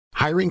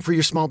Hiring for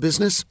your small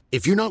business?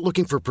 If you're not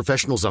looking for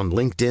professionals on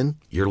LinkedIn,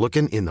 you're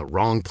looking in the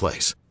wrong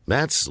place.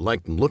 That's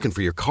like looking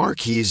for your car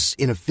keys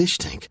in a fish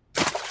tank.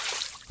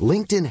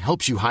 LinkedIn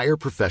helps you hire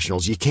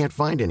professionals you can't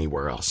find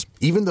anywhere else,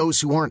 even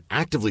those who aren't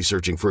actively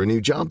searching for a new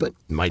job but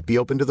might be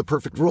open to the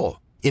perfect role.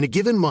 In a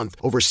given month,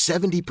 over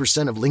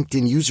 70% of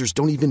LinkedIn users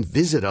don't even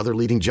visit other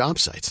leading job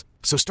sites.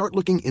 So start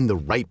looking in the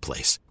right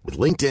place. With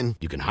LinkedIn,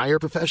 you can hire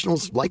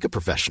professionals like a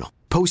professional.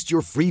 Post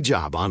your free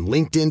job on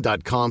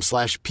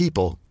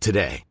linkedin.com/people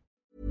today.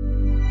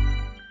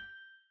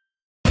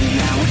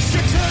 Now it's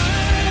your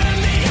turn,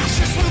 the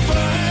ashes will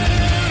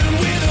burn,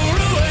 wither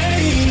away,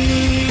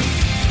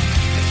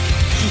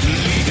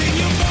 leaving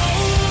your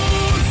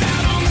bones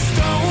out on the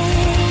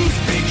stones,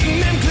 picking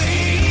them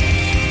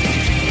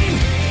clean,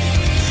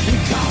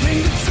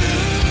 carving the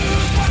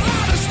truth while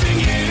harvesting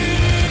you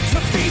to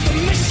feed the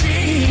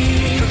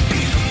machine.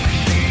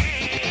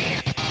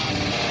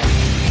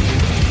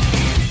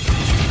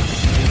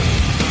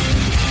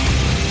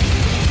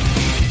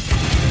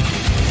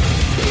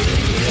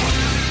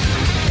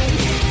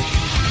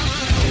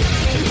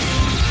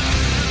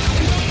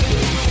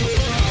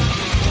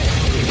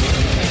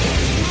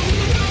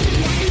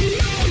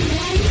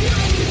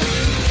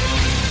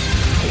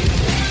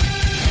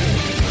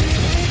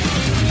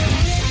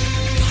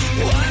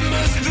 Why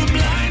must the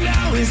blind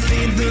always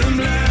lead the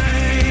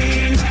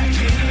blind?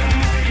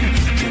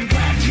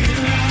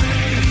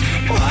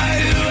 Why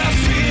do I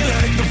feel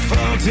like the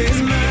fault is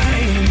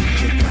mine?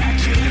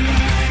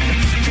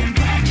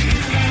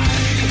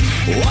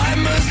 Why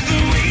must the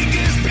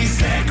weakest be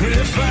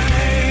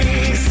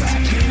sacrificed?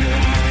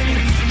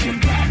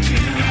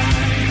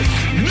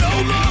 No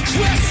more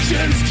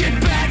questions, get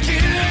back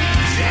in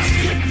line. Just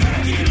get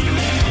back in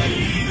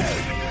line.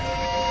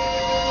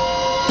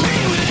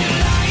 Pay with your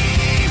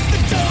life, the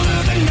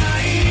duller the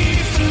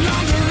knife, the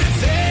longer it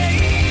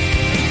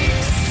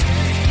takes.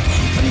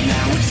 But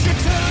now it's your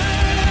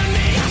turn,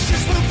 the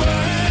ashes will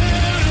burn,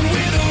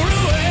 wither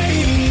away,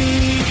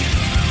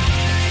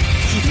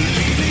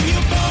 leaving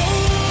your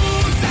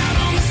bones out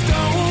on the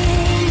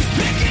stones,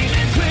 picking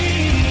them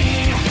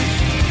clean,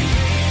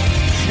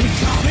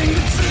 carving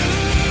the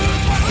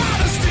truth while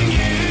harvesting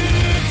you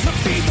to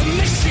feed the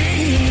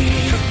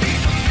machine. To feed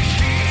the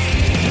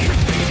machine. To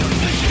feed the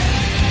machine.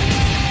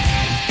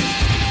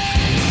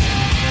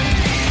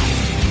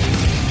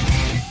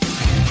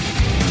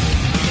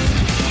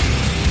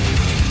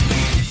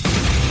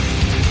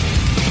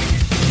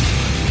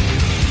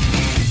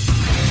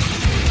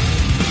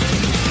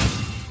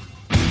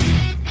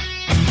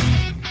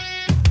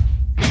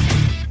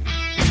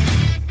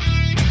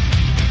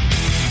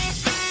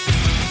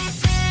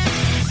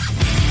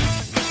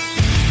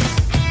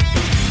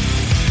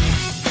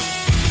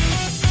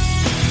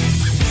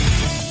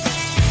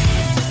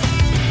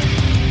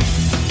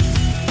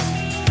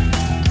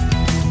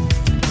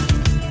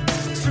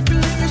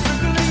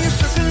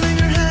 Circling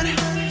your head,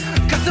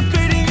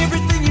 contemplating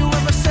everything you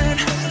ever said.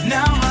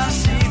 Now I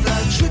see the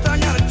truth, I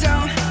got it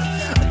down.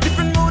 A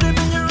different motive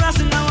in your eyes,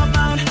 and now I'm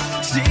out.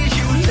 See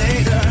you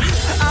later.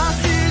 I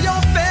see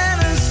your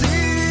fantasy.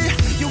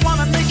 You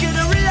wanna make it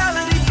a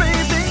reality,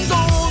 bathing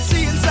gold.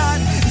 See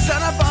inside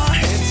of our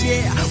heads,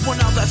 yeah. Well,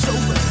 now that's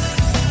over.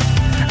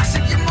 I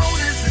see your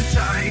motives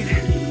inside.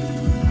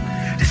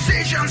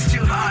 Decisions to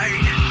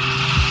hide.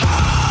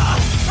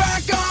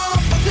 Back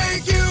off, I'll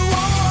take you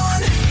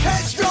on.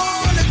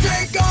 Headstrong to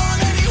take on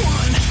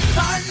anyone.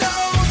 I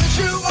know that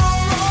you are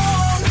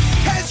wrong.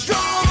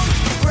 Headstrong,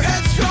 we're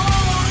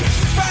headstrong.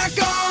 Back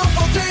off,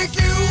 I'll take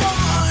you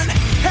on.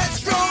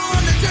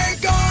 Headstrong to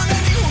take on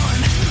anyone.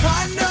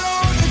 I know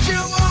that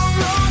you are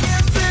wrong,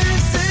 and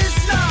this is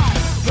not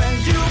where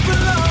you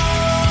belong.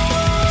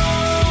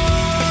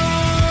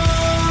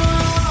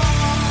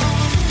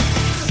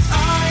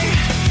 I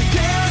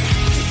can't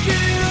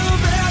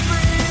give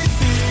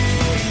everything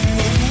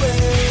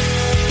away.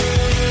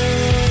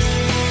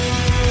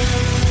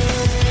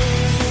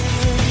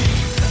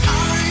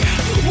 I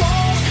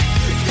won't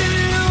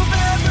give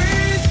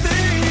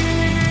everything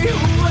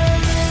away.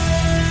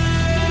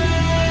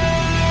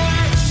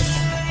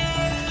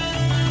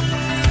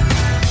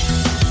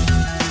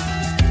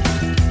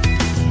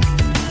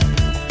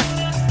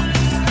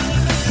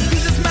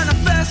 Pieces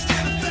manifest.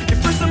 Your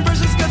first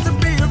impression's got to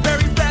be your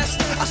very best.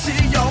 I see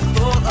you're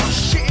full of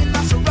shit and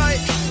that's alright.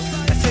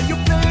 I said you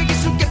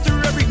Vegas, you get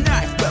through every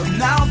night. Well,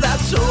 now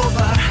that's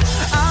over.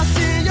 I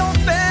see your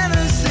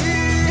fantasy.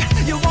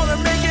 You wanna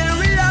make it a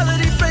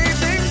reality,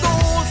 bathing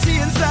gold. See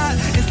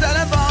inside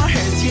of our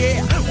heads,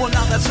 yeah. Well,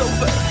 now that's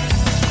over.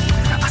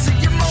 I see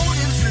your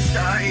motives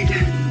inside.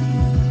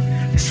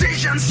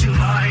 Decisions to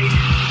hide.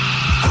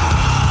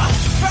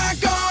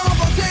 Back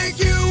off, I'll take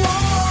you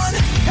on.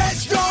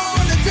 Headstrong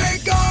to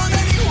take on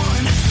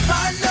anyone.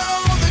 I know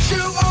that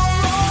you are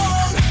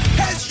wrong.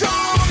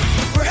 Headstrong,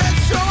 we're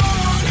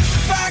headstrong.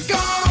 Back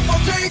off,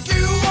 I'll take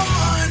you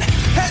on.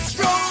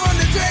 Headstrong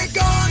to take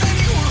on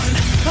anyone.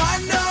 I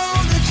know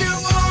that you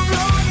are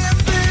wrong, and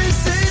this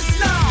is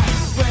not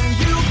where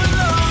you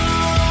belong.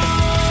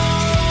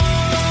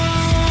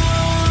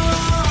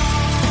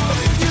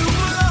 You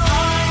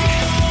belong.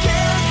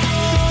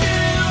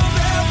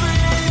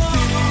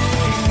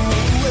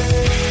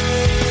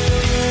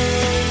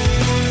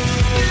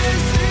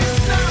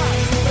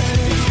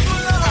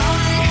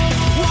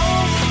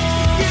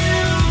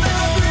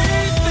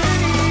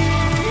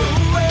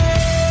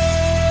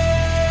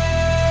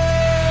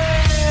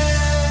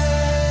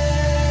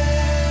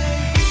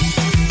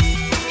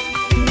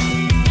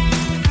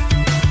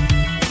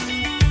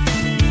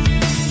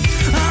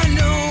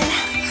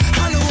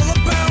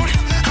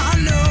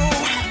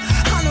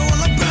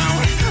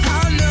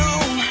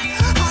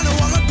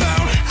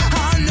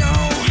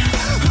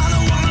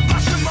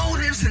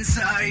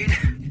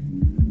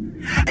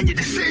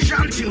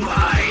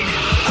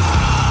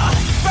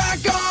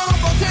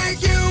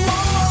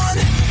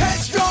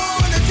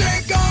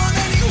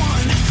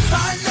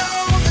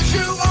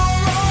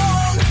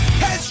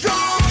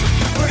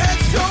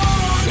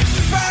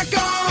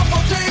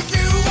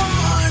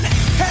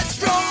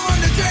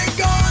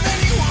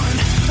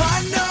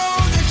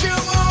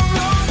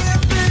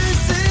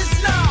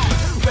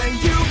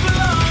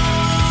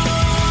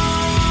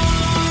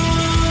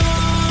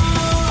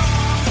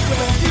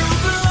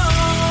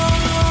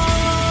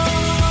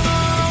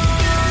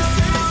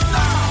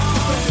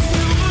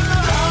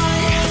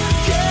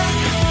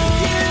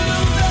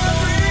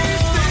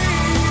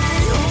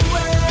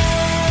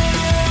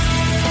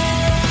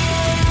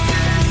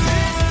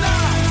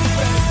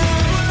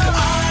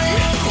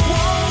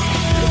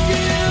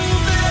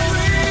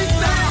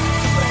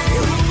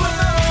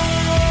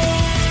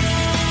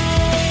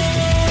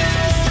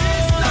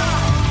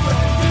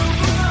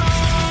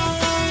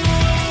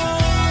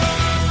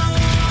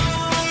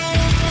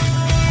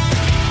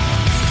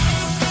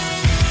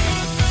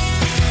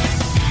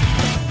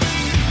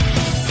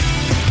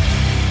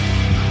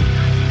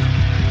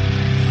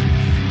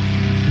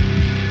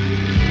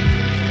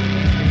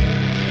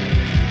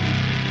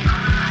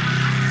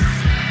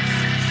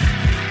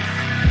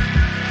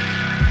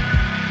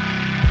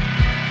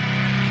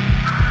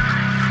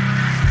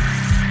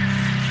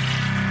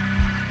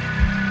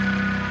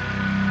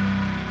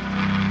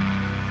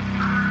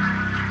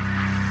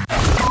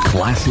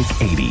 Classic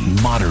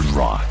 80, modern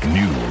rock,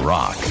 new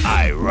rock.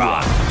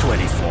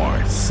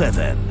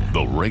 IROCK247.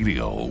 The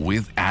radio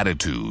with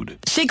attitude.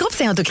 Chez Groupe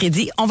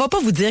Saint-Autocrédit, on va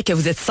pas vous dire que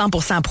vous êtes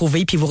 100%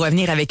 approuvé puis vous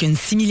revenir avec une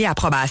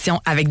simili-approbation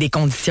avec des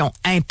conditions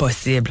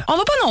impossibles. On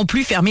va pas non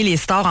plus fermer les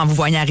stores en vous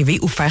voyant arriver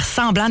ou faire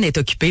semblant d'être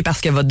occupé parce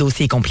que votre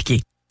dossier est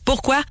compliqué.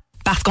 Pourquoi?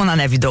 Parce qu'on en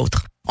a vu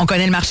d'autres. On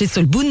connaît le marché sur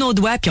le bout de nos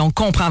doigts puis on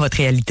comprend votre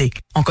réalité.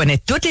 On connaît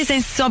toutes les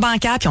institutions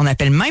bancaires puis on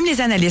appelle même les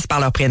analystes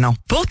par leur prénom.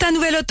 Pour ta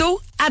nouvelle auto,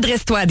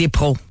 adresse-toi à des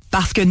pros.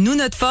 Parce que nous,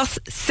 notre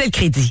force, c'est le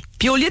crédit.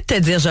 Puis au lieu de te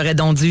dire j'aurais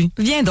donc dû,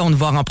 viens donc nous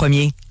voir en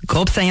premier.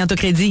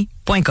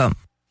 GroupeSaintAutocrédit.com.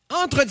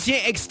 Entretien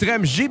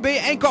extrême GB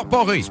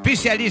Incorporé,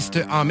 spécialiste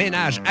en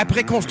ménage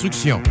après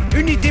construction.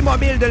 Unité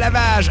mobile de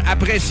lavage à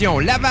pression,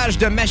 lavage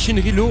de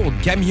machinerie lourde,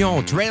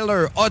 camions,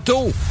 trailers,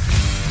 auto.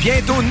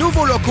 Bientôt,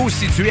 nouveaux locaux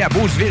situés à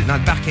Beauceville dans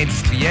le parc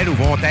industriel où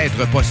vont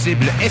être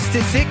possibles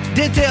esthétique,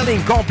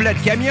 detailing complet de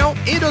camions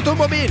et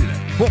d'automobiles.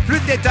 Pour plus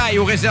de détails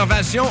ou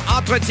réservations,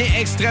 Entretien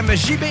extrême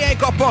JB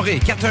Incorporé,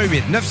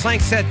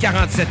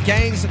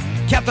 418-957-4715,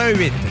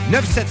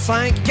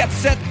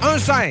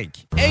 418-975-4715.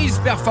 Ace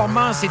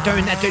Performance est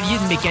un atelier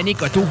de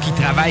mécanique auto qui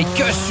travaille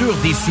que sur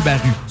des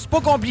Subaru. C'est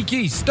pas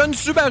compliqué. Si t'as une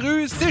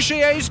Subaru, c'est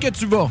chez Ace que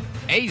tu vas.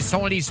 Ace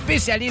sont les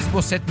spécialistes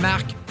pour cette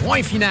marque.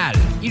 Point final.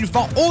 Ils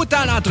font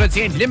autant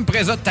l'entretien de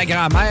l'Impreza de ta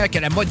grand-mère que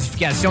la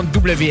modification de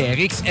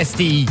WRX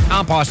STI.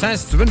 En passant,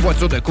 si tu veux une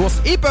voiture de course,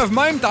 ils peuvent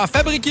même t'en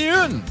fabriquer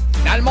une.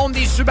 Dans le monde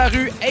des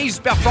Subaru, Ace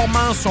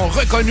Performance sont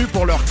reconnus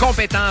pour leurs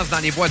compétences dans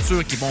les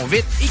voitures qui vont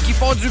vite et qui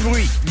font du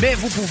bruit. Mais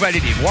vous pouvez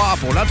aller les voir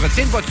pour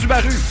l'entretien de votre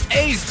Subaru.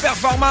 Ace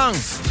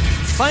Performance.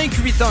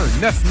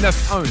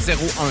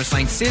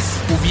 581-991-0156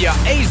 ou via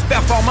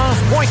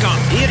aceperformance.com.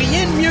 Et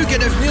rien de mieux que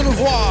de venir nous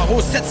voir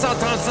au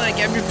 735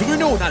 avenue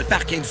Bruno dans le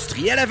parc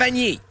industriel à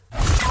Vanier.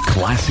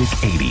 Classic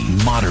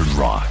 80, modern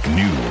rock,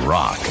 new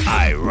rock.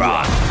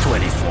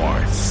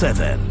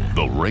 IROCK247.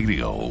 The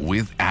radio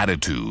with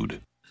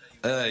attitude.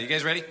 You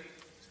guys ready?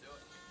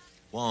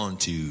 1,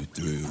 2,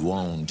 3,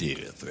 1, 2,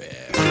 3.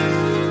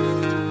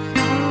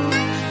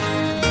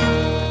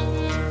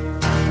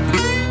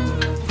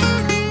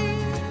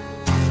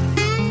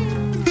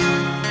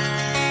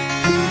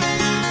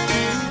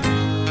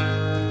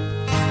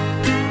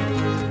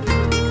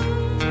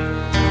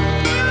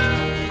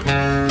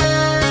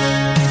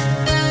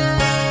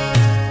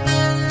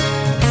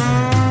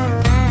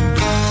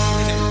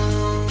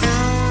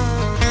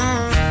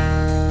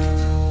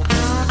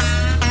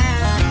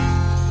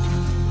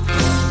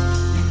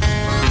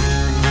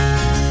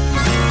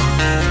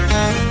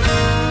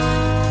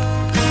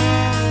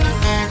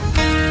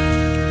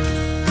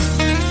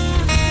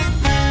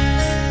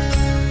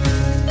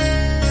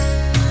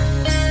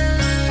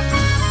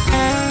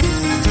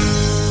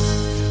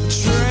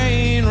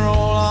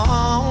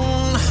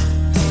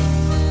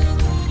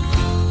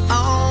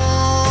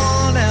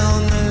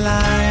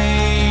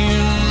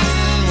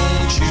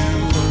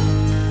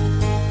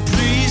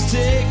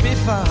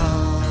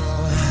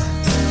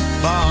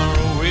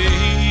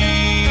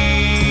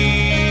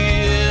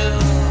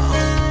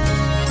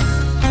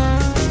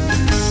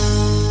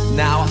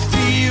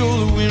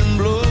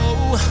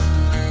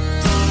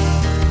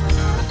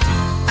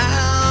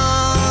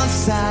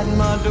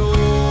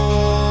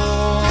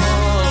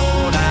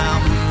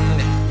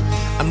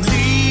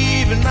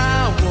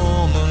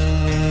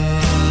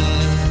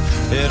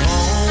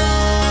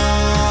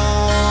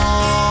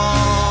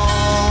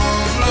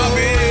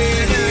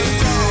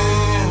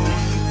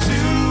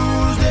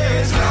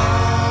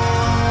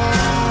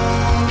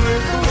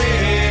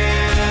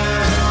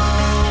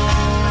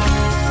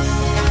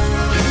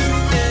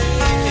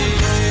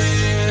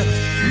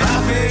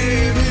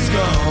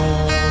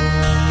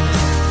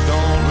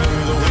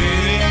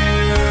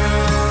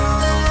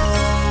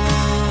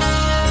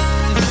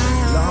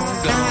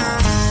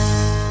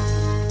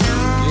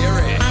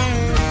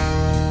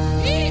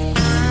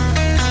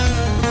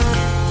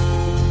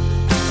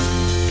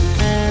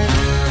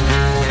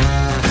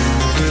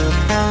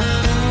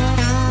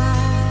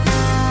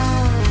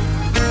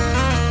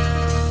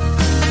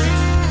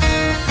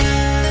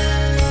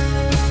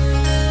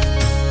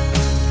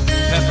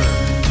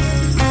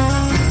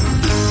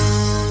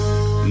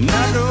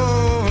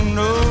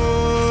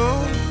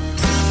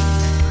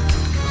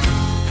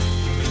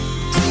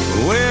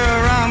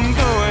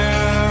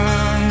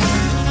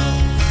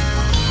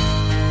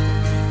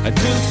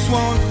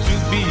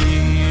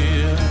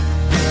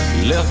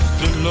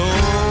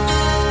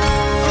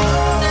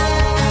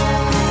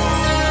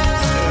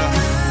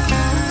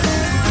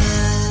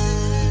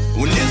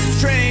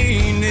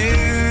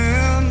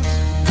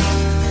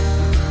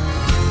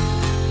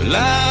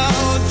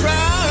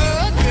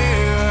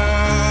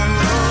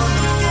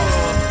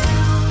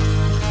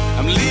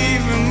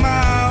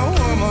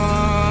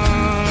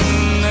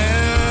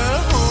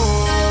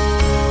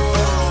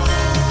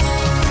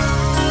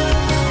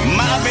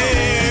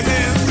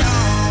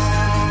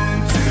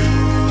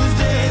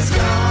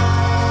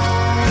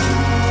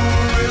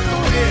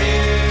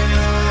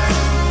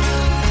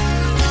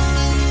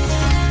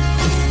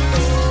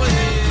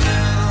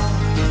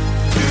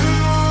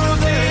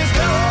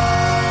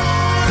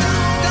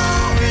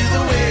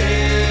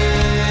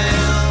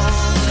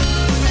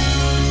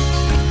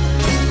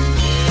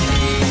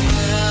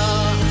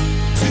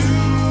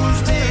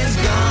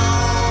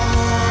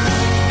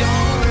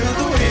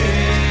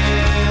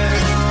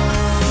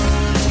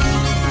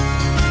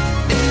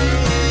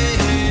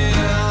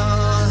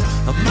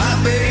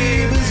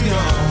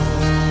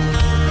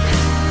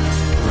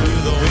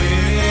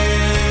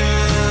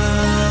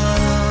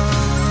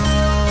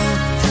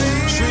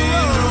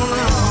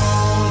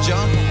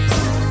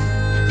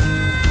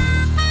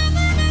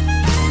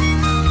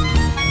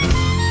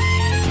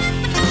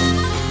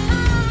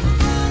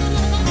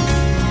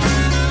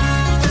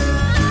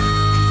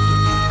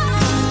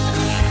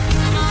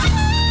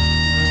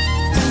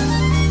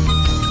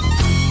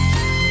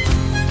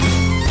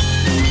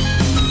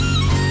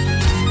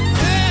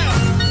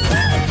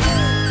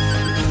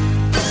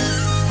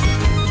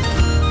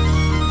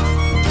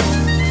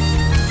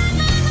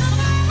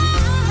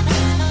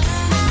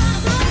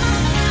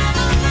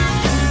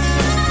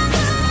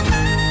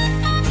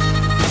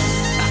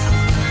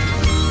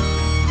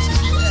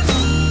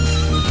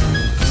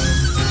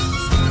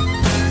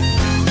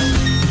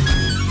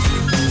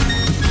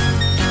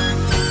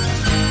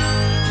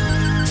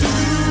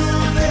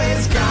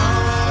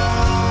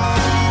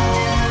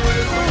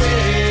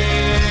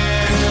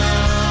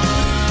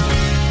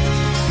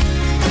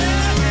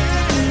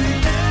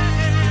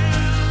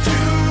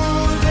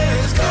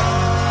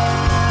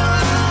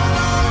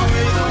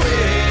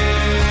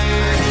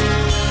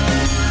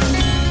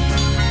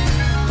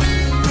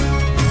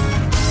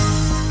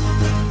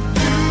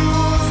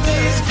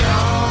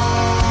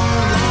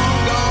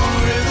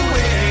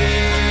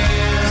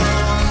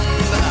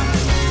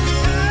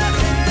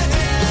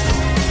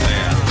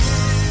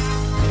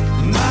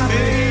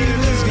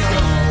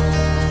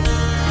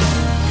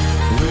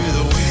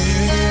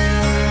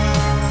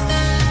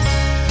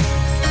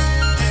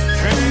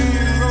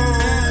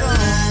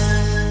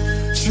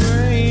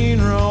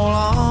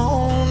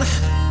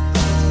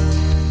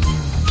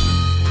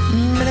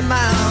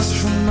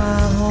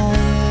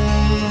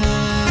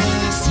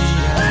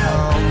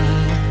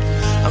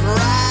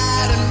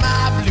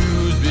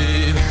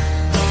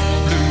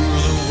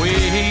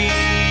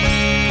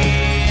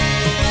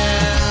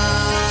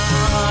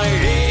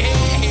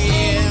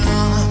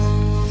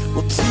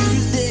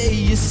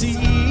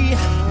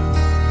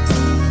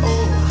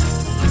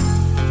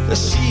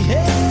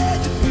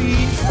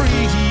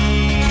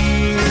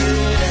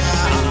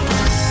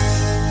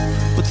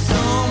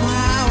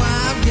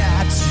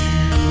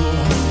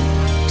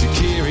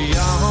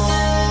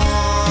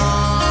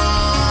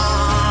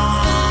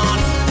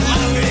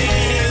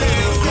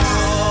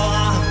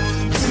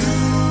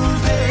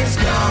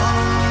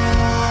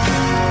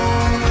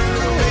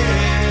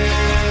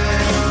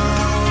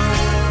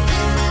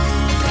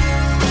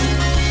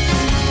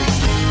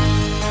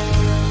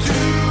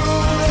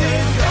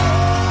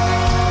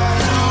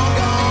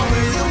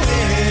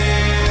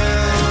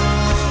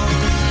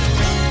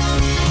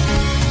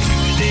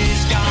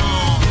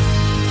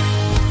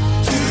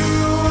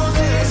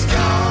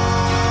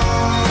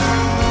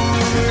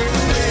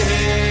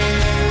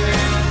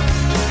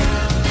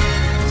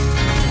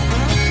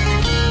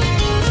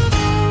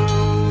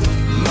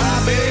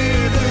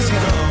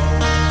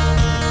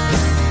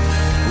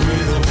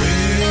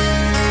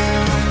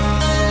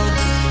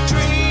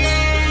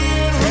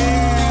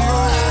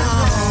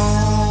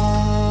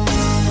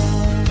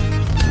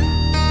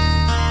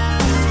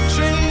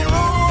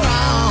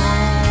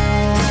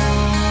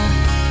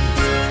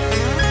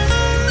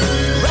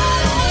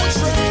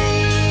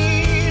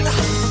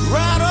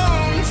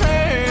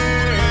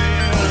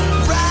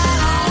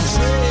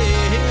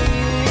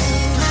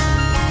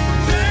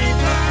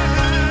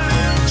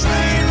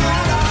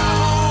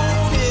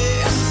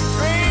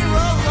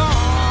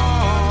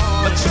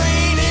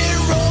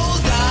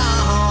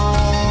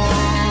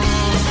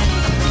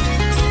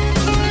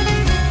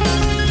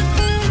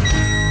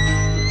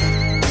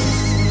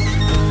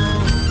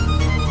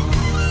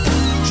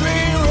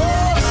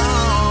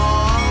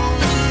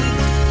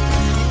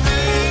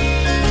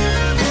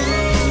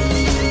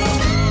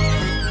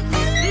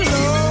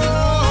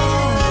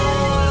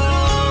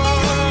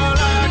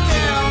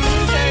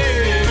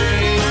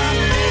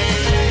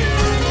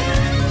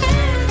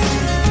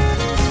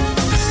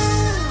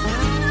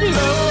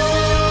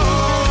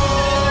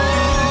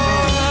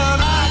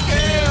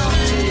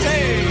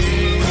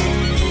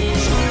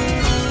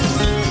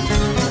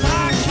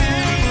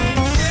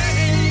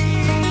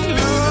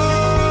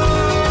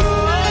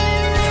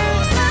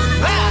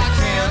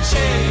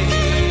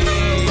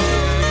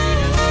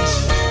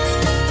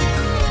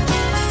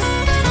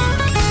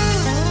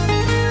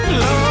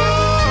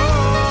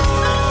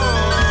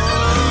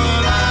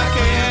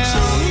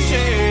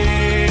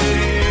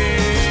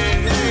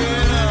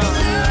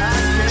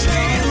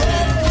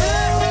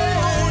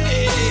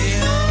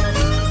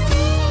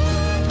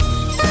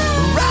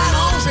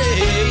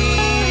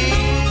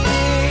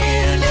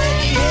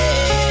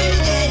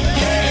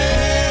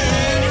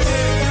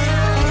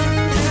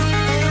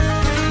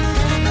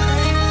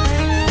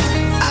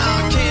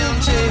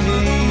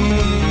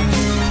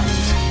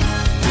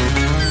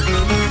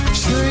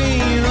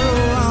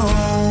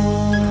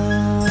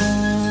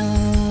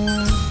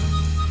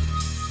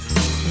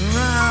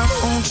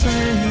 on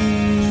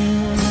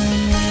train.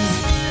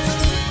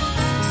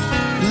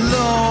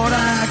 Lord,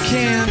 I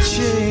can't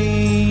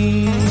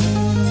change.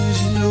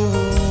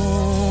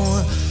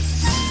 No,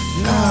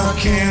 I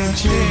can't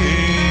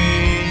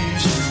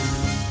change.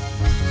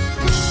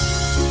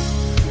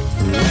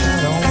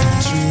 Right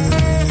on train.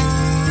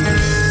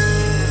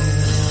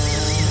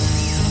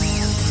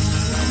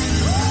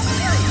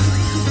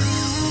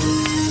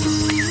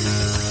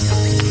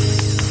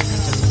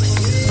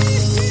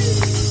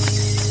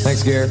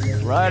 Thanks, Gare.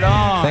 Right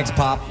on. Thanks,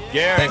 Pop.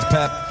 Gare. Thanks,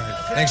 Pep.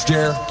 Thanks,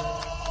 Jer.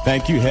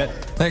 Thank you, Hit.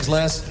 Thanks,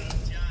 Les.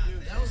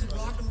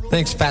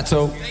 Thanks,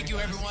 Fatso. Thank you,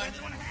 everyone.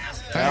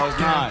 That was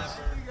nice.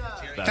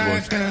 That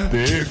was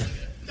big.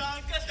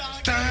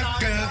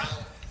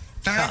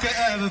 Thank you,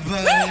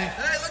 everybody.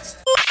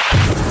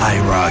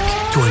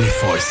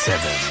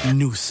 IROCK247.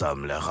 Nous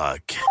sommes le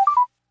rock.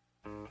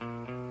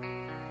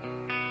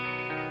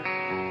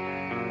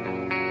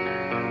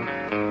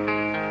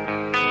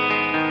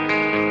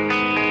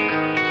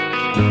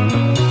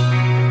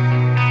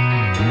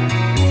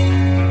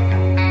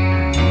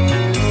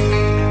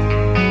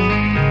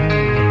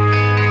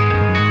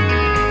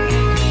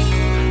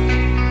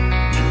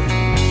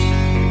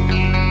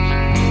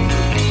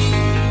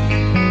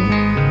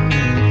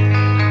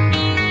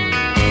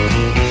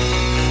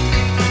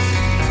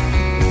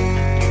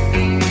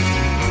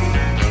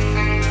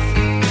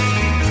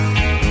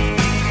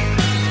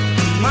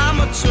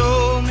 Mama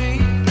told me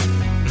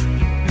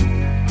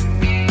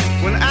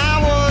when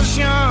I was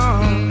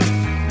young,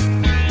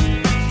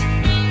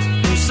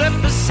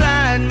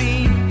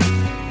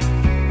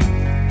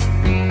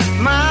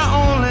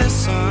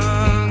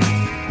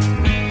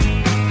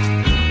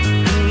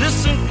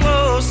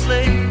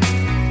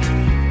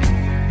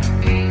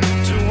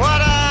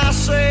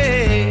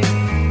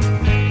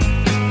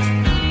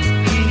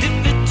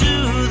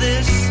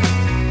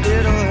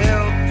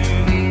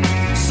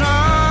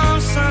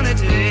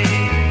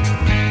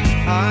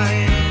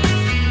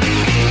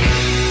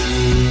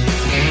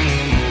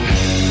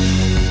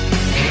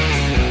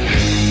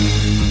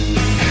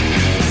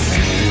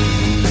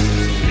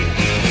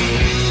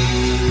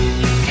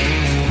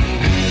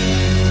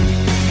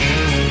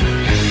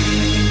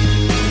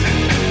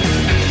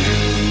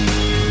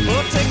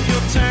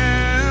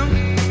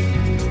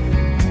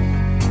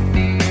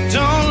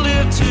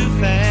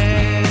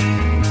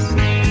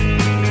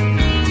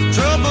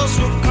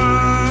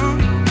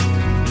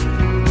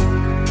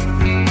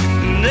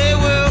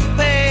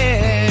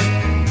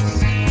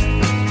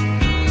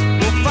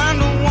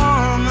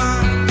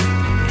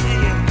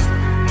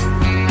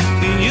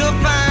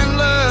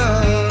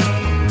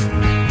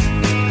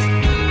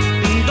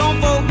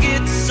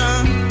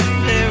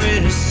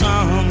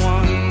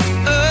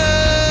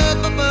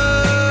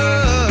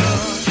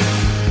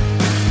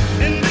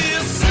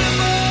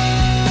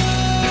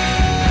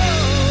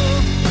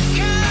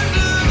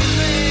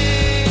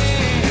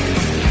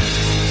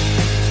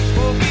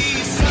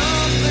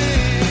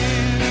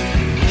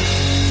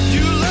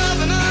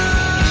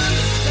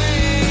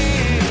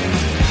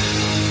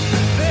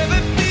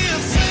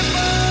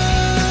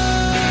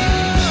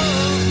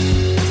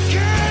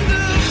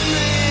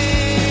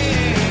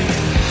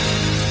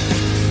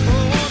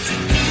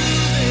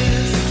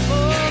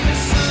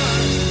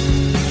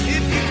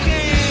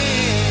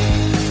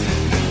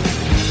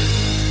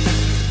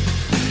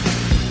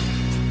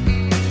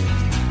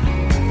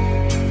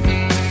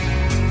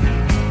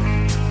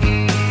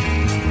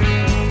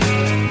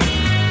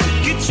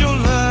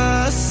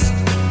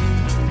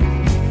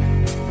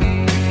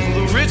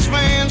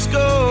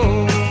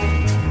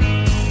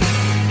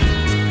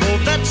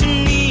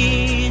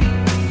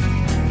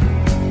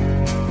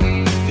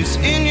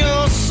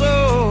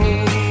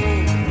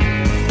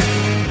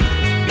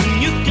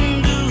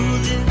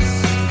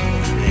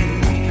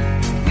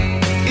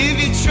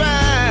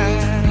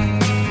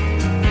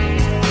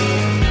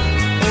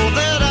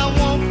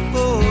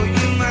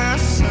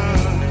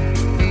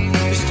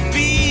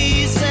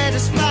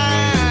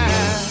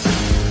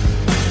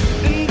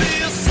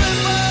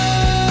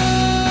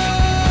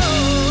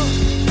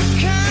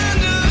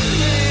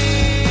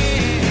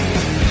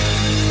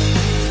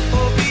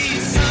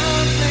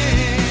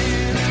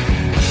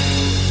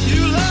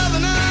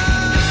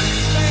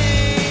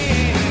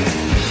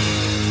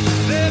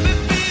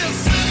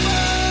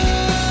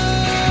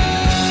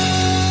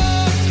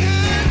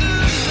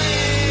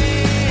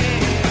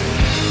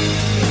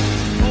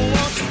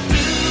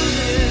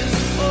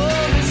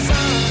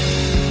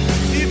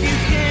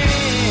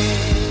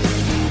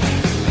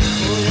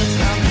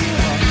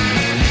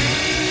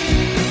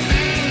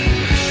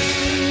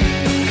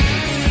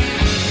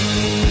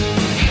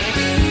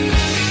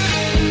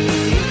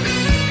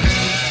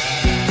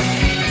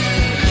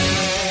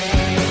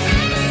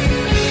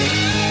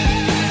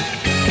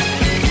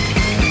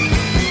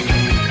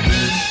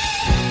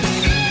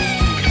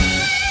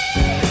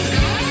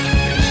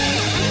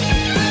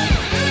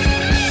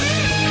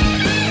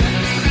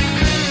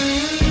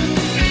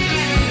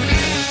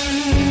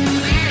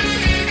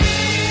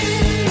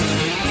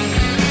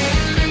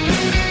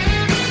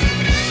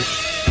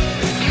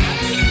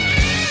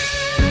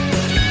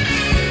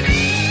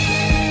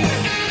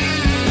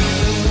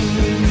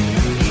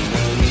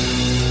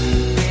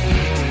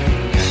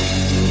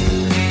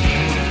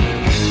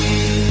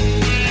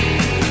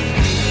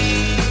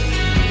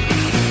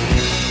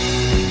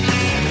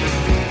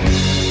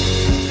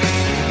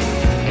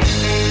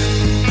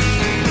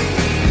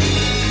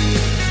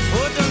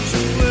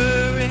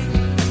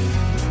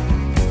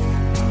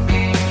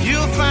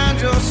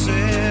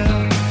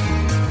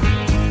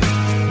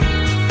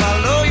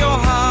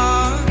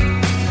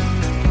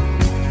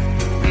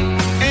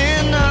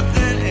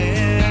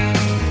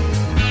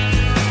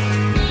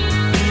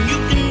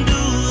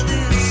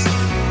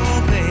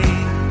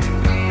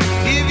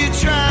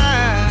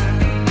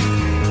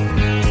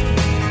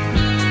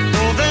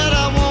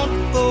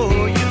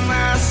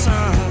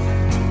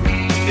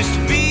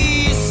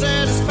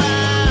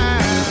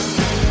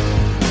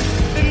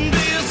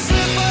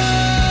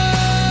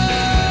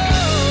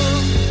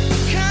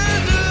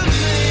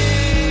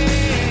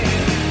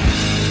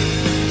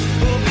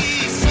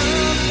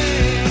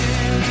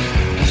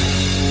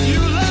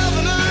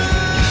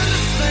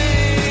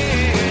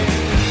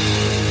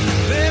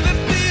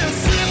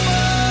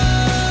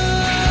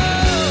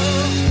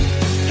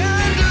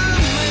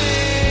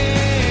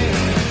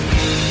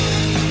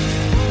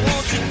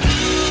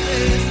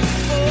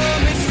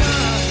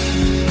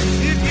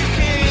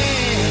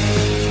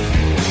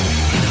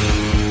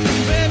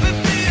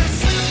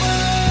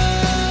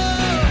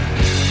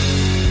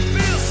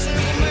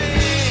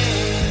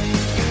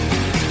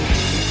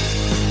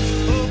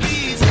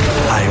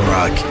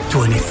 Rock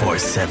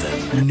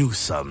 24/7. Nous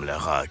sommes le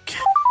rock.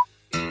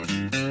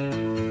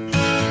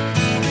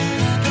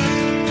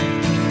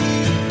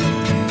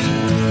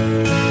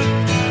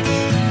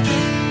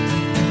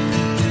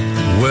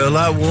 Well,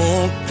 I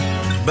won't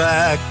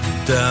back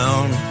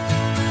down.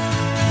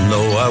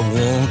 No, I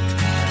won't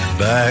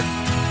back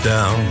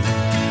down.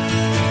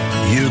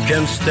 You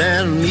can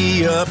stand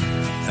me up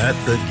at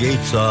the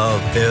gates of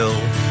hell,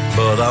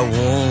 but I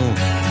won't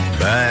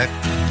back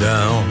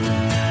down.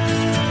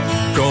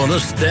 Gonna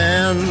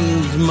stand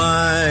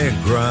my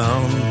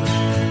ground,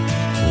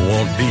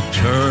 won't be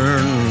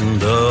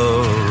turned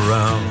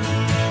around.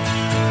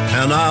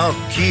 And I'll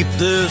keep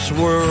this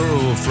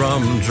world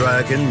from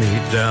dragging me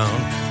down.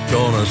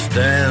 Gonna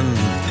stand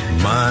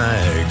my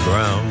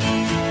ground,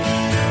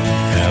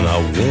 and I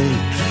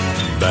won't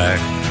back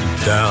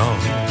down.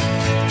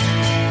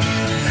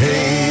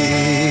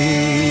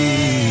 Hey,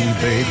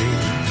 baby,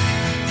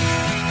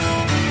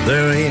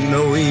 there ain't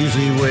no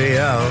easy way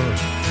out.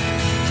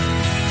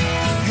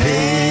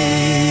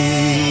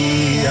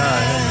 Hey, I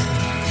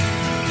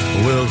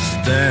will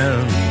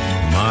stand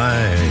my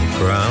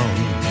ground,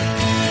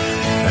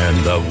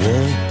 and I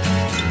won't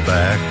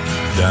back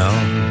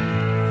down.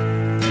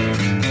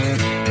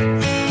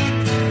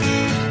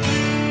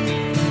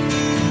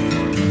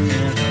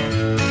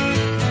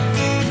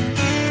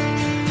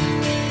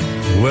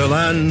 Well,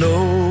 I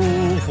know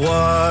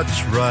what's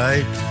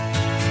right.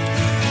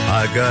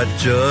 I got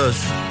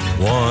just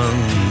one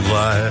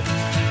life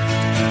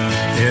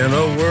in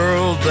a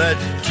world that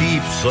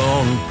keeps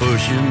on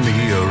pushing me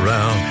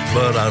around,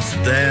 but I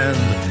stand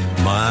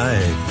my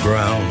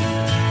ground,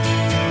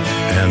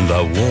 and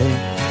I won't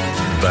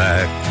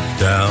back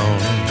down.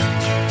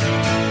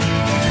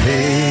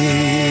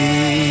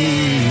 Hey,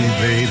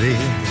 baby,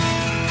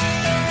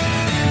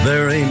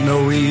 there ain't no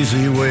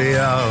easy way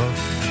out.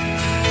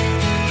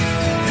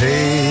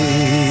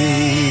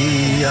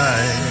 Hey, I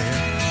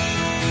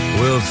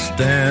will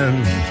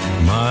stand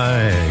my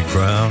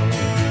ground,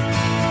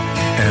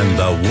 and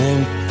I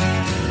won't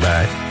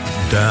back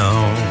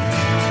down.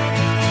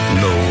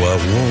 No, I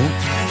won't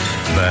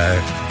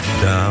back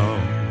down.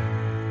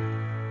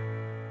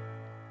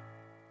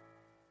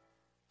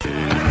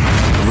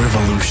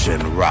 Revolution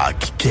Rock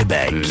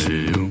Québec.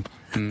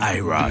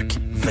 IROCK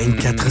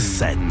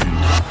 24/7.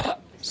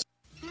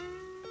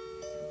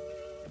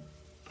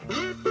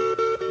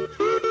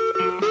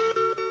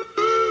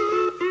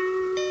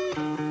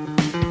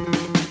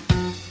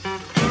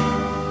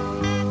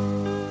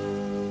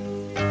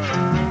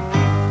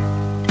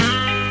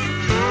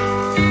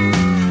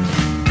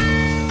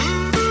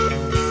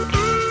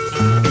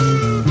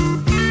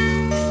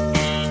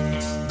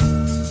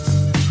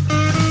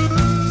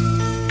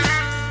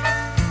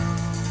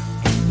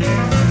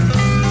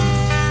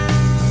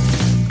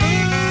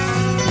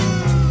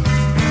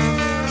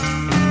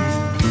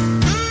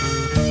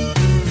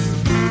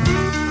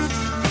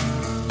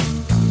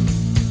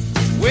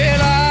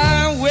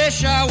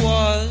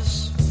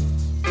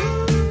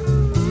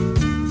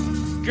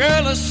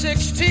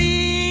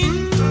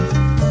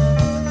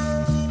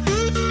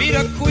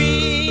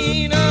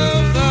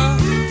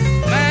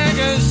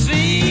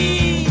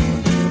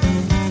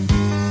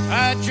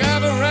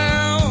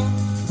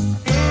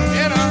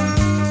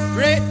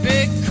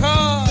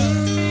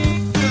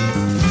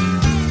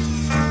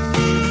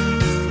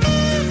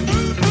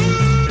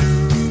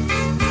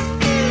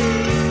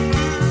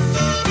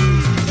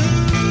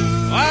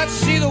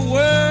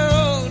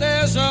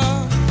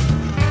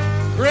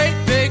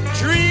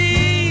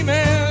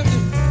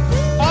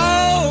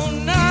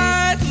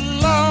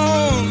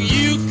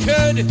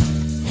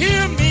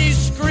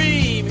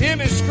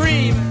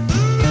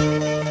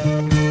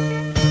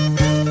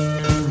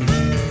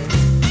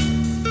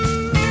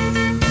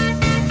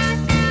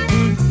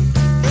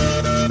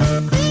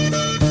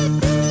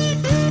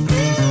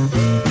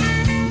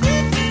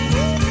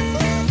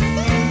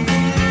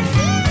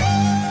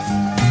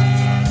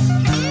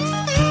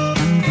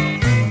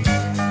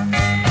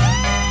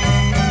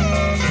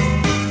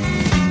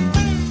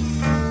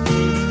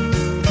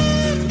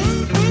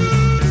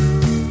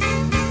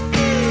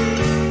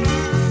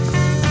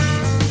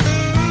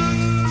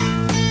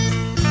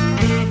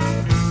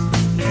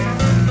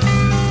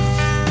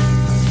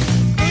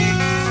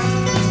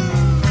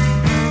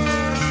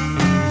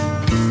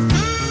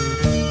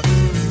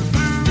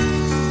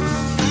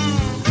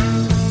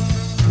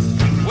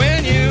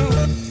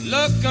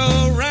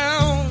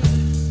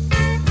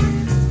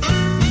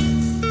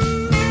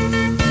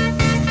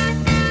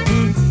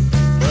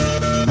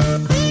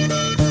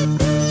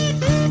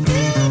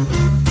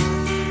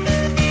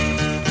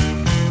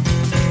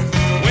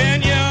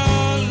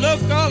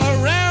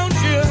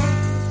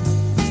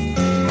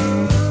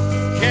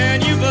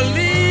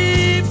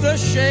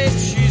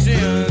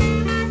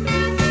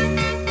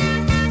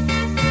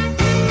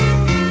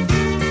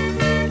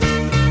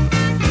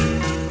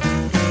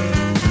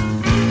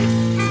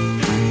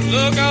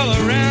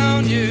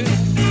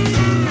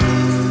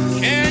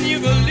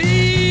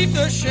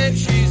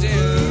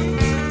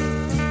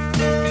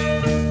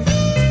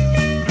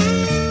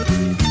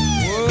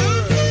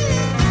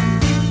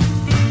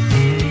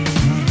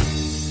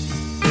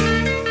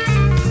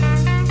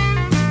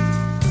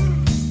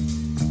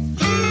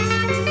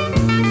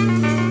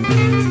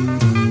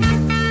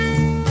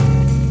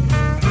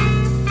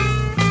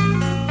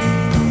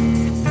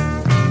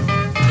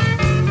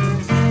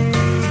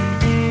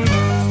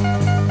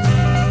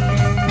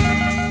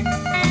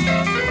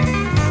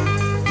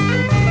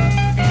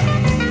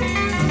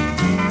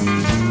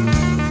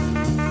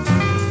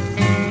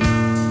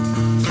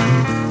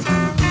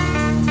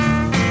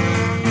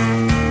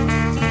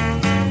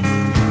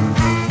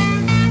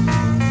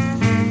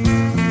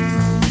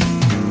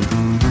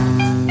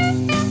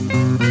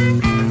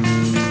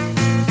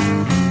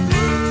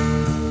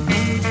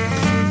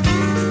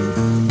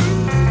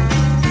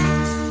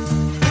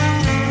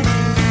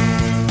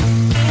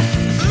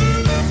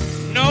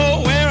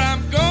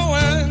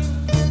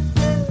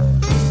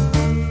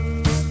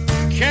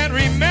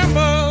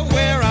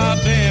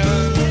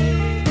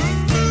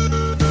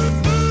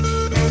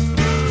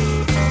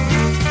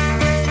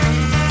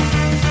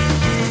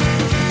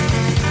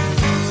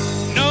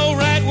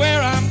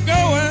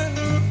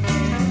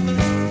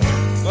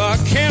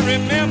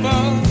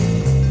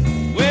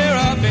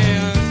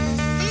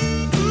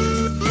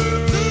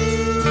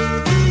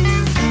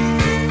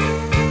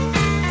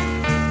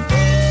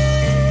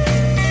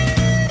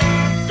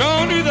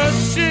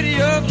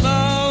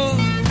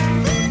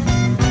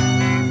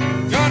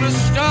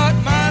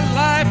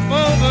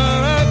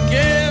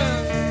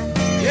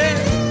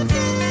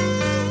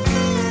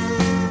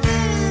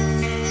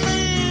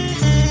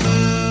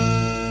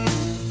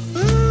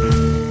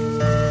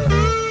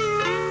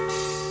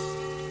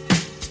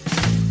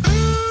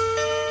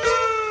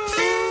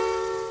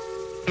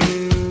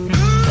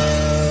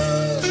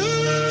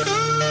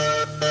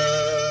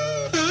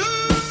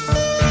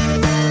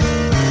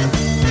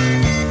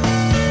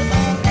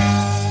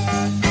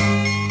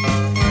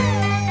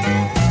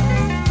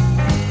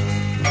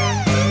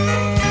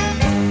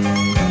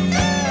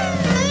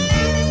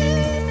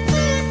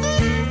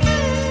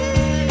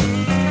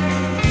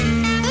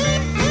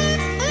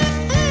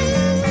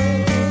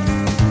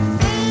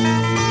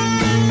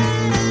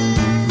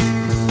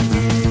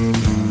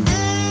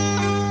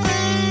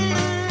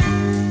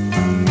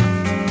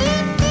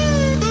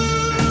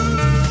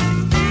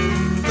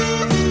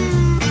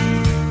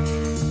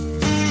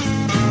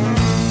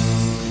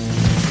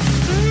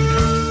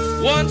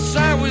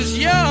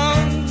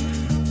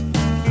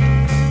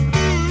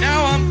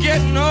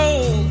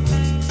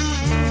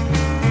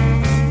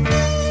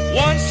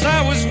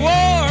 was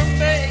warm,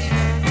 babe.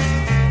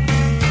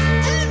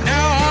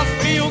 Now I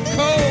feel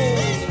cold.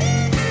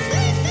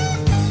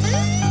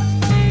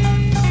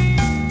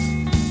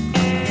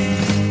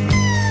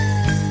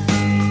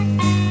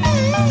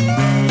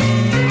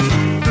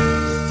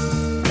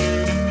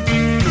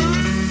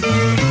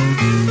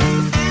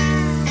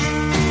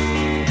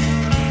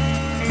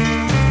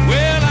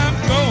 Well, I'm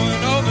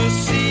going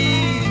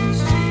overseas.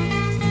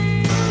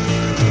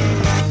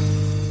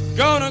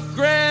 Gonna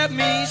grab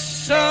me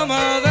some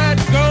of that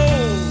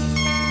gold.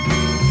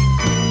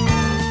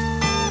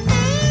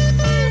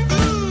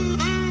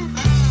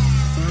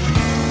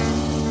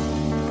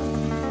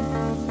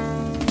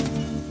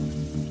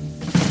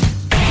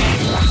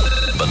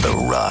 But the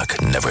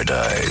rock never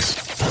dies.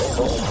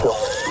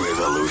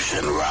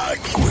 Revolution Rock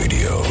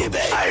Radio.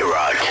 Québec.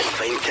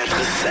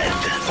 IROCK247.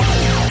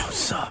 Nous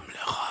sommes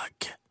le rock.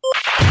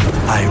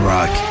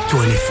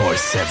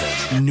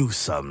 IROCK247. Nous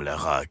sommes le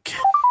rock.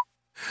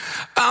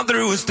 I'm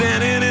through with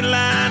standing in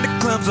line. The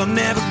clubs I'll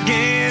never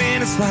get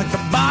in. It's like the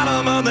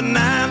bottom of the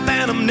ninth,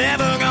 and I'm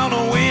never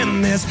gonna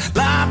win this.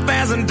 Life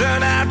hasn't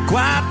turned out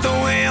quite the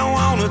way I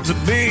want it to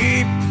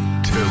be.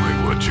 Tell me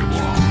what you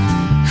want.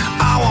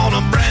 I want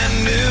a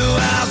brand new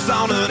house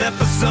on an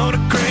episode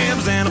of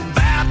Cribs, and a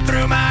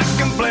bathroom I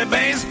can play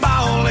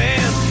baseball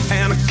in,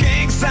 and a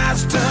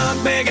king-size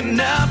tub big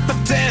enough for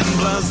 10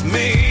 plus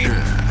me.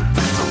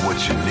 So what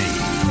you need?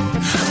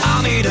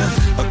 I'll need a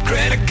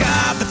credit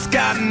card that's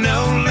got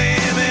no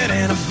limit,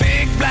 and a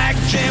big black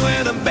chain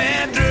with a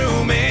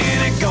bedroom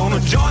in it. Gonna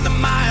join the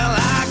Mile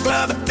High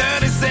Club at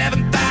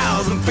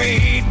 37,000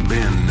 feet.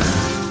 Been done.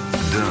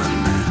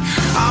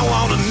 I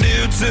want a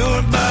new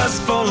tour bus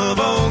full of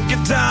old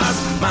guitars.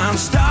 Mine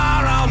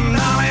star on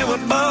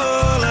Hollywood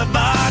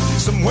Boulevard.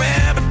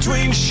 Somewhere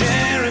between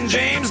Cher and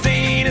James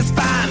Dean is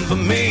fine for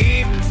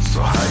me.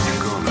 So how you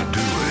gonna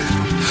do it?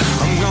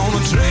 I'm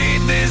gonna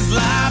trade this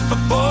life for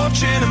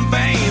fortune and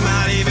fame.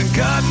 I'd even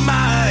cut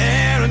my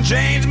hair and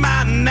change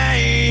my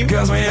name.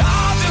 Cause we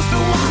all just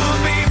wanna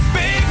be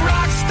big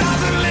rock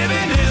stars and live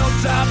in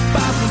hilltop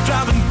bosses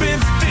driving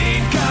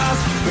 15 cars.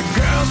 The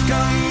girls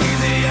come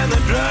easy and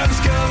the drugs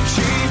come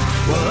cheap.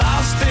 Well,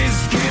 I'll stay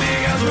skinny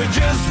cause we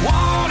just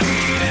won't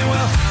eat. And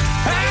we'll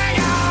hang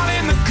out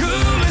in the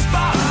coolest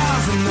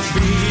bars and the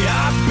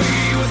VIP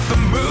with the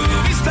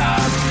movie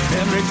stars.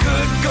 Every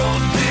good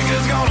gold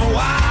digger's gonna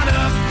wind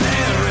up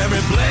there.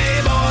 Every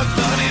playboy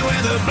bunny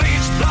with a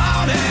bleached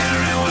blonde hair.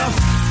 And well,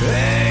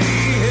 hey,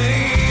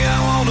 hey, I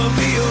wanna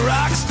be a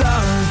rock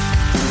star.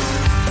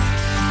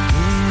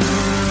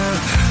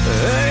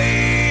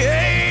 Hey,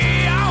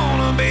 hey, I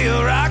wanna be a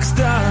rock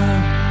star.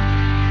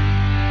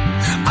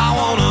 I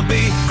wanna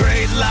be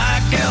great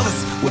like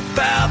Elvis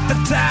without the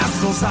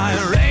tassels.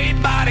 Hire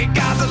 8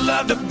 bodyguards that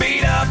love to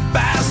beat up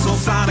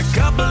assholes. Sign a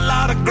couple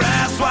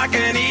autographs so I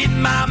can eat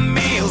my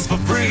meals for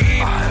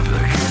free. I have the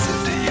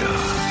quesadilla.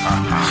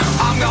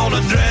 I'm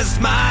gonna dress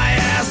my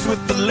ass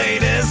with the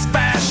latest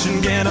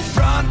fashion. Get a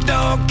front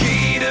door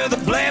key to the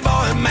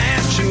Playboy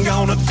Mansion.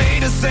 Gonna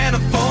date a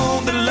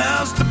centerfold that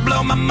loves to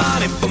blow my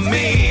money for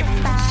me.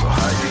 So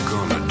how you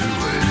gonna do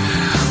it?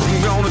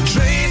 I'm gonna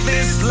trade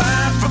this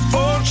life for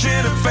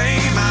fortune and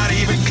fame. I'd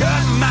even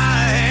cut my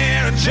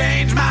hair and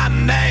change my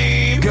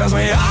name. Cause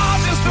we all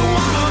just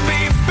wanna be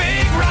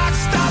big rock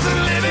stars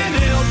and live in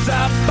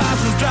hilltop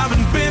bosses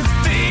driving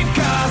 15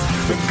 cars.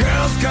 The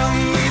girls come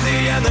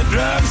easy and the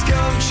drugs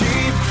come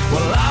cheap.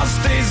 Well, I'll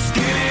stay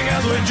skinny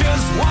cause we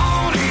just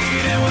won't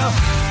eat. And we'll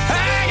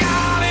hang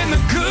out in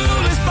the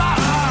coolest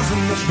bars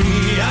and the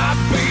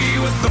VIP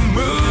with the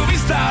movie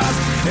stars.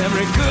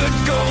 Every good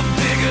gold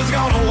digger's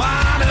gonna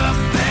wind up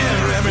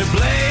there. Every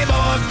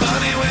playboy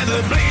bunny with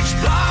a bleached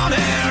blonde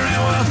hair.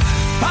 And we'll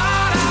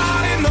hide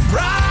out in the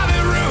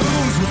private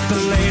rooms with the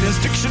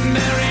latest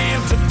dictionary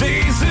of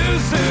today's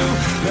who's who.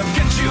 They'll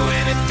get you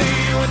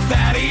anything with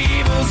that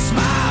evil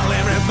smile.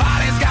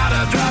 Everybody's got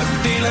a drug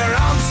dealer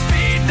on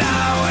speed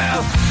dial.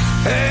 Well,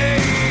 hey,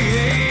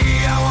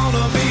 hey, I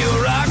wanna be a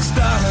rock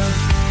star.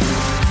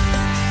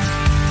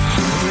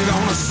 I'm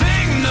gonna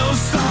sing those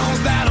songs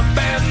that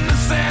offend the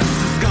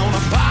senses.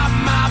 Gonna pop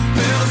my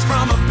pills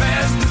from a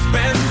best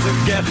dispenser.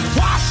 Get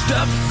washed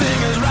up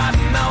singers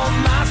writing all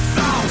my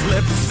songs.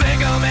 Lip sync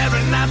them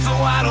every night so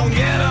I don't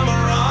get them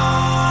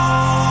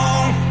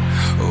wrong.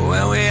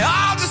 Well, we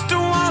all just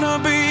wanna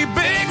be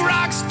big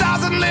rock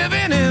stars and live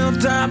in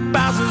hilltop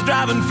houses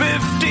driving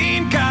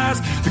 15 cars.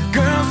 The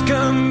girls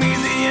come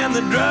easy and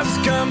the drugs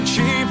come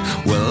cheap.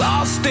 We'll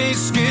all stay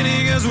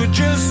skinny cause we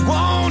just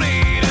won't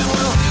eat. And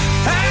we'll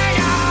hang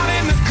out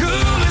in the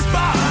coolest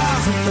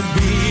bars and the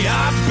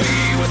VIP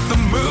with the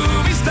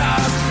movie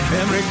stars.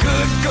 Every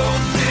good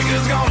gold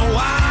digger's gonna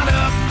wind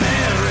up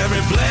there.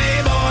 Every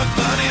playboy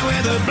bunny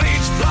with a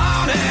bleached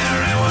blonde hair.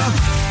 And we'll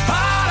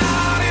hide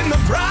out in the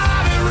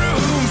private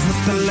rooms with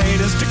the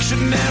latest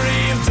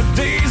dictionary of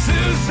today's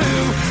who's who.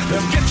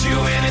 They'll get you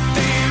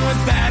anything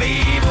with that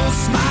evil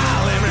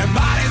smile.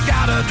 Everybody's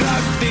got a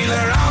drug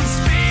dealer on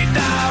speed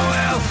dial.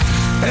 Well,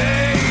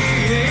 hey,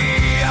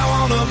 hey, I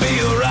wanna be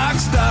a rock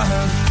star.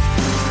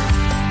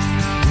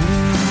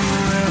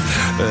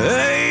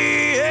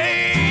 Hey,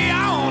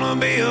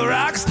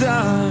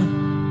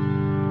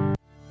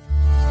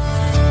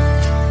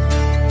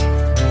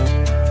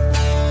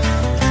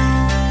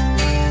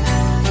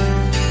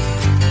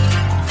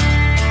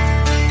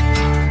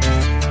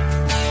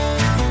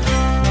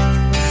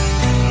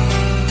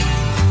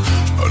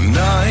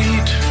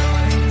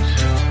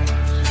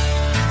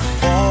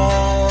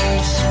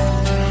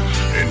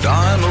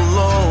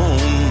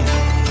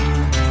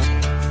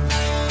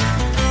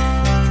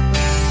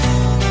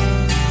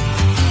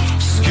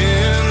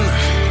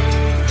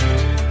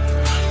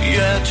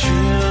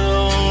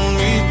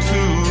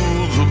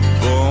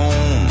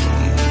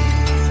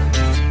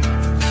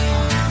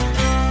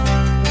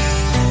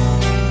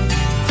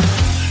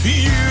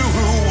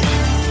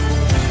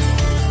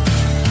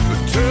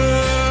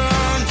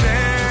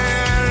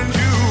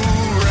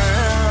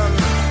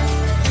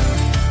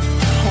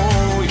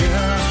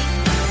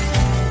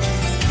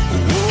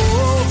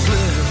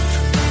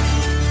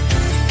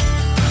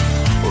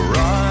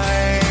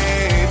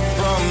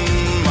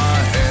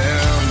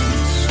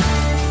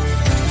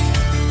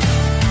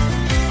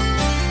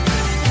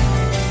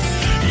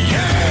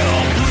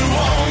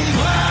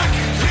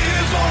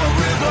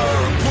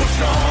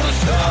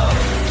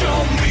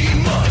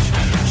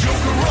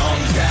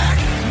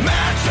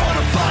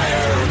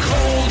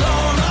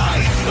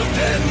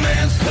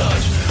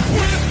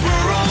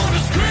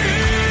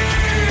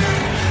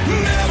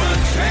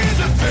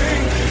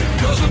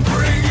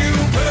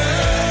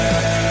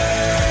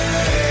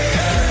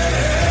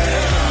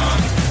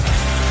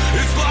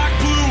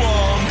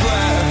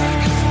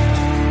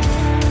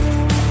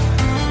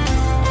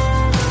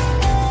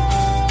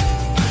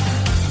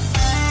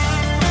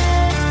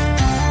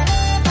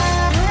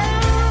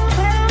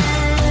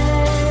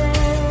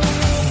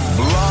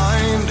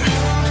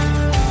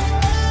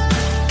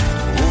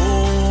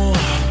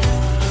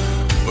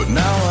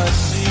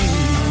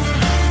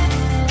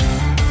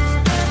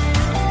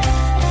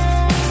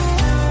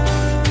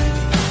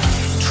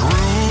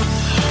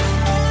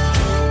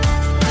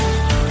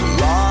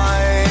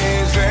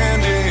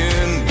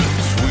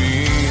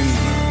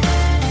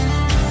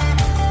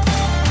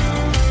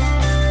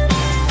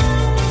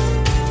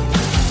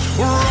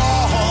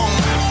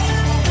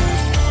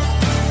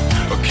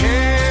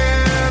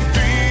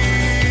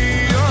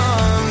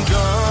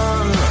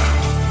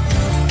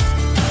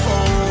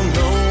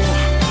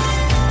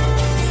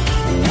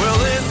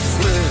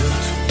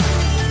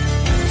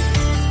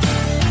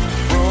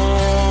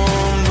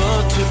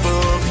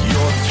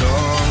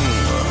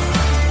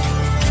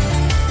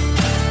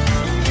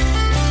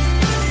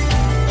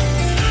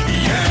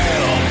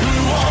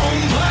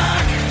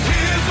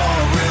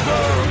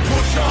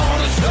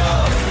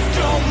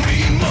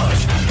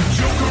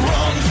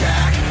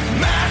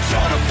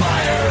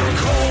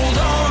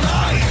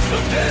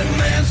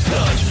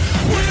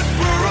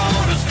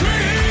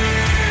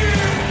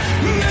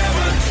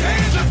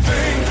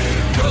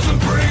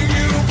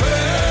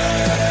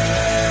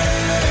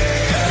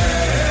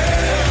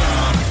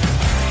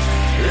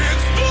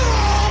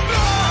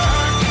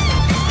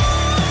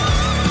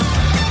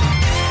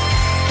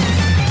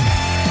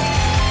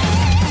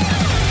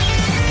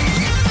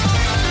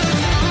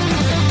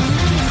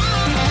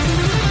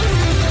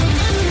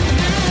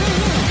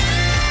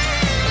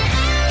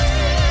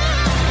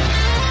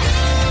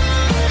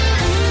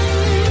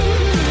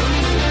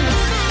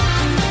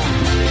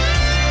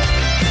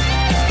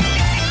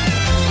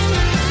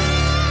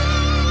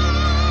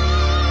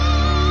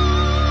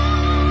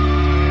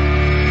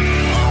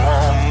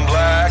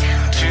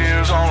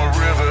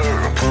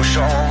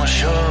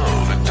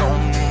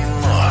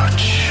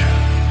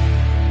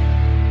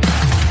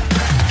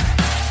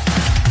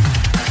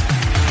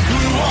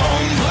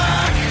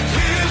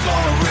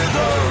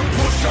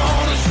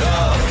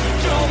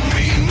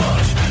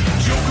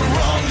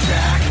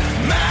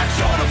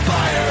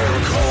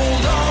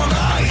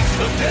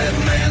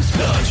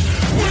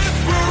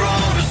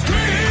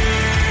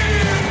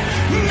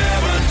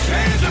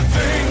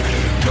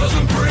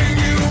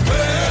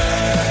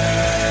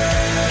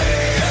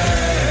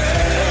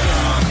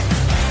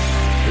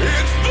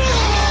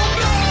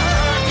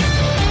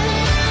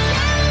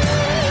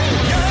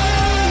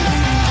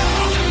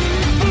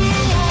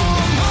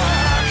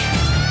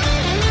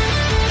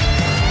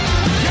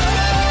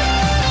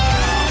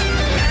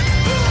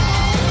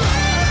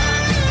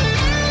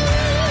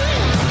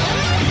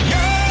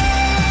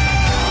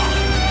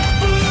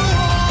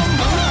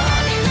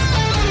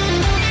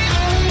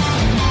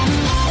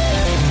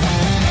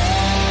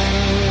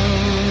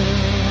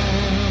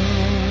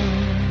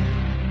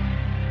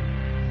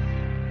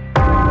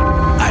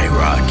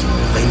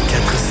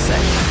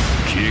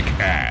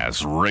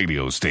 class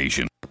radio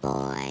station.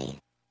 Boy.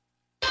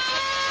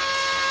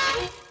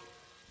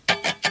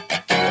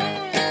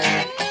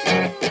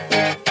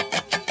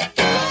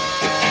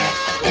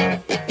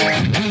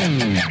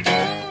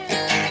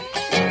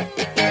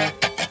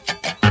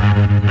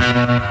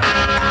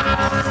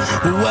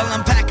 Well,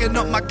 I'm packing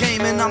up my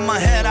game and I'ma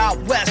head out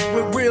west,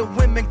 where real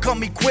women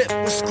come equipped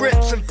with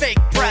scripts and fake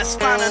press.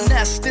 Find a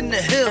nest in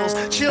the hills,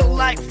 chill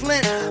like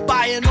Flint.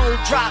 Buy an old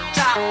drop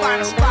top,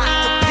 find a spot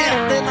to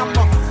pimp. Then I'm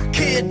a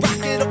kid, rock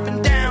it up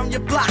and down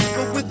your block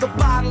with a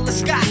bottle of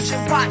scotch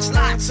and watch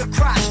lots of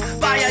crotch.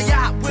 Buy a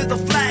yacht with a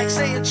flag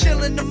saying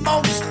chillin' the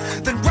most.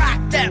 Then rock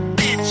that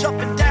bitch up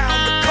and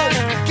down the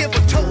coast. Give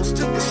a toast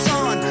to the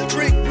sun,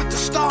 drink with the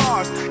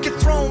stars. Get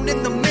thrown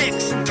in the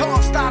mix and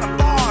tossed out of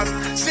bars.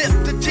 Sip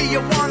the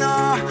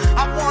Tijuana,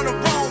 I wanna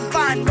roam.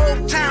 Find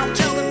Motown,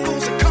 telling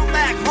fools to come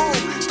back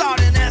home.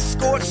 Start an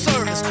escort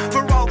service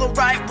for all the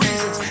right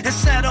reasons, and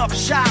set up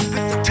shop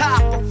at the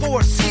top of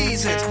Four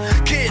Seasons.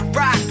 Kid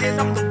rockin',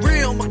 I'm the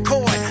real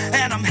McCoy,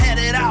 and I'm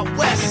headed out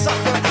west,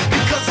 sucker,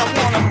 because I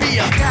wanna be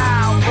a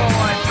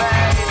cowboy,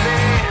 baby.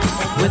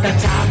 With a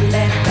top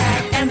left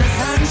back and the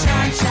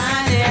sunshine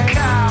shining.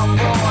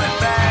 Cowboy,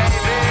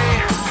 baby.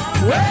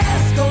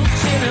 West Coast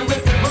chillin'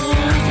 with the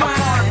blues whining. I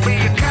wanna be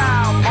a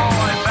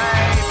cowboy,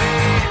 baby.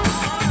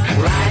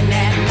 Riding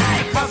at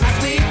night 'cause I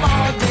sleep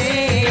all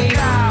day.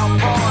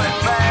 Cowboy,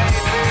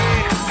 baby.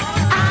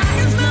 I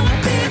can smell a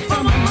pig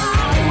from a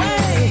mile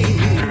away.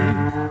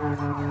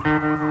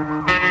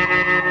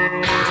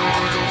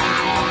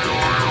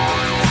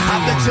 I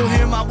bet you'll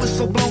hear my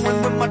whistle blowing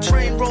when my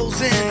train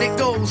rolls in. It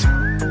goes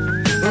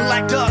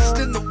like dust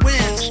in the wind.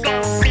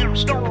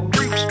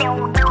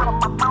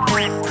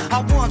 I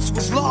once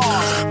was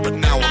lost, but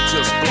now I'm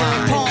just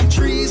blind. Palm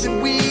trees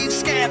and weeds,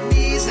 scab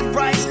knees and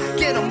rice.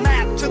 Get a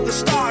map to the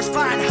stars,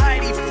 find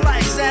Heidi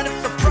flights. And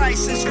if the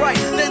price is right,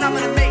 then I'm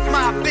gonna make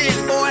my bid,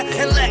 boy,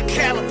 and let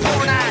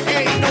California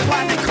ain't no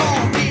why they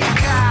call me a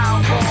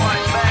cowboy,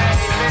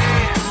 baby.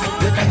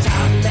 With a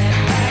top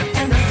left back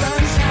and the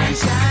sunshine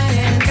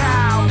shining.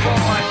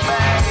 Cowboy,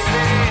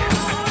 baby.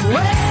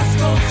 West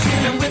Coast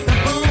chillin' with the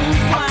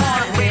blues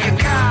whining. Be a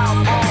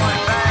cowboy,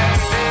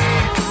 baby.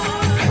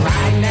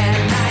 Riding at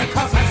night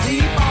 'cause I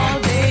sleep all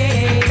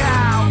day.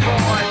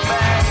 Cowboy,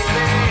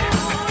 baby.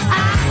 I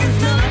can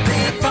smell a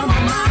pig from a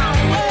mile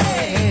away.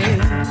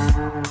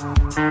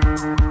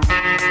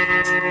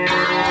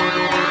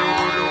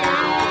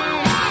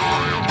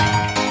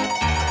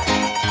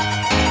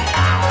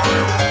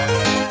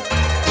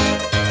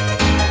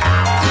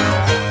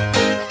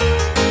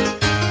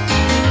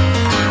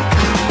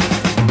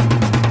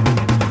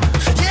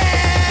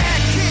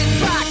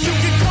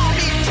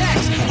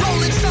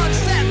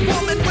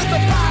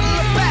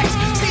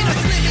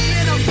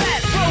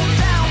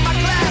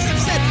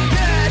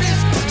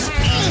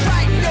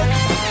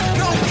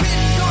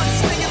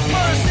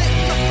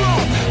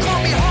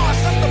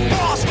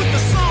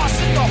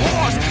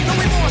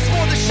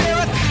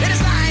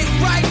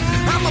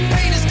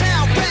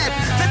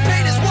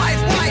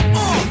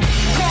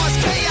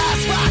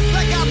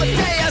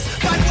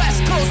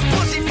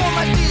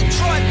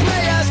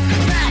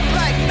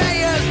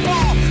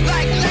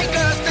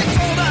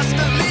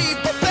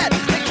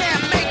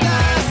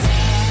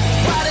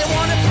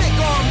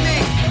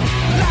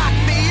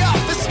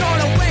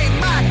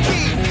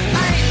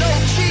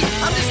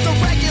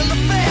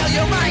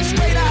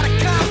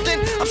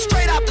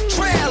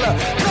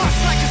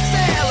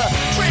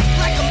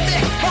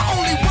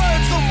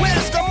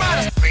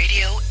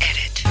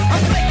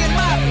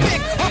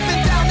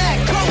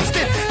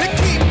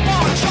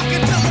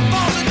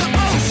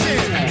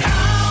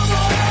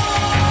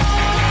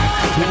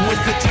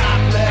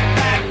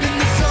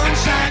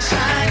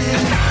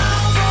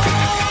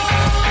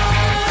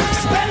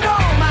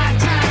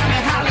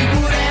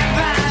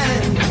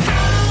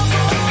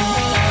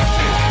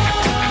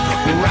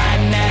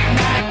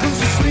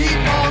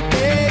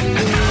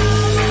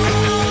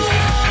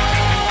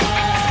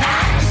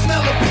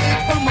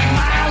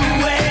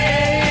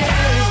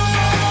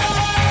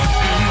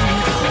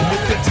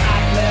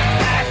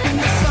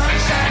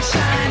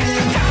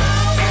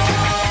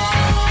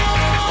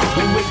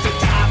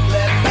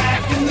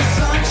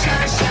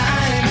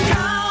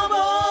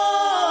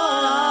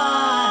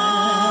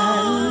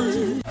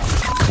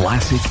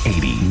 Classic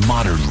 80,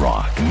 modern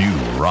rock, new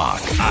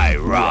rock.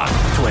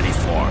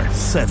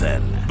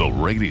 IROCK247. The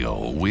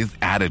radio with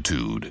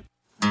attitude.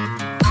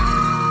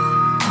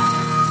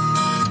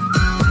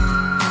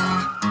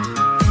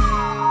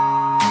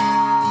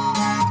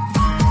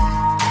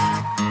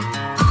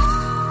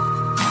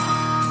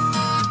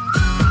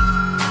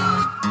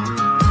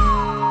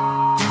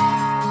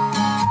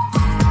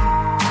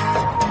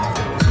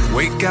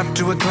 Wake up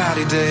to a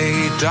cloudy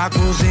day, dark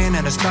rolls in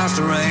and it starts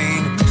to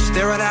rain.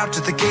 staring out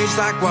to the cage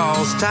like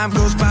walls. Time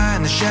goes by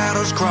and the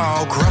shadows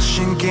crawl.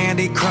 Crushing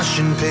candy,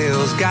 crushing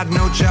pills. Got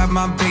no job,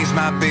 mom pays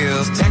my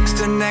bills.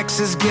 Texting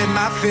exes, get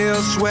my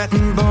fills.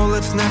 Sweating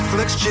bullets,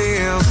 Netflix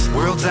chills.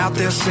 World's out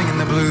there singing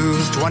the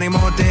blues. 20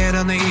 more dead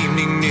on the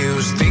evening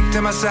news. Think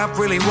to myself,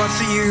 really, what's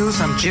the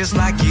use? I'm just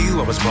like you,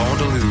 I was born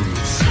to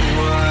lose.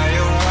 Why,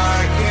 oh why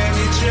can't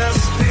you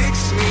just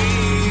fix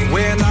me?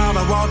 When all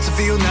I want to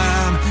feel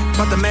numb,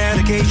 but the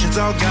medication's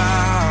all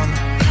gone.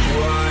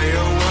 Why,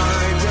 oh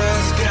why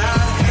does God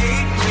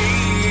hate me?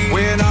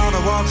 When all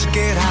I want to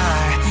get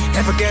high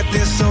and forget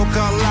this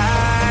so-called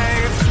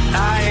life.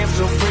 I am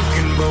so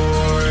freaking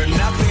bored,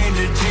 nothing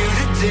to do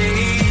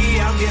today.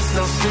 I guess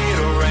I'll sit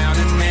around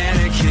and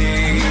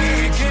medicate.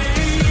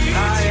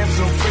 I am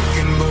so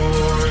freaking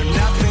bored,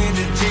 nothing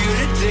to do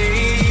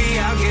today.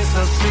 I guess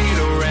I'll sit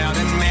around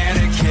and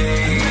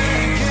medicate.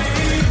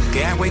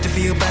 Can't wait to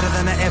feel better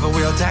than I ever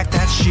will. Tack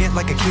that shit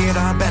like a kid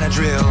on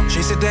Benadryl.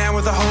 Chase it down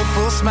with a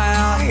hopeful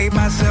smile. Hate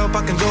myself,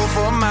 I can go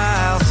for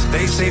miles.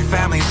 They say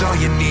family's all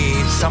you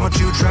need. Someone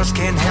to trust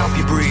can help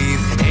you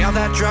breathe. Inhale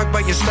that drug,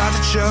 but you start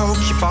to choke.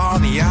 You fall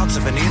on the outs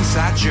of an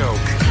inside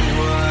joke.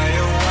 Why,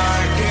 oh why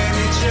can't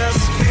you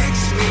just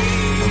fix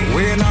me?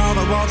 When all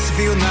I want's to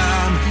feel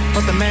numb,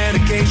 but the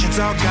medication's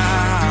all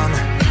gone.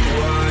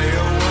 Why,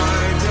 oh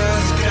why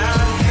does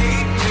God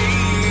hate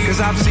me? Cause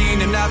I've seen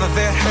enough of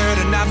it, heard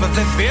enough of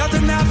it, felt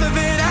enough of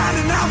it, had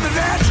enough of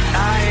it.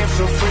 I am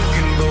so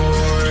freaking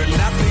bored,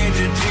 nothing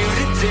to do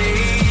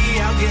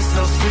today. I guess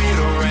I'll sit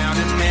around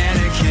and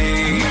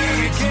medicate.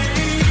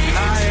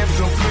 I am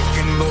so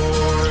freaking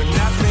bored,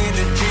 nothing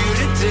to do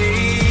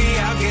today.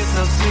 I guess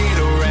I'll sit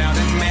around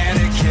and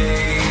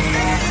medicate.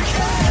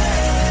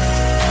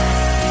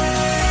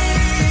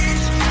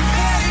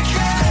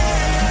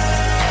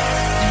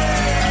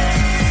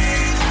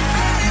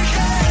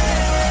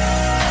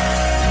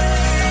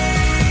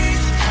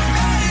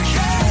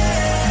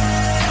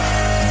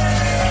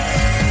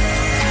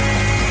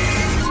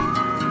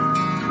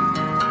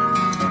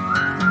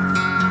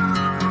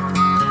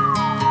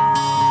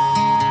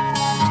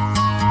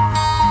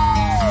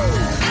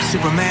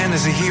 Superman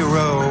is a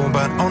hero,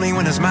 but only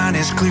when his mind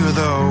is clear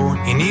though.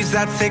 He needs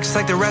that fix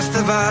like the rest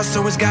of us,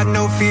 so he's got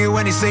no fear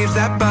when he saves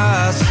that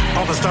bus.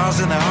 All the stars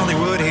in the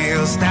Hollywood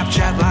Hills,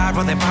 Snapchat live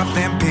when they pop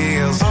them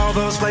pills. All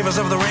those flavors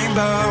of the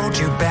rainbow,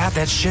 too bad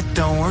that shit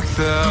don't work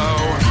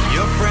though.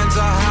 Your friends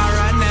are high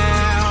right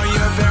now,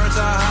 your parents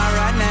are high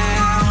right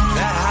now.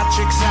 That hot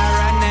chick's high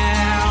right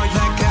now,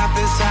 that cop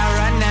is high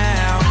right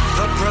now.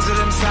 The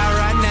president's high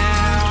right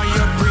now,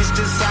 your priest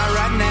is high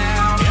right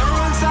now.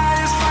 Everyone's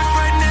high as fuck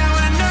right now.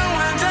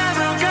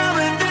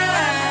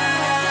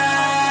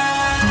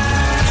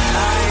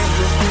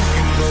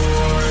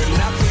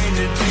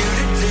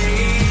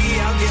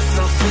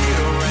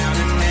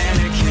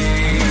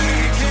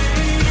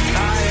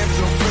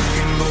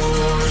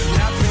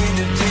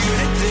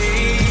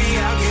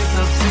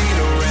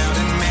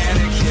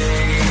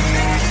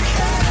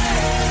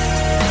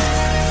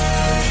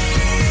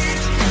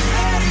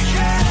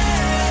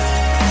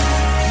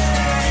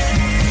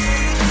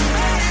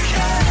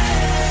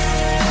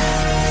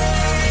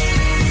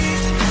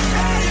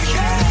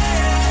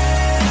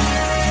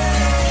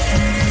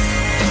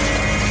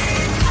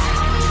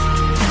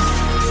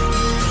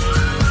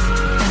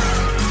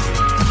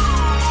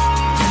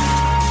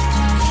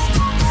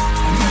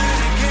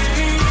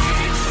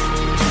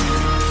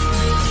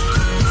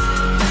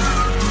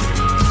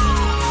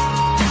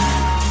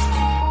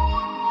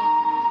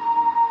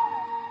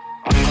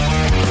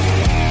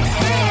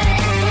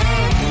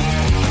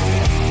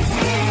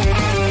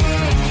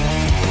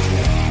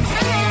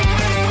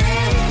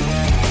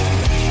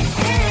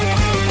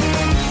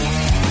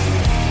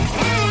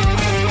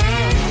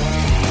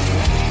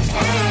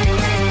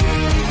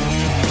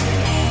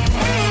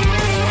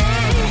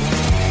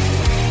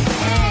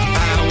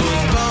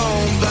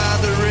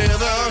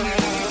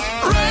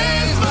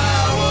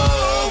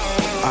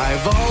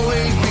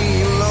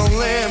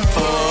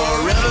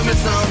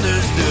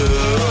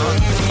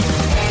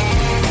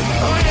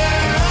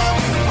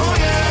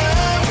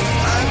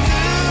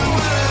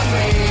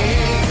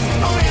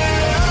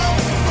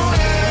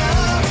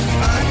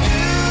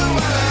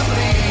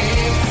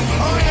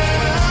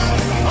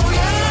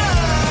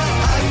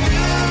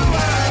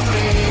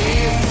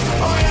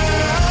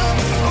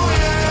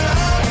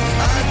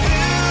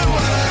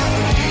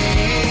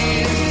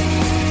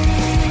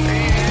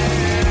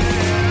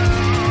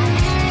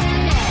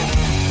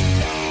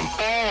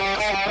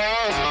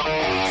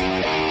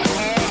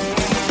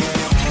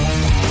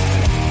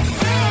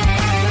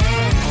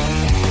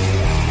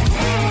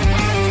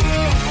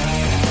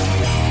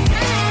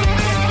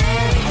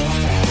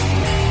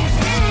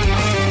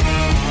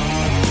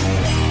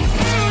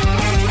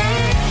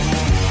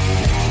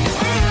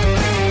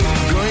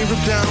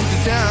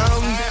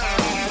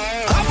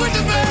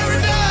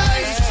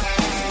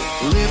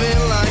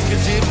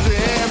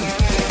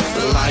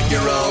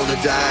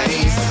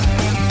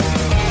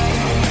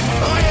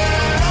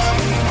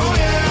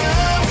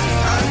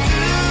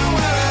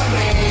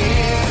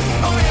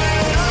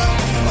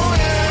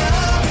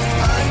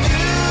 I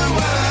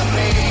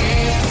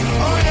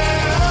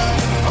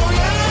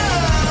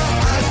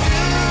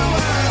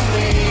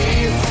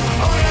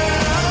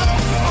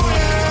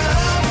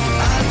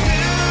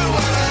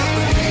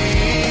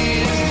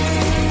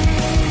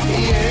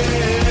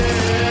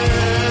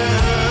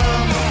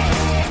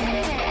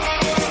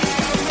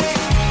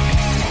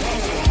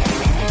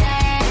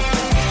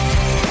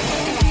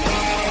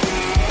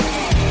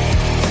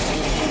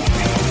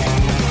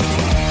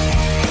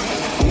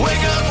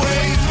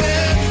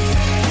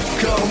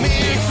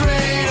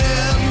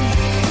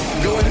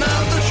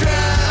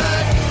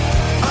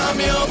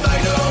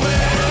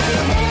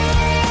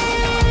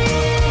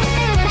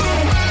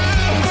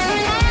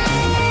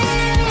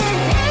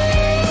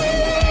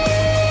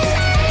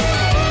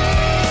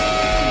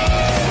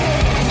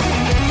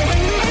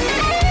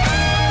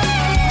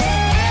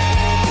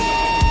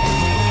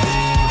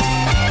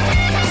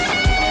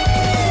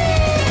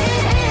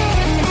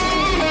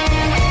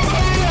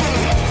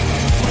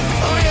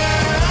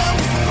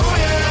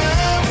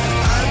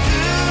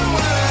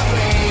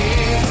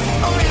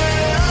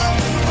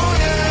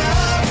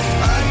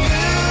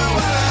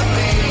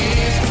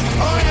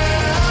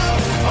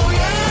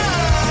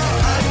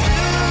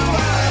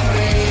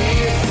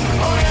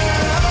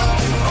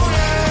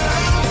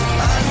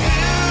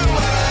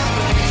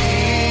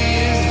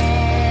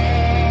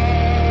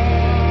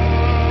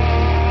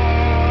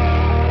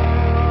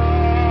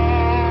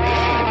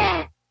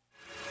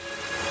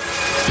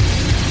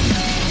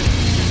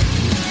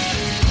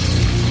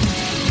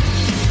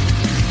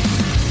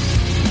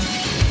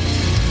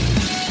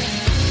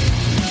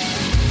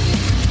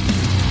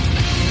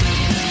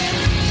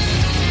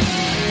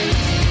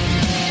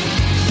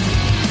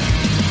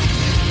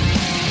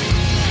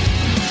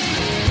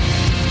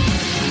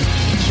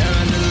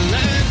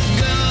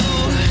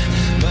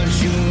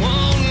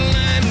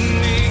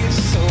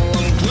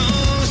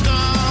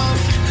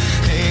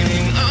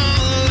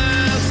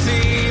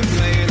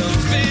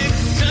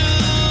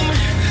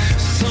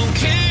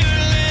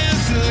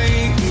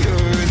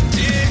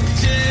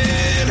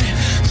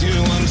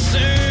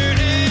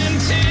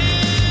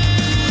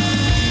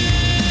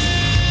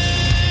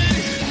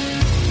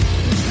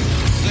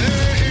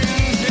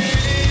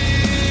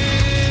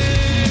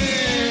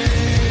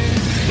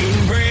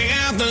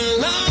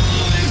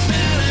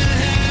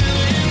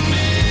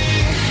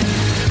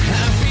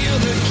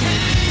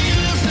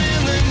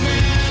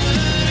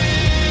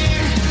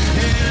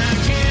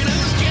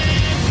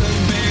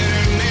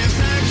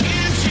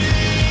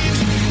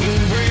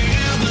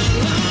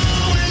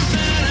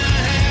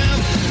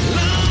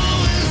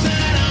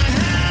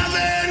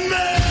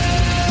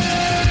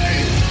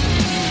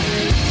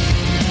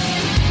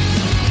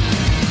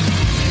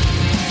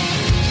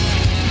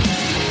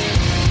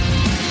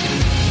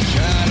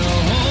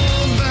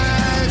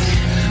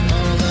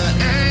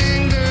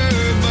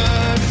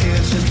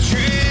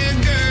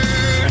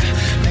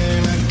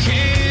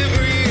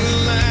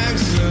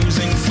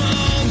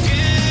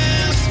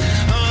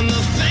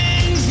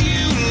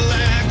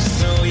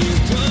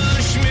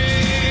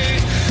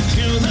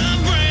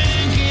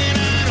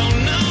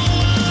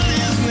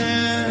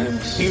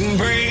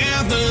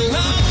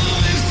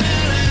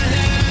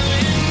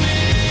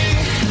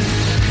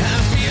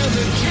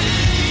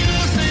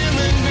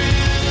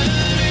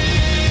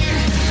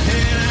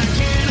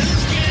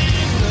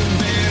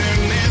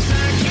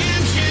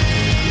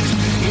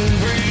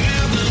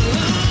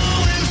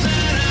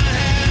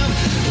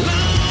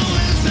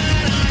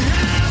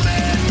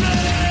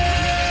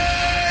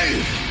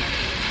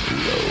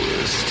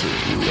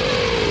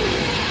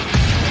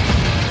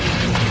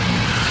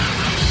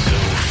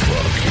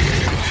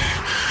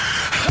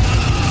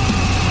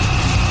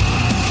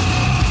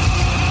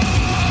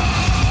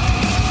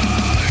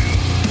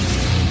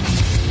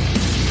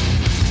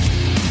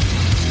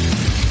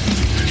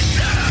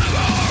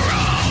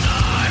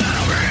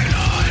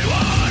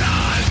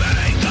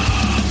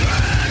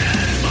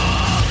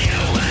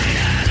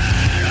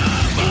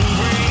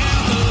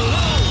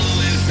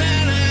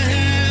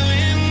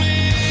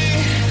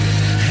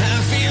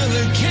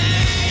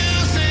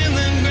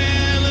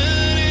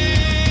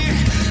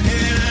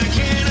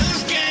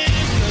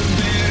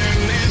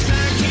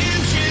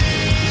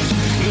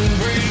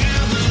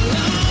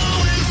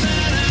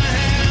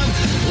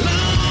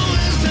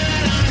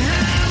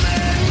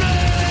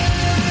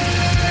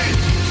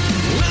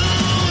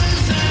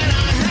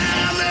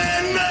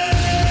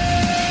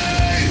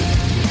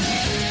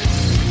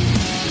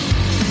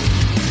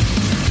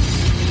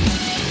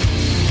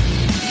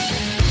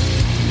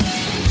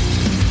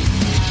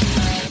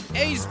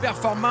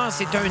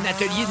Performance est un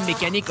atelier de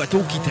mécanique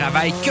auto qui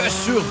travaille que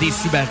sur des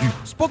Subaru.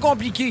 C'est pas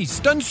compliqué. Si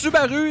t'as une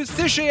Subaru,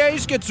 c'est chez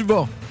Ace que tu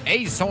vas.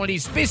 Ace sont les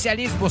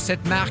spécialistes pour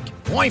cette marque.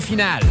 Point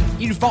final.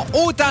 Ils font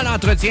autant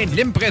l'entretien de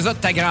l'Impreza de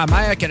ta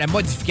grand-mère que la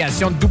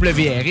modification de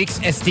WRX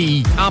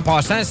STI. En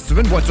passant, si tu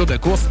veux une voiture de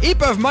course, ils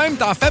peuvent même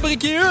t'en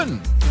fabriquer une.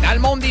 Dans le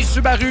monde des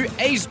Subaru,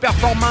 Ace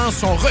Performance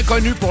sont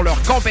reconnus pour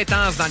leurs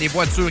compétences dans les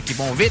voitures qui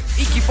vont vite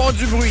et qui font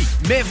du bruit.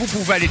 Mais vous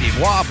pouvez aller les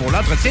voir pour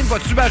l'entretien de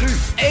votre Subaru.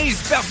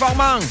 Ace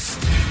Performance.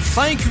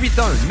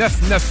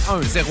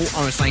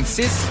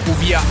 581-991-0156 ou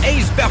via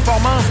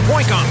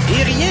aceperformance.com.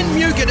 Et rien de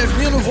mieux que de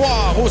venir nous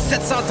voir au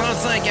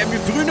 735 avenue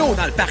Bruno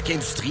dans le parc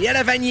industriel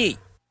à Vanier.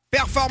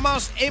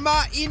 Performance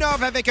Emma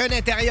innove avec un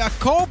intérieur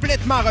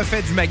complètement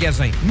refait du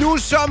magasin. Nous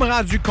sommes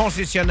rendus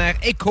concessionnaires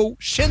Eco,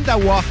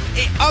 Shindawa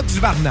et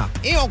Oxvarna.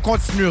 Et on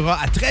continuera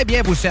à très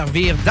bien vous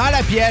servir dans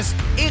la pièce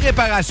et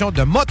réparation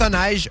de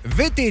motoneige,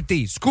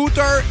 VTT,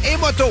 scooter et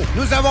moto.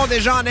 Nous avons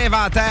déjà en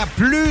inventaire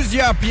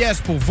plusieurs pièces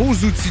pour vos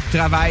outils de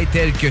travail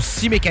tels que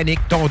scie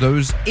mécanique,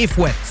 tondeuse et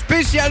fouette.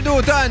 Spécial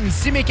d'automne,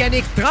 scie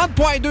mécanique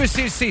 30.2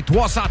 cc,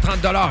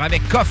 330 $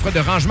 avec coffre de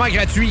rangement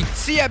gratuit.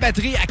 Scie à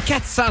batterie à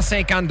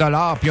 450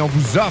 $, puis on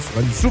vous offre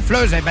une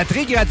souffleuse à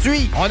batterie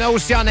gratuite. On a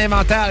aussi en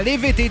inventaire les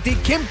VTT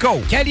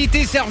Kimco.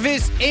 Qualité,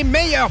 service et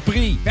meilleur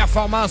prix.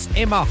 Performance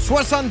Emma,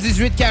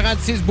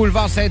 7846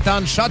 boulevard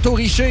Sainte-Anne,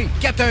 Château-Richer,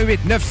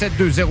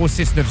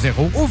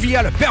 418-972-0690 ou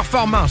via le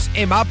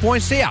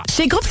performanceemma.ca.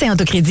 Chez Groupe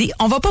Saint-Autocrédit,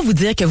 on va pas vous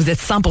dire que vous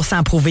êtes 100%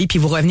 approuvé puis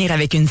vous revenir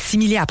avec une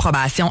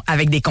simili-approbation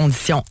avec des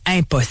conditions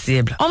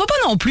impossibles. On va pas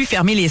non plus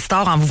fermer les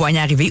stores en vous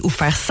voyant arriver ou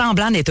faire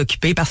semblant d'être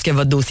occupé parce que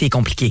votre dossier est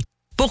compliqué.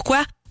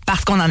 Pourquoi?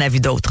 Parce qu'on en a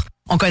vu d'autres.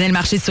 On connaît le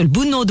marché sur le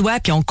bout de nos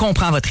doigts puis on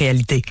comprend votre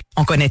réalité.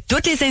 On connaît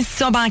toutes les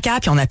institutions bancaires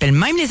puis on appelle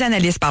même les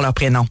analystes par leur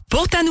prénom.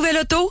 Pour ta nouvelle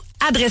auto,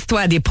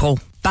 adresse-toi à des pros.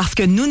 Parce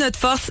que nous, notre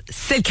force,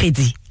 c'est le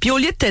crédit. Puis au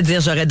lieu de te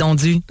dire j'aurais donc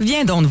dû,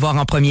 viens donc nous voir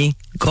en premier.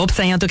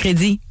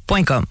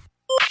 GroupeSaintAutocrédit.com.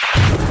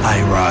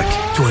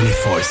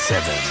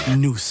 IROCK247.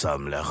 Nous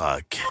sommes le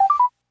rock.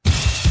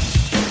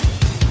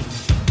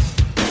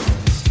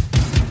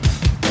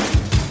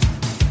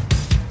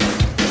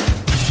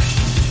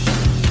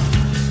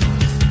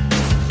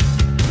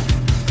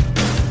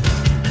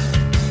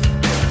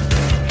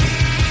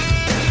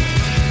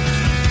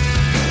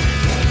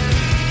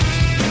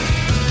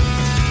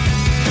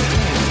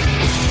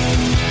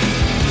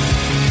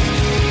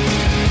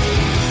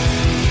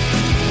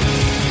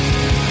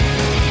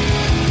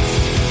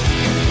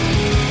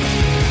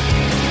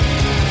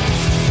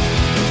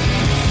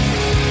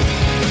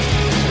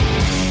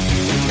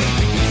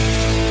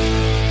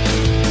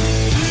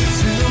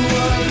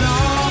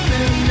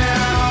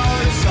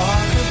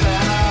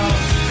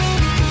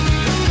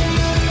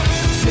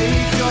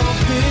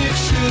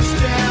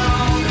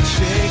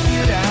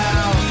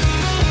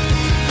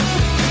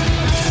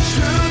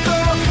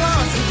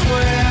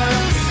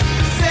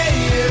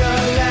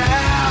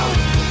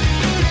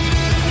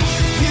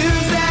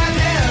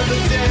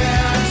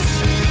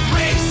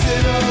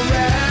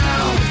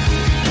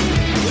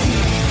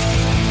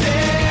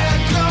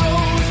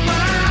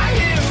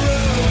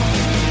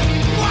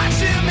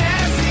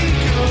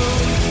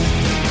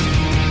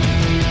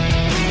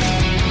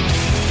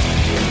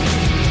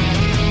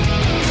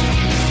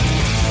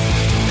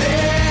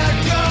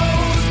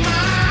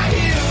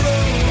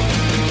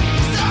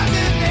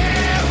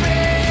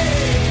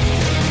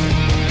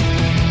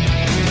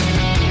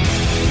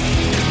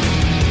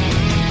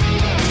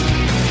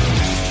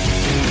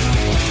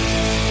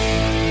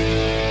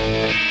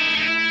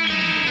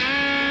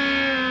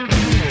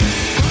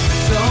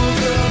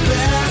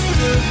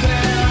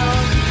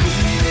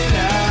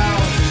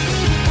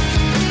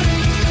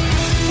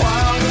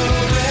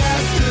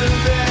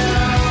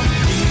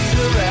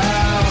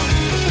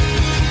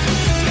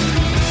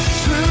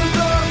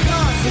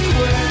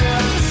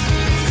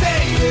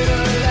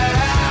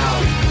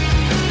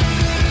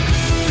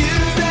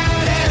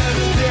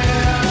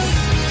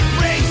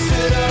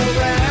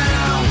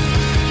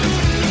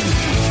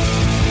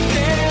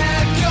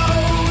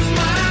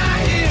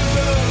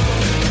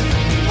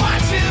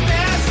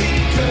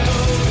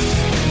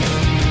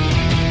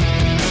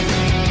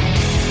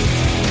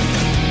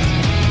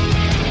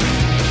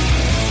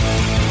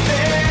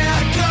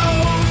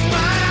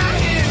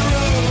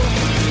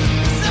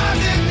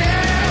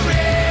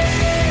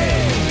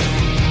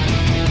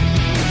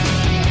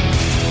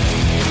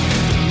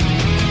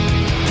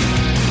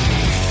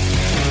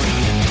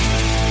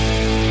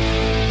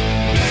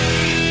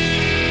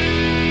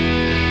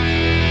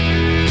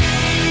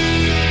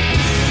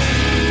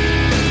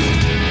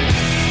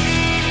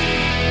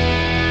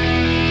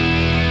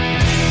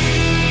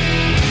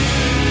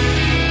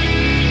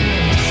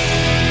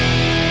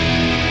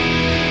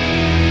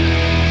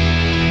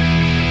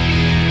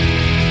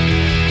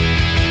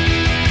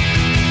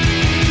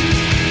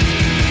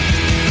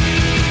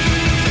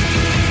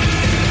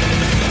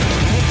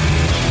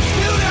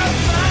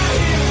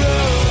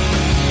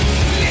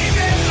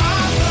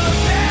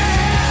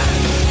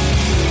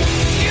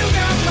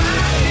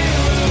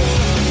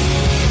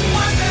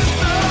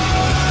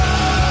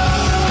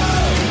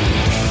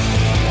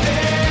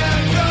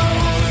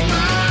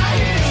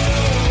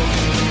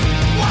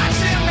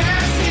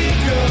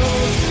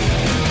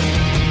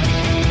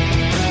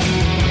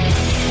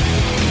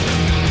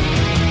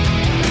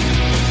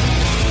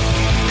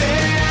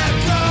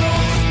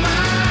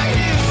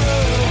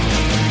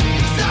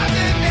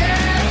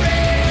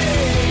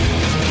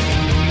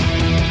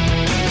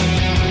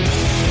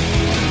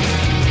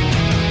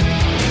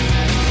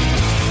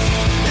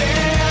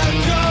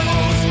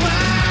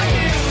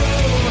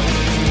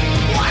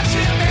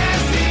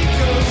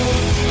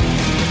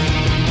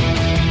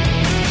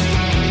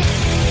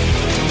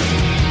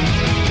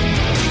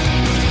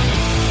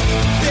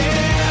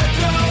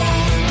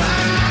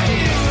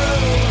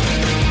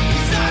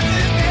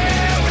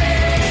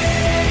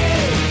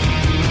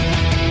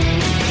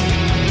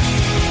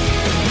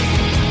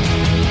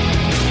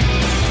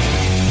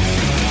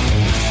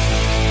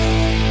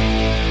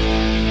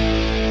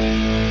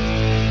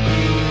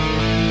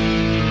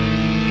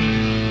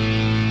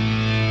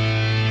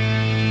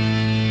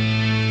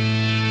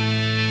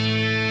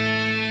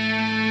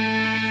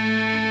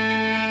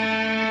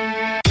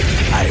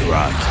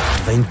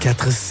 Rock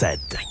 24/7.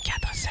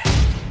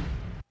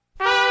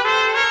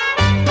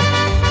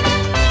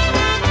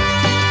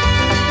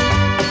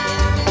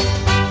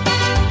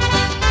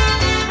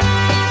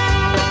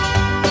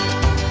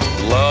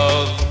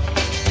 Love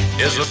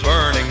is a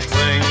burning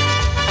thing,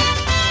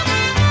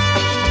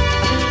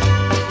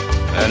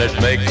 and it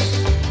makes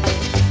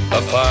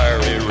a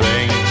fiery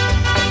ring.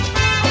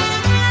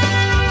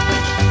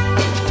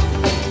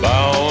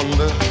 Bound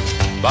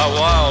by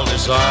wild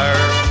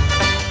desire,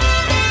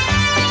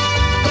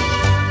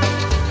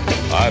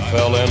 I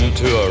fell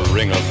into a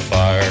ring of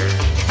fire.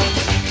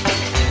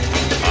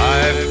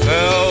 I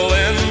fell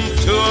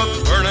into a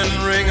burning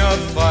ring of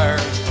fire.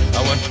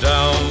 I went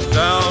down,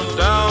 down,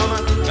 down,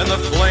 and the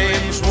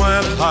flames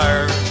went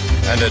higher.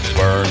 And it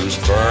burns,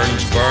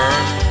 burns,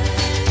 burns,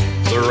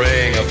 the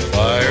ring of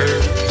fire,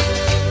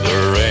 the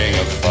ring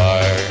of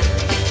fire.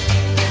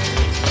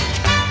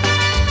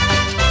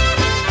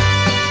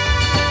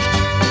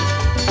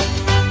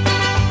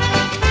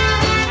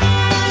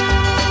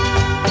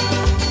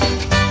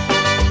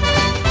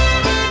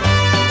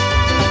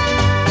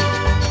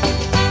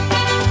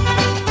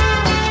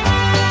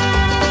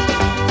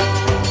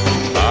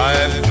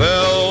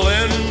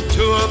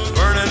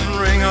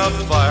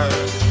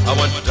 I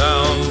went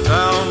down,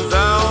 down,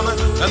 down,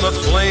 and the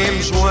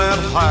flames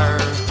went higher.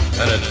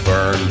 And it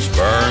burns,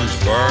 burns,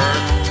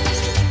 burns,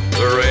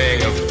 the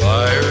ring of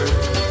fire,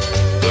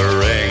 the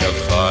ring of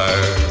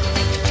fire.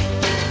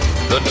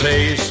 The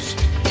taste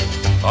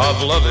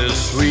of love is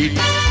sweet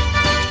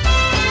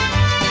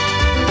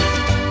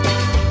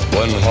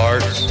when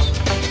hearts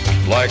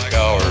like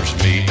ours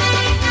meet.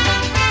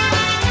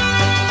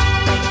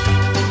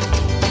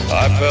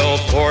 I fell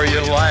for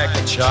you like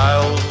a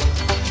child.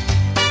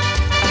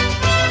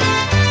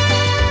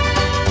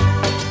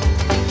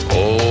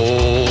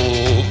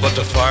 Oh, but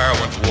the fire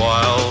went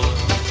wild.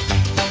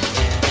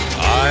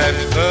 I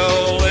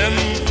fell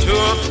into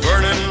a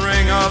burning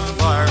ring of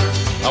fire.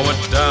 I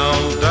went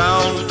down,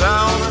 down,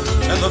 down,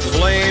 and the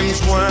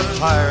flames went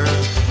higher.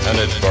 And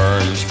it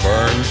burns,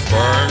 burns,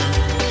 burns,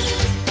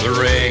 the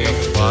ring of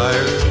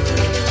fire,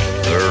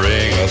 the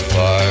ring of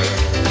fire.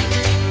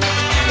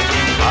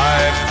 I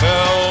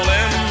fell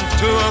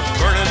into a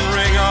burning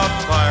ring of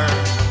fire.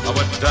 I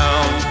went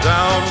down,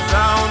 down,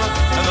 down,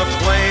 and the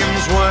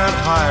flames went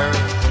higher.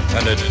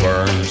 And it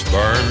burns,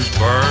 burns,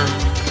 burns,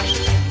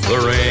 the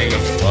ring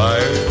of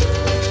fire,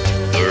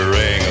 the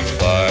ring of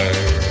fire.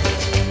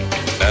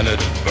 And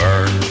it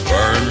burns,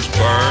 burns,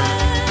 burns,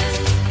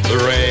 the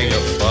ring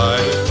of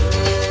fire,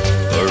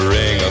 the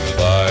ring of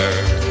fire,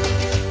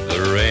 the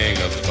ring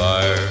of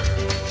fire,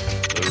 the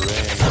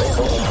ring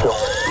of fire.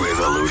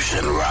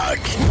 Revolution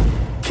Rock.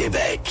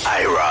 Québec.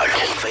 IROCK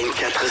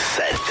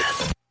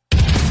 24/7.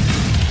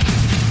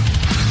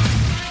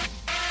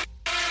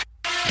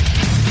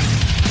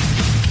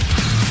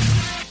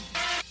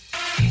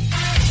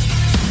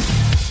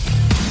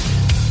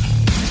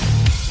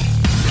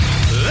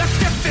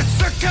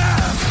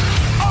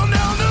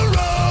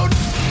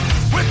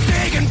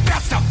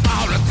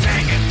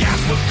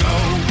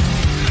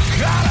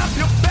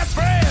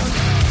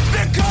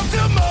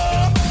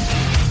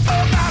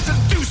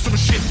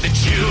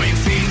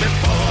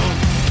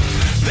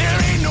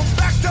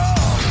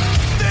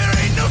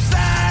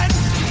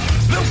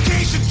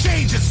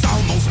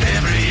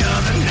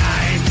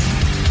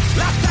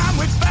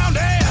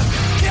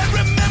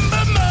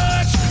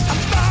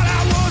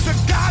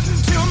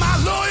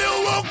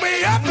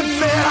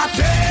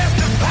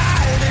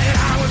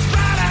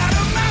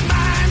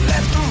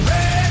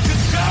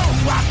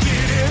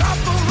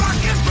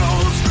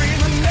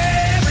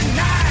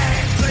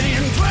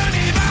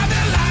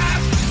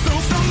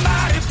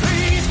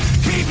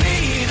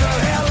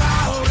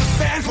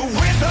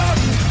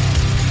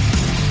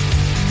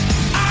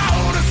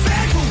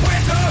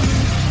 Winter.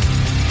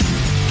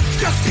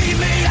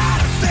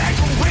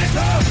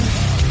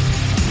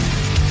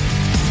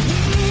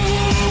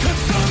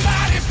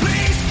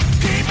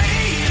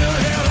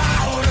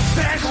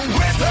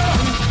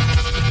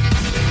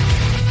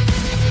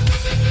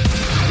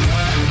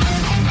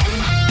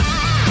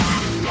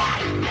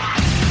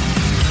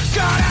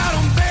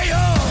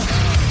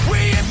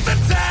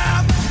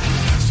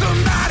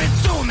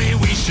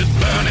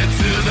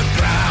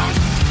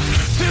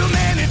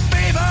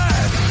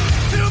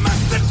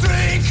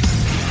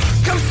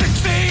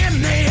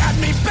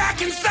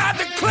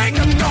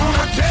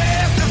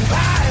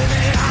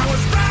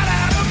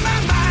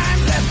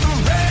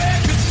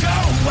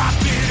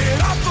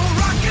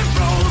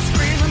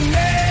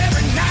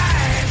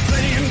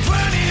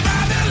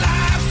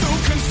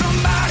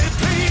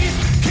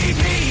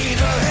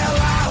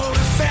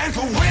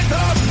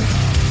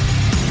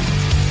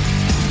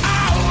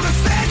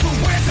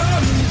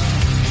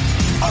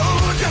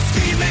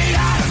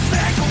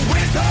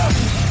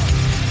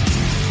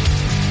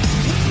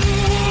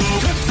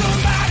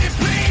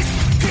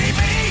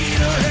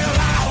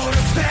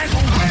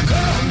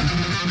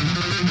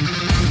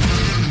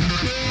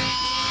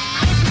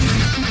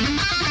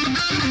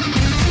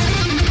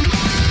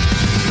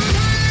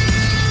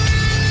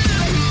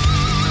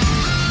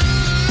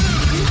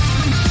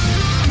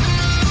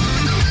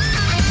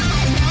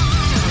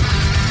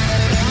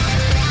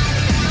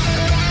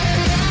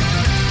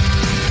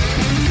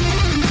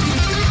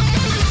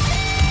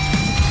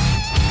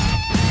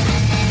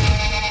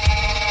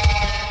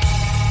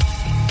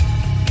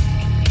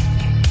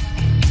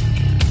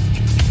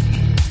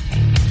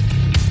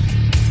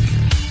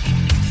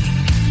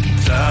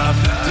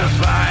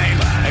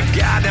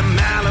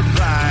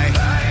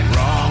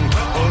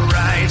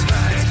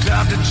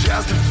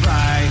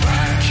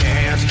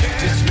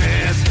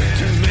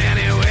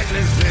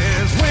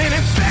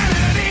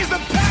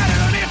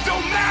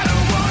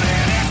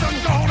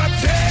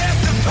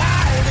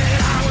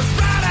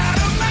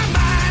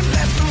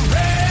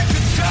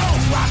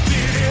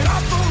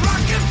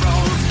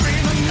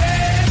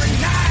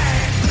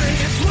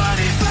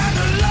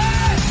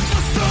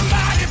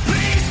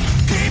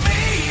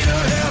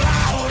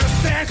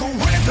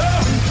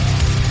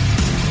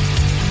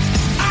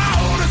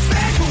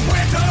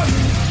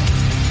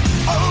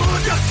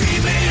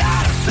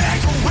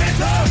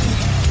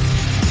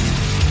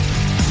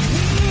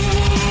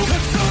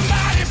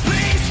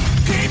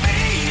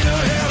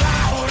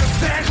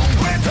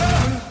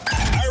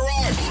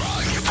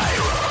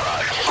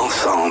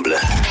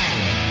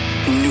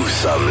 Nous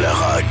sommes le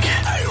rock.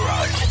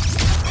 IROCK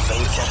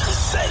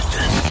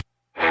 24/7.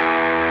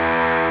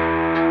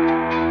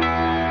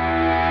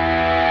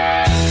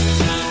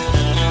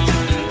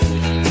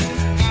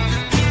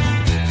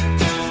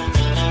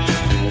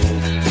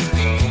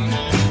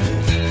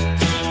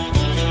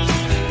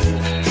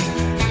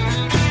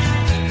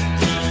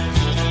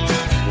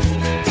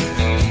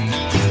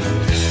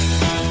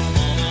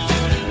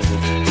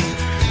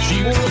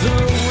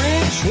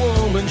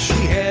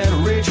 She had a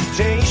rich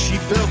taste, she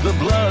felt the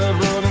blood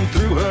running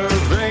through her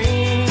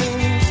veins.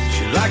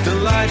 She liked the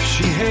life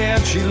she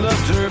had, she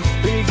loved her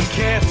big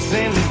cats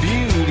and the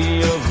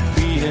beauty of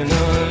being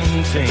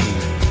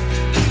untamed.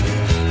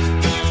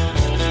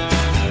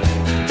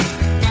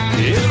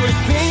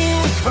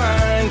 Everything was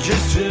fine,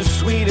 just as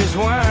sweet as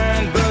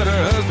wine, but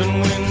her husband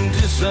went and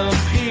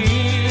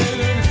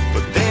disappeared.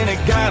 But then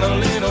it got a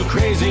little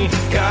crazy,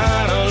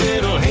 got a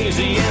little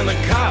hazy, and the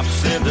cops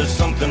said there's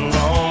something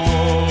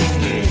wrong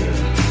here.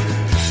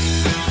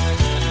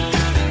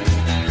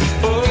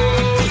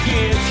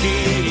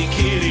 Kitty,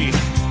 kitty,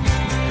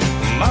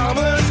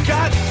 Mama's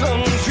got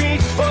some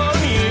treats for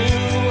you.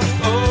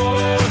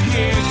 Oh,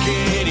 here,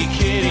 kitty,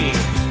 kitty,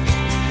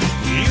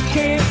 you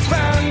can't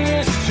find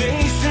this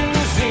taste in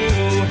the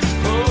zoo.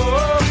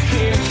 Oh,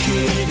 here,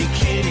 kitty,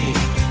 kitty,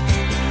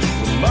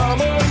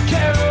 Mama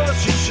Carol,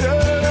 she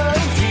sure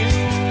loves you.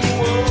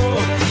 Oh,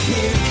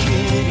 here,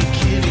 kitty,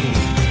 kitty,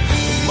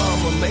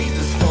 Mama made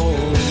this for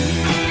you.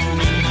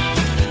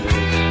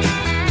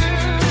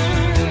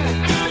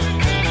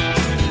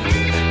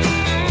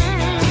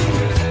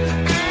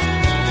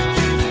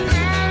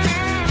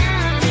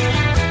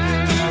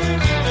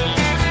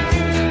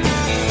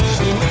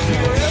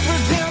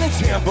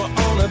 Tampa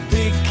on a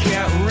big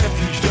cat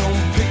refuge, don't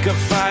pick a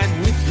fight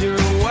with your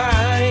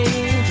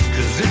wife,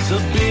 'cause it's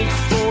a big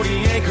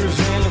 40 acres,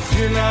 and if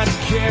you're not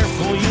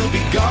careful, you'll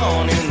be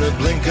gone in the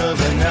blink of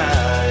an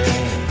eye.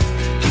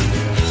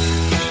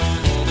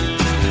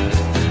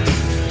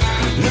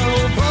 No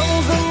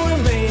bones or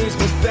remains,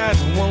 but that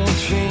won't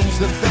change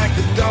the fact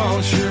that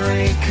Dawn sure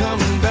ain't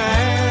coming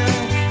back.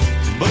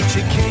 But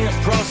you can't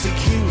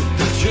prosecute,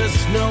 there's just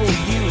no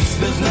use,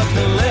 there's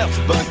nothing left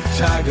but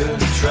Tiger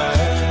to try.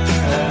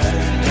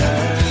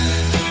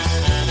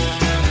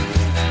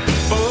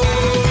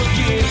 Oh,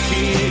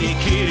 kitty,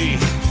 kitty,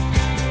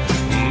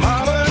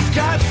 Mama's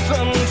got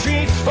some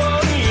treats for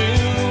you.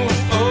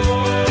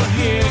 Oh,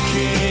 here,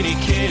 kitty,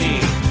 kitty,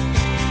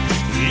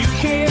 you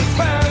can't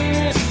find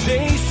this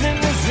taste in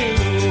the zoo.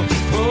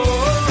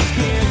 Oh,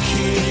 here,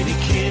 kitty,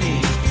 kitty,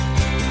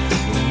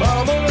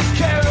 Mama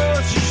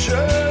Carol, she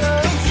sure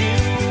loves you.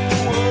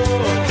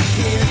 Oh,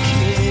 here,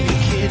 kitty,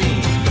 kitty,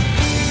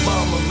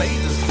 Mama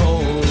made this for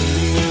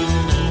you.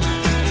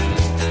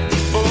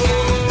 Oh,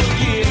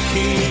 yeah,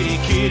 kitty,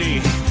 kitty,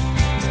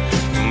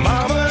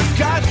 Mama's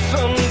got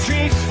some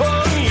treats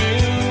for you.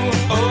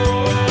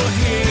 Oh,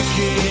 here,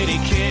 kitty,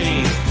 kitty,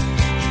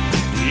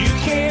 you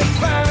can't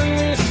find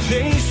this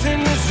taste in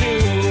the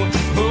zoo.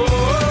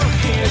 Oh,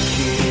 here,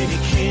 kitty,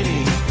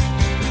 kitty,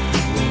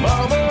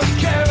 Mama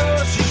Carol,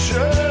 she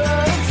sure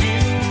loves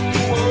you.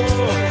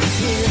 Oh,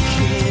 here,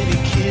 kitty,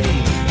 kitty,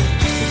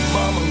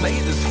 Mama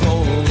made this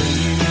for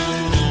you.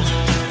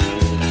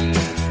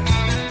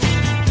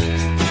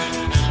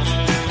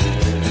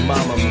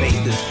 Mama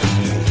made this for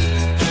you.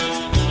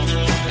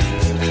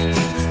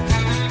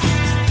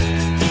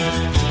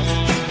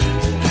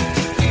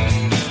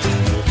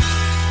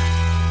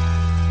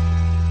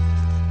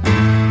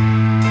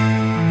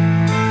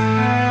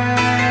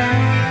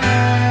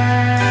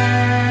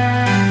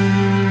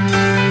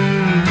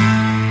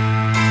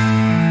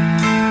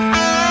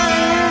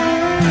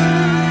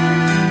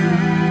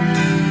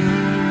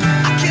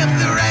 I kept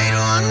the right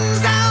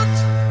ones out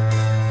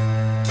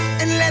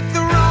and let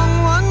the wrong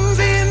ones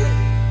in.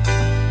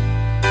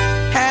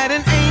 Had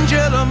an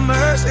angel of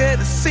mercy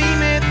to see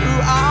me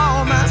through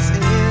all my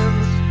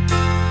sins.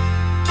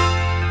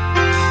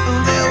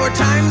 There were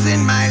times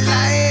in my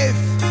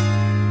life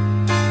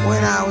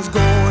when I was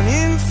going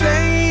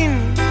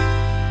insane,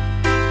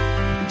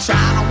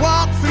 trying to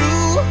walk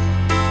through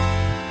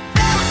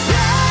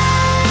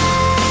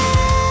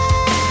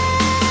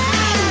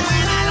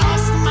when I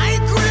lost my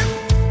grip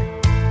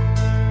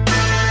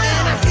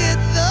and I hit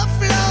the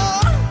floor.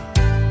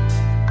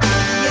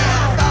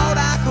 Yeah, I thought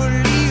I could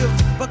leave,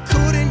 but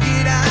couldn't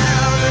get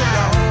out the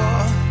door.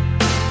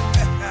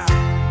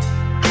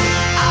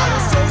 I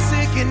was so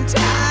sick and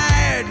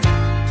tired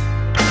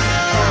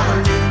of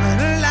living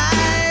a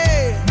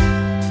lie.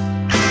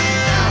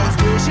 I was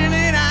wishing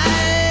that I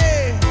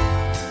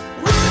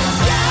would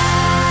die.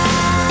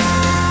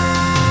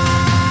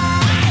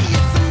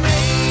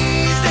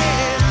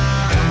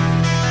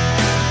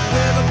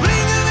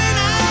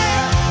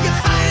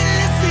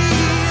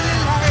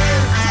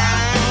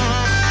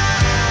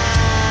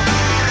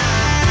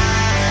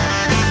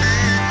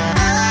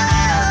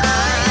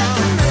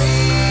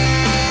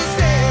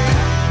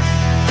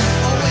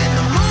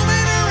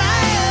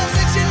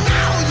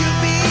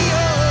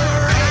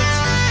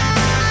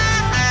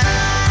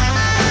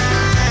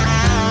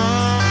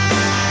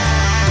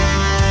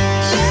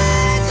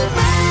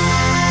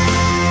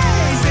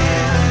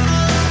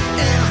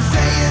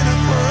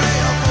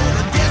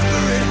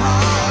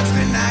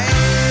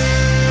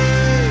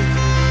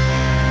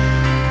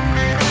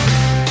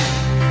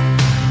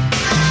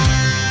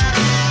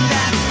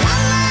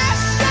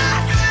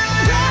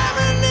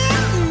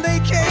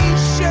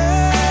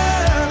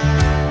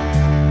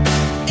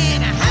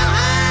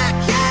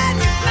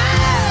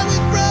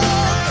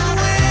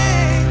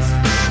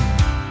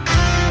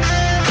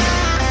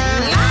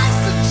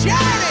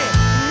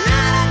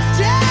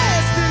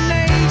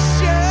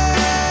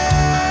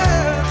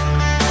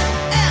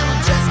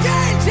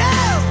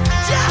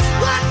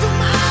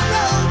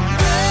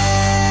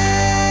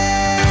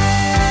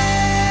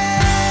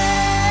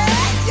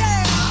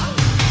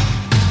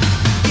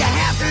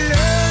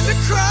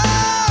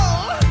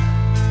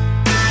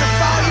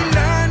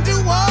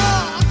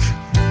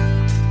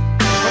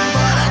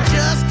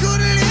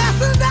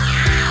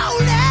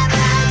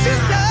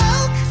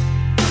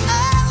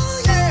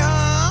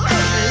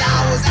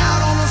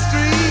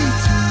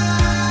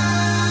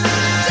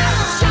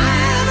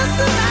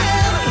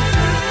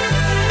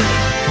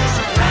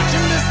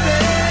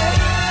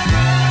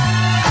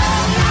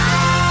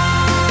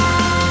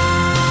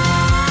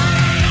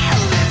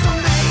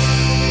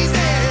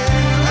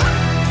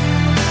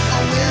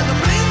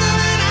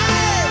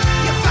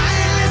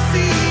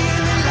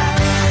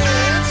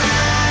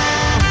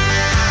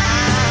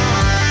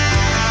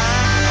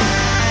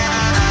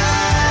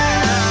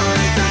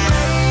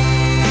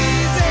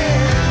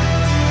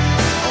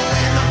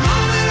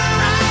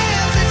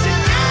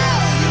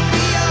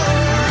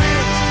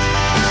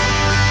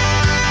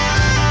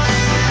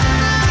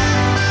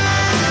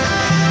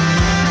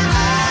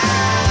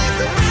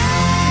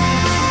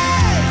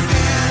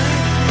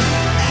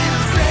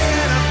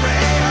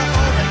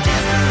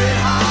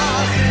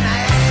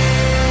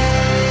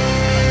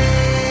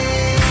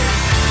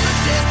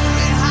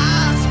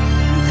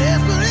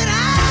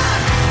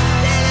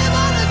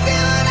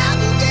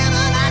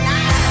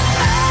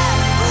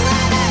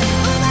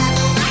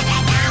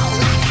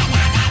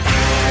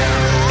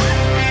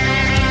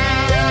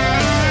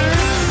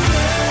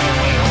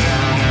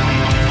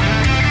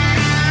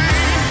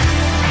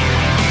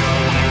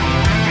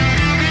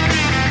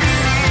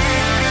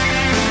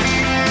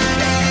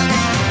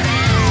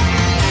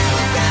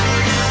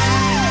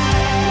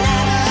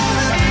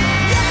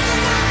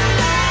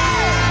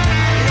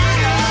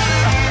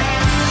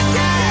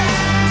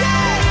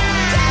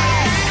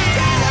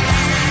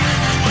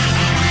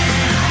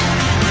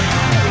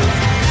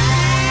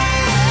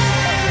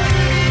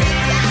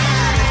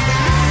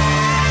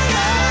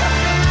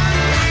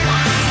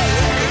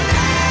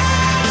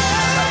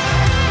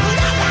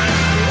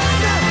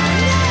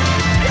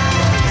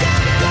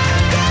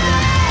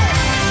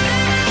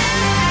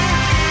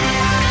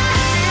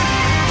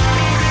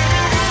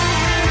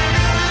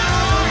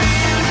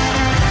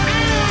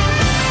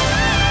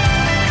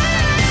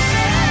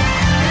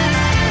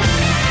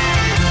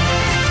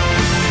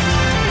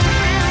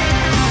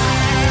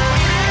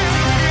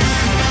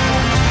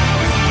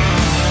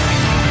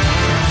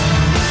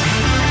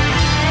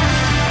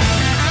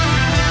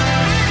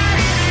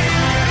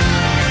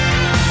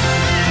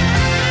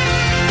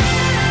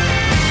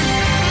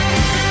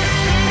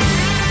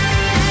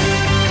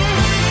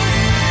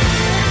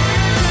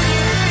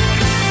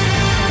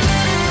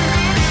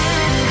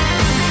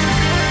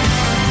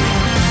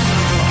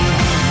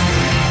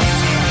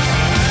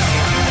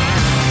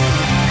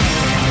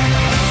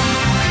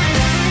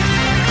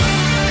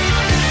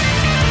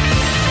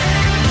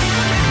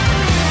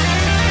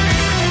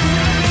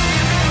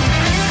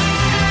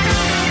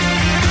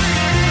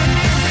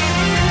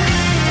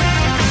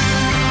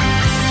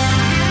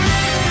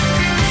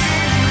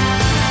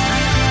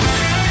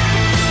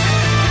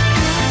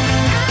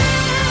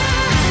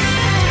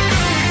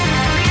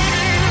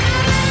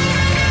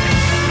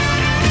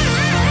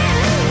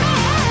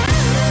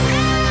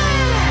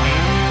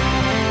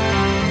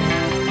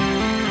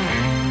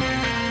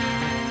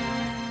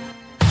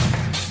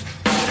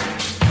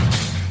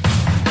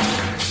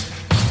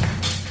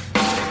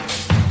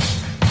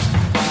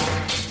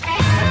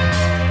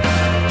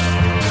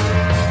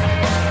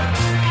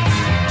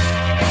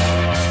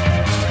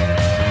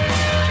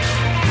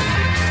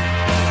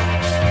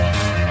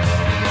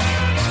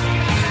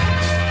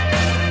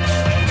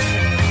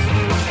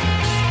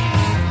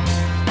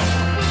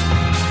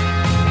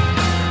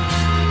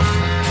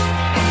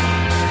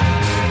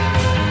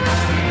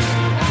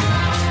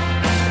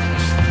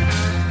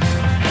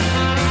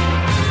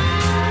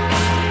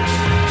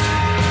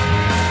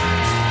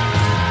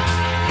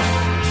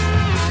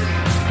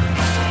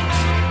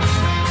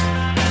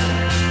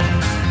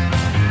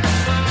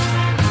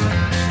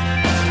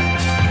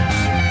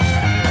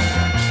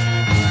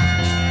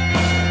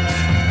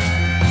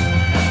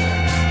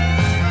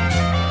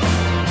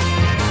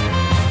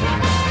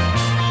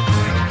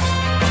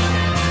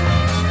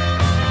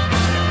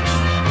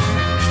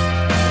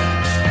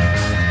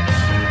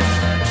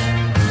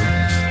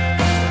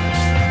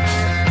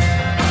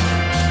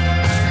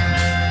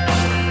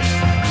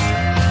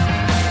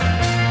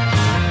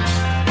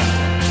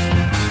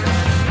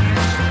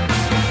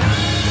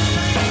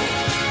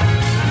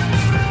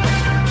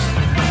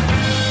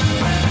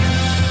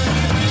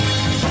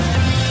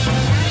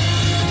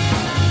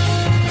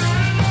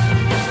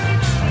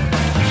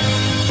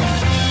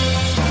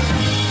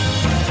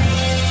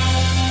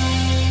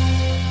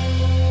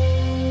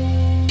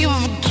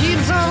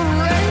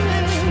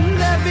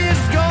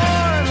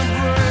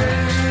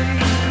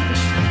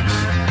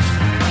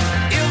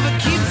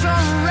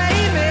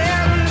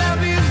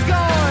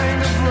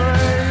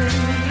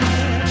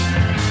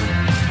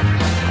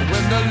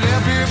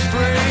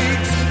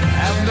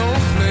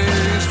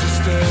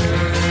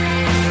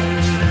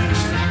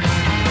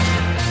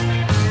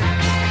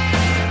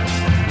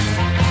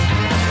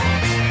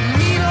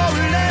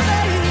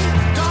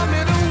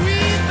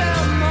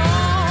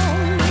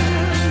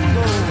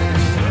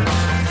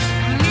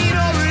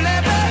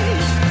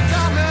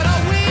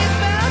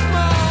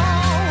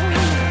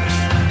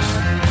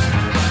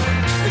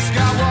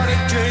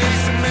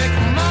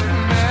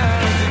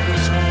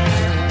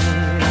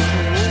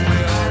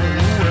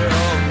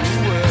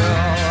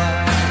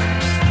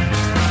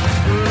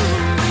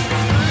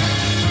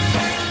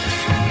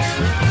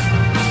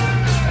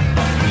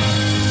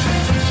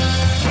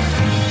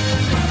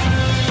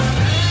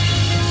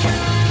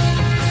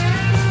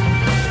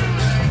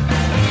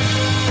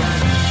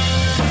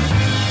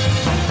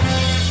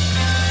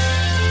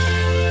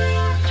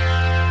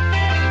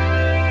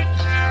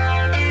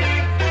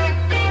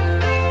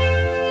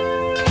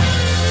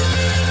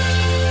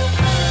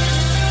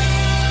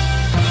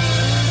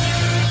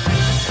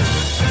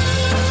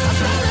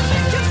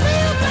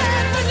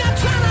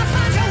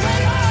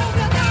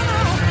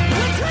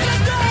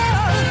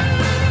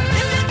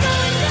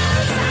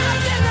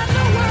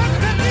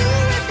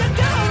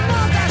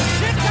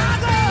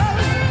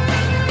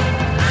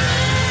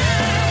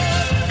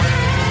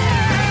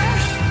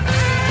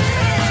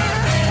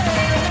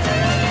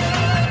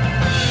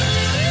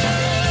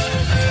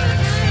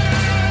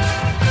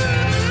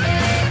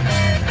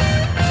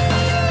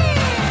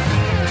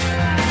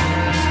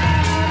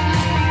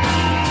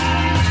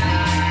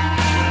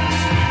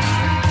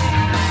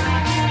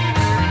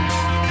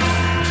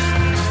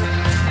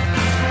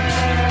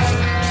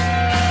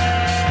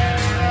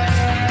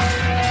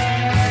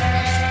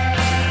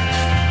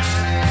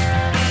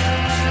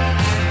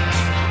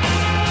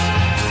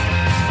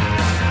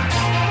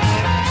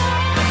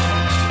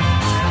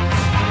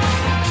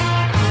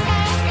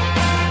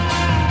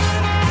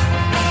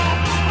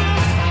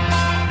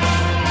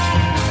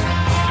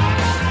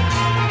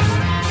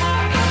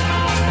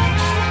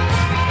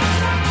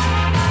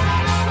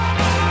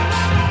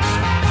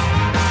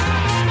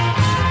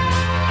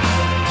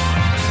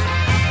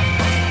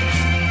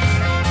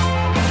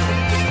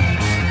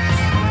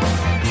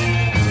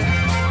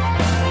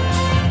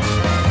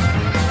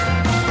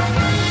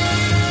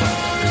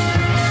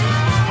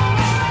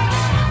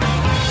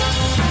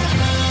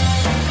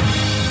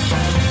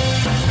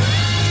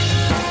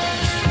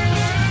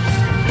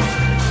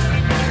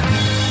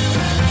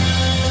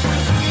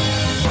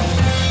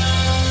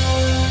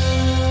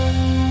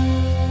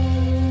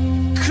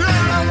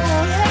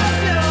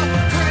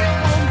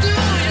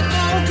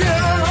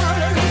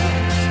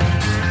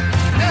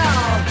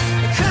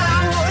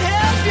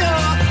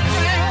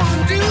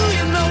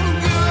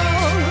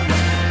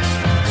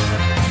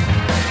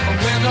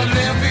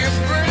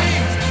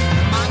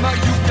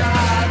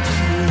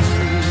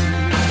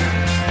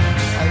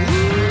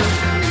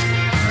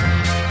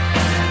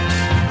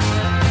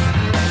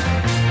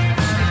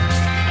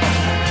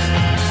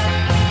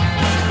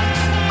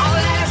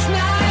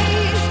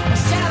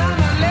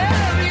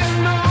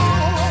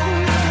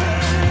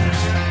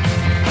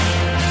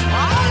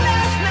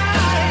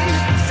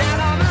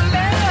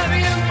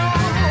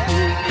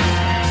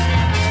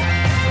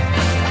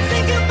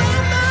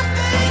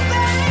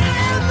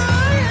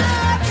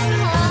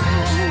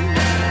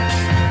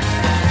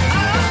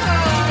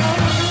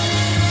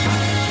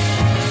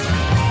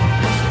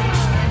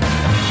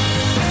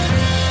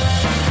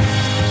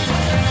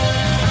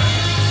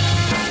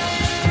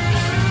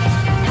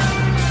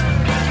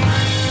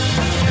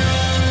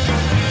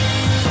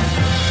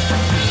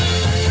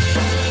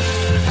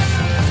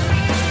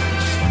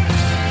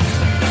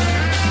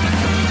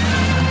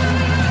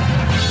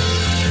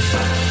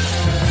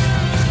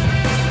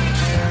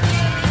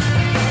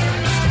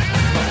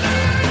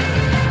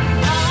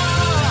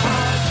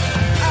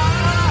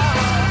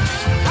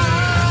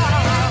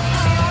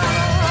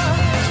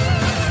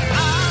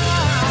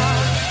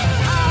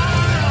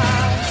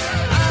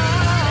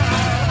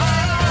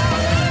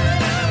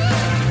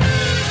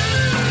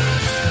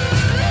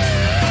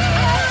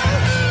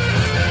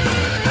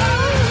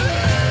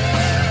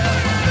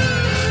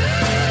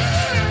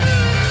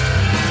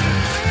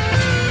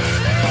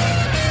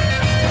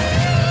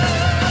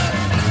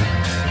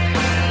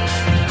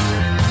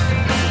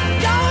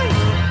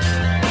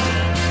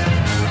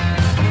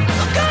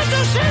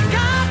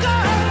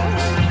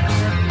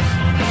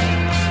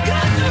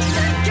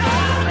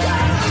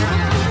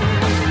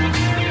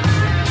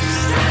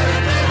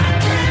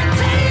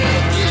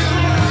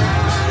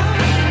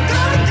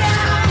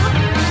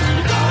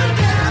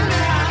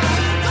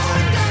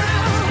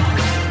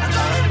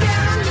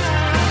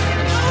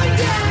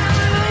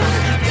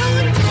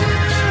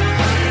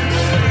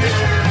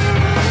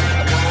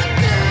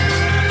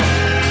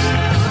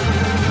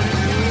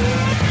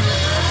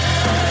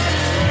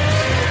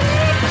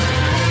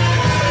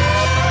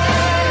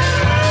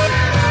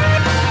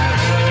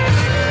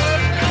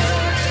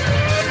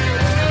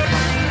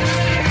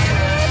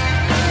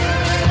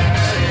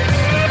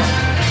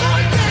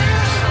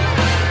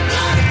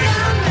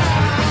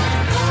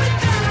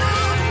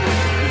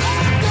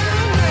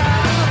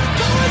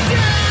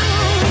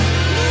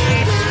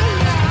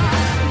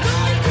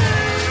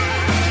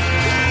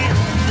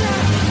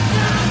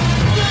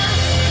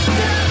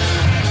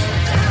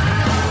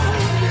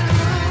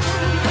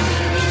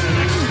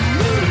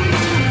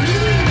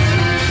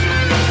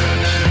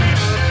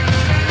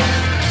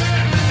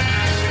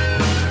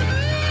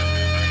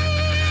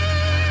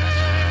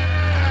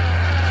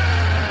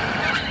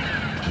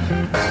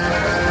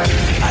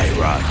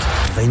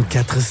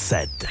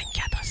 24/7.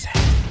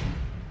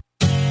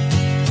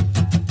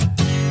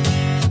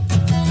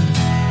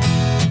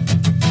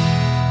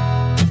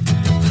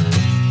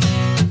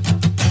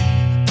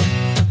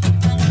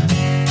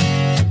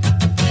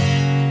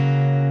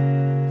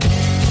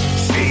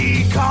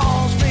 She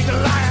calls me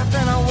Goliath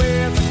and I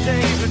wear the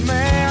David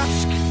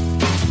mask.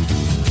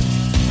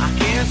 I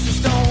guess the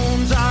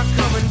stones are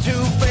coming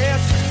too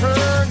fast for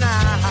her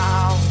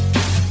now.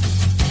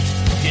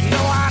 You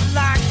know I'd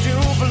like to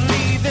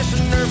believe this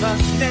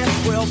nervousness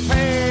will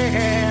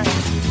pass.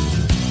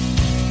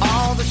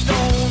 All the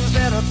stones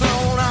that are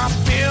thrown are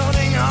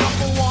building up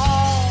a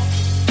wall.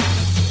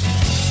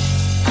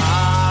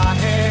 I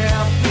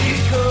have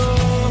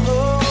become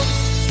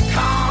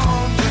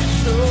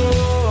cumbersome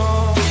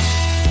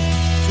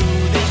to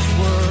this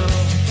world.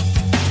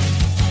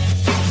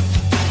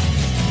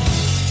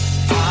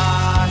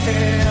 I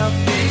have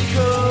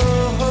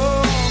become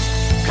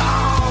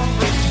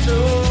cumbersome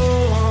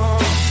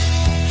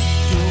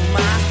to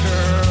my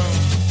girl.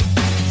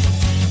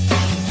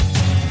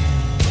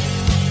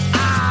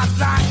 I'd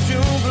like to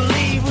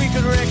believe we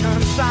could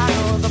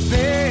reconcile the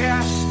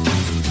past,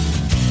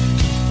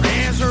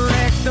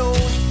 resurrect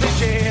those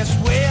bitches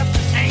with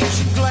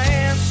ancient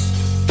glance.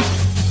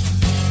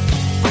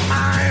 But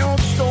my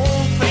old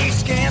stone face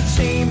can't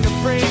seem to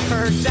break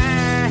her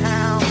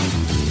down.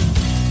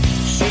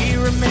 She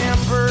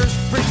remembers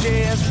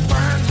bridges,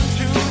 burns them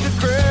to the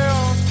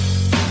ground.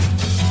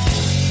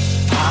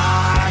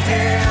 I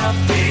have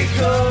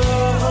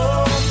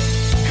become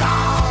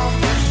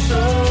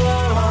cumbersome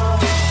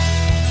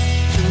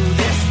to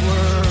this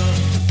world.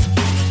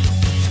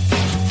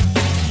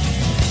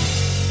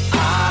 I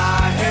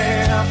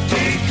have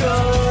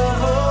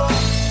become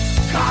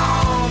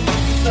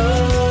cumbersome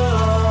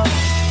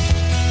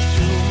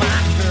to my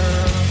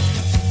girl.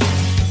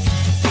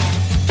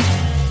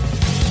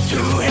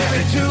 Too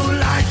heavy, too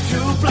light,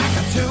 too black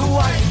or too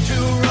white,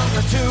 too wrong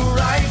or too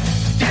right,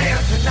 day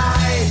or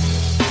tonight.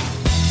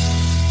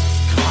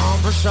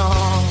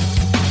 Cumbersome.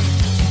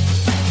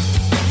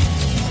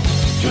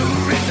 Too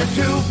rich or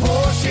too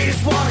poor, she's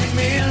wanting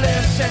me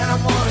less and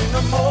I'm wanting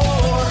her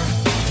more.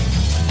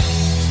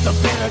 The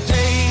bitter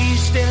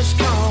taste is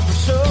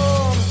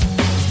cumbersome.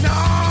 No,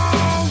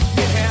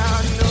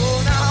 yeah, no,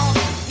 no,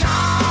 no.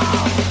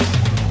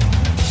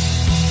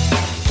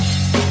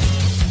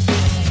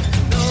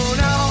 No,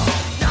 no,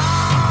 no,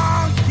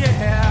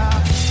 yeah.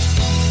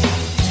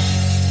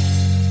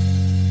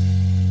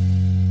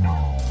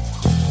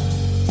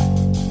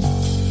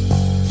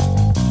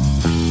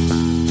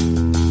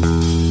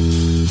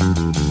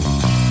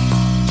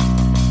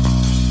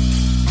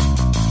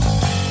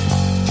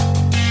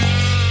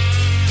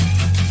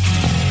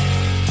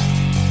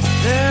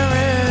 There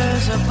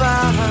is a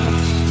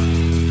balance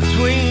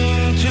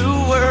between two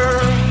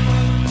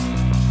worlds,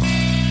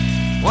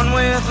 one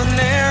with a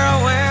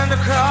narrow end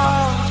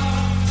across.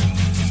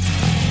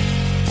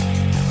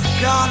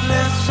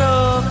 Regardless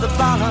of the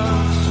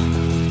balance,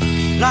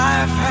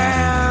 life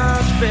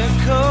has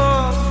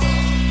become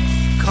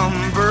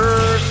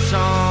cumbersome.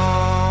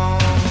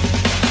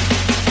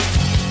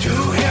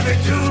 Too heavy,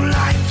 too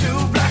light, too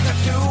black or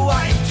too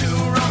white, too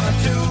wrong or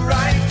too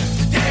right,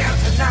 today or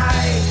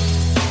tonight.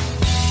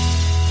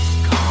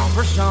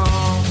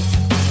 Cumbersome.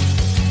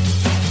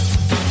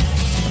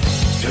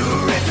 Too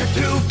rich or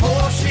too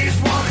poor, she's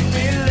wanting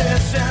me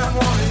less and I'm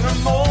wanting her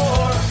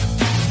more.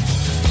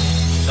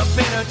 The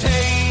bitter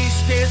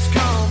taste is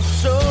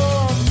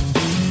cumbersome.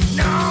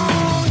 No,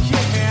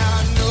 yeah,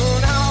 no,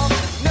 no,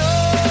 no.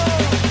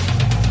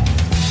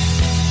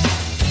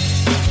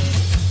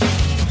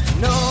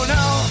 No,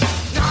 no,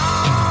 no,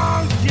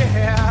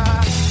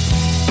 yeah.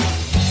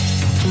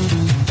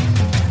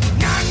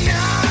 No,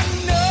 no,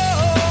 no,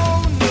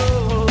 no.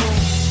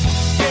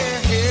 Yeah,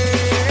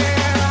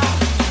 yeah.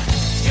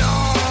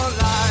 Your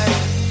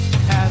life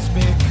has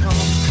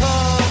become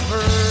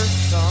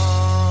cumbersome.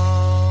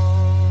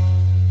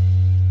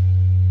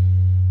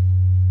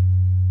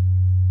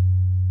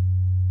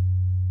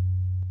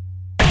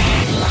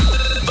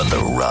 But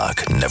the rock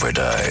never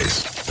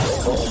dies.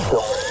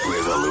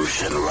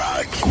 Revolution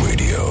Rock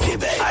Radio.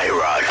 Québec.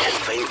 IROCK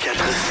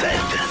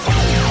 24/7.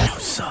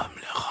 Nous sommes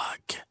le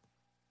rock.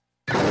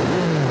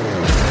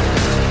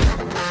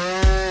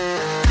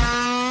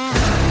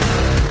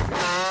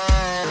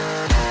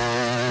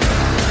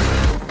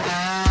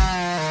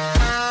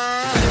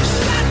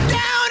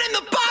 Down in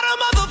the bottom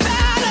of the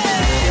valley.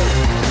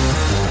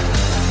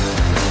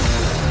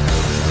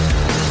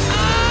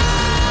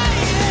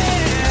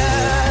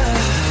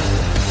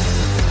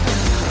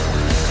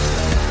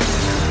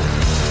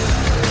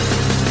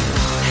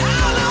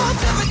 How long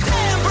till the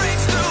dam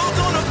breaks through?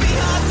 Gonna be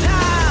hard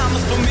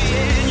times for me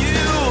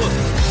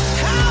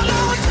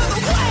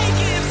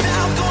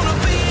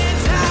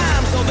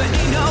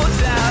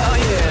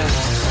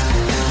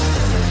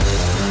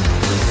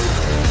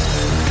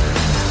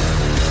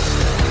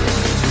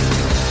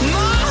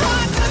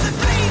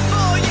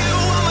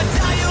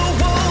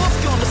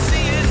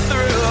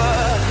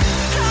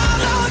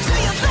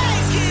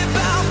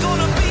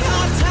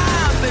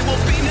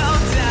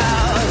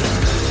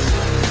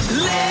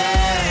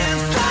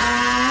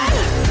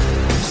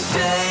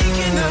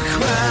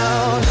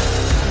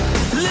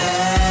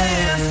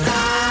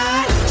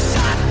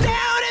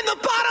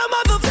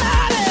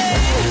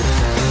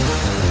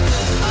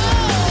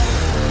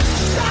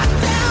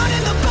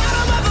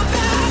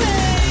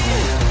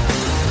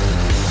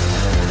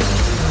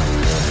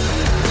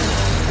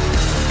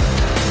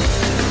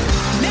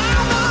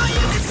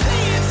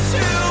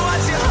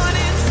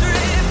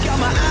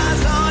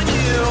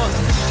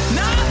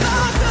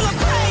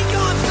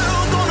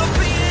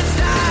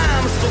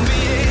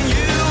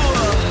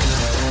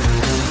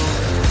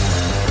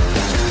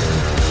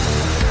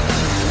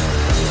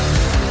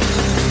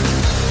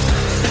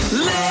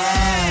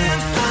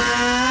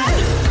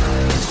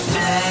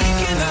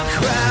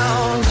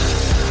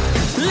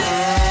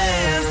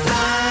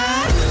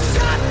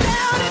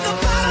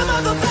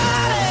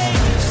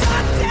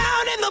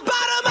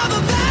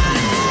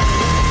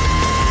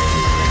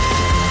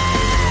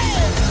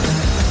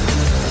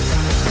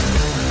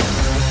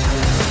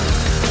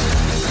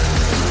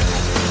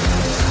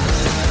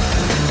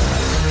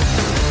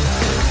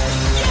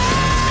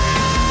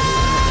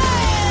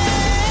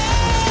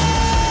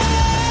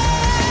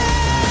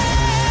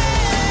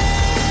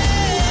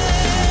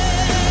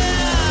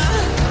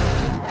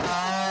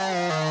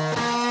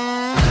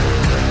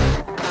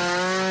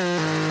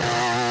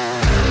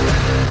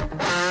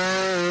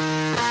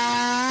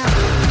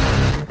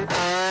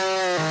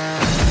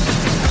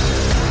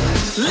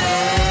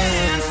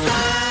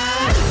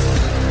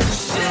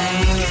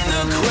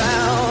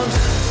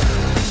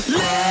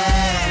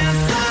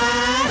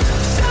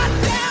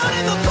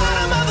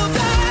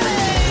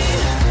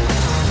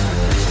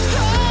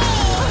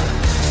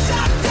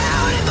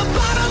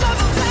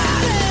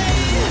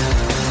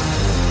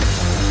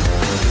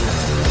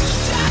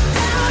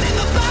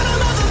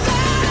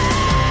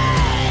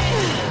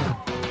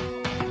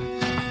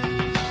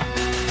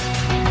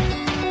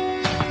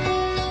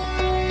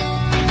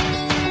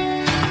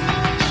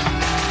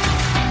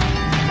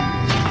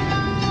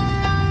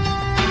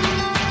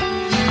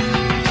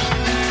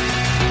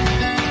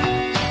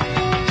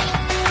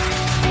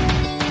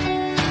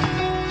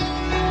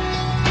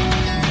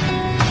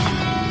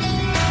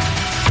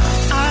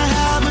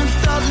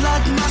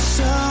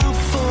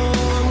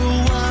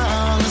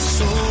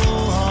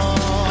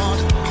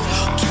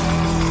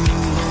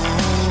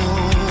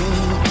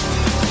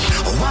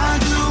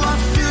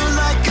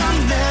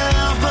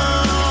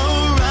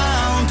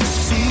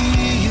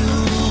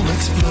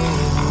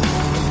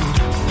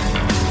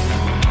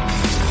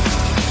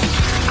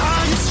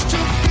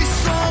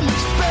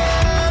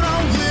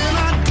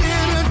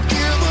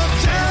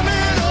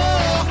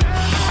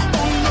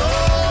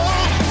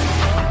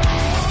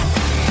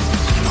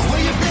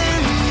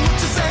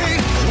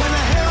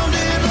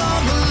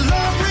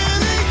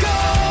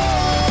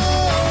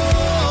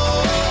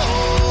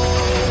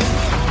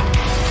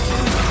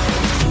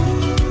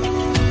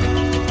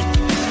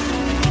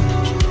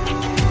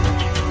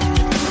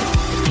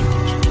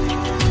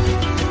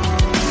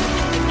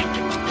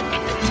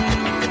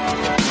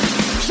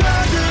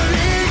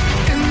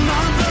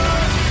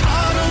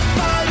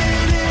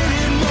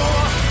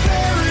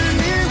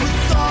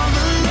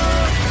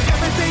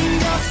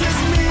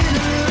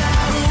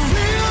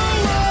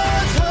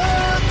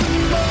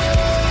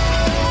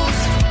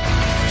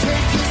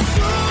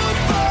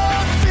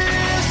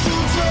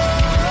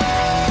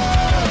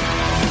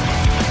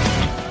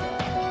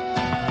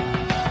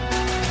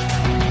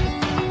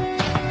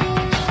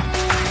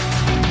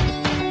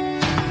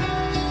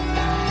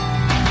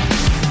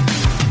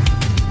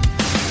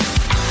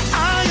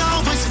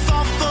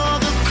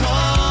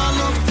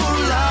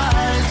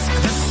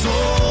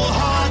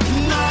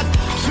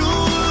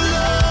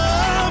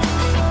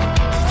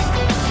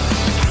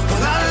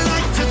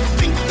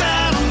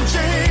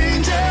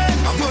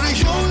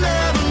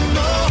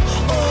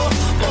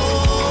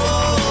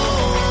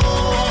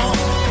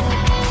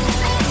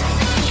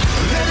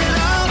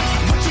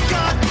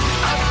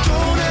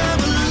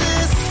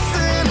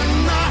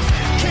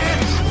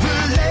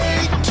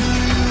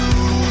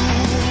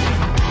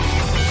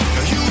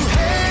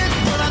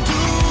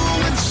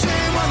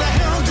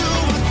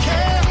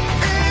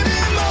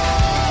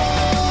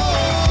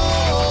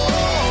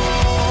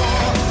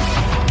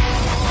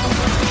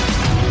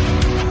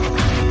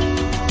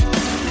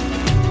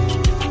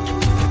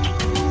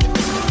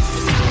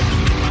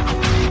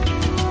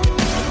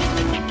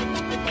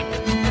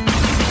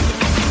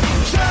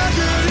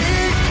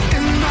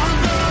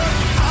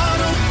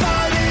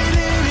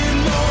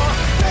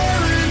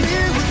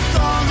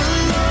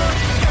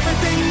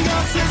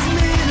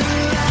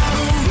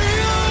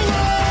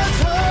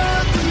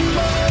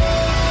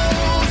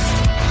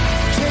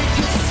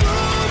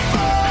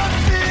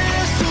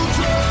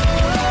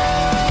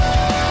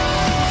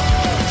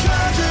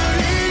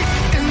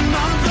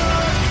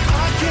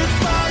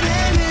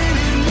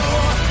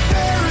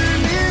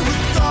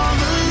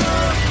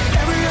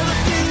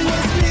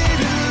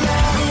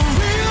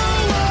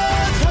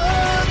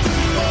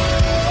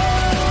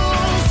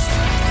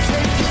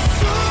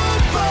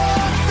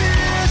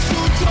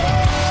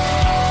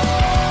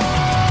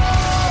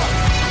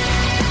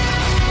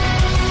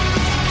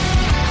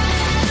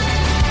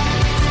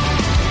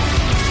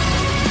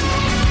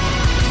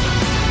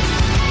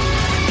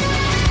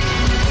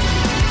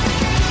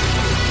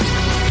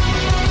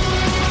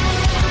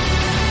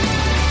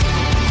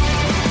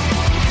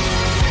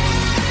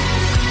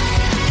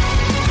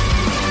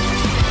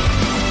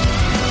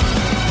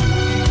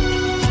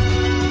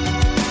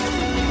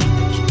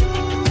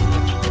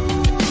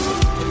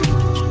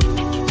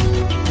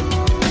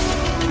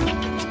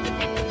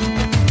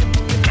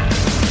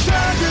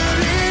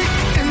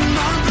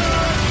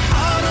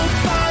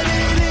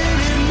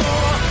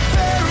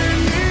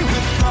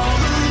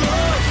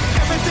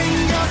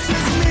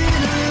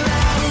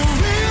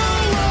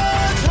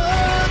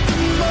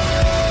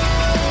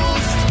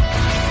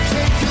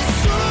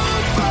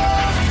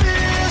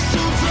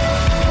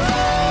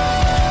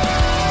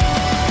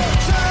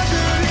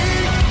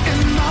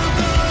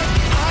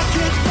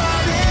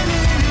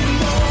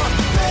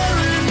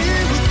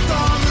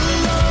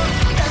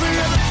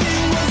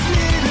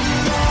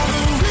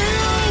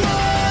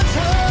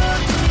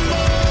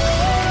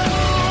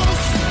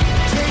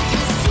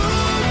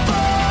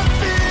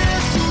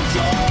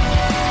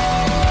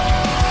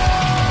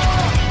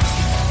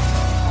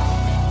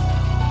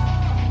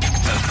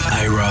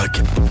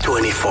Rock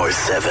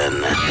 24/7.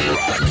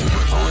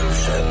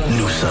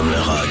 Nous sommes le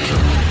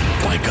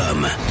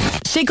rock.com.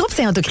 Chez Groupe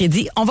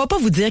Saint-Autocrédit, on va pas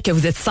vous dire que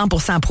vous êtes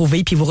 100%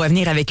 approuvé puis vous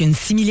revenir avec une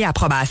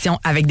simili-approbation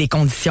avec des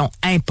conditions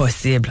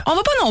impossibles. On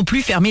va pas non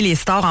plus fermer les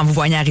stores en vous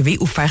voyant arriver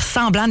ou faire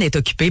semblant d'être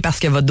occupé parce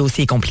que votre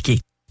dossier est compliqué.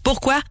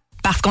 Pourquoi?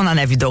 Parce qu'on en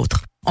a vu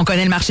d'autres. On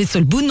connaît le marché sur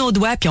le bout de nos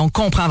doigts puis on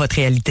comprend votre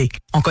réalité.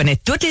 On connaît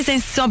toutes les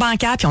institutions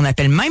bancaires puis on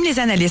appelle même les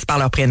analystes par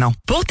leur prénom.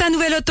 Pour ta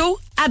nouvelle auto,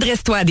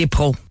 adresse-toi à des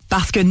pros.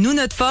 Parce que nous,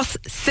 notre force,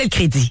 c'est le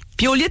crédit.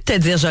 Puis au lieu de te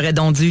dire j'aurais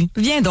donc dû,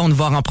 viens donc nous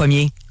voir en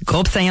premier.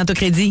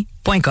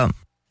 GroupeSaintAutocrédit.com.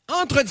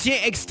 Entretien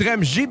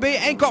extrême GB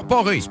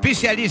Incorporé,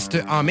 spécialiste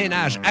en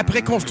ménage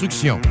après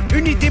construction.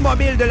 Unité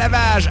mobile de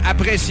lavage à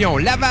pression,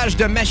 lavage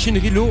de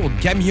machinerie lourde,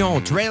 camions,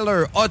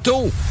 trailers,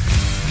 auto.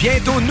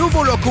 Bientôt,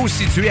 nouveaux locaux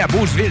situés à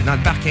Beauceville dans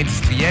le parc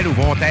industriel où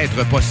vont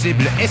être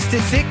possibles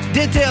esthétique,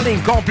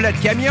 detailing complet de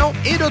camions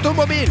et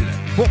d'automobiles.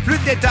 Pour plus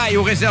de détails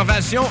aux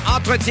réservations,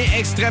 Entretien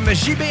extrême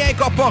JB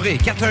Incorporé,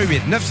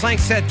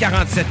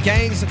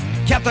 418-957-4715,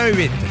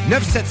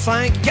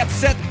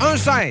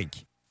 418-975-4715.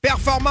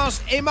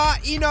 Performance Emma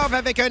innove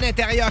avec un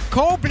intérieur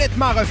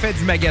complètement refait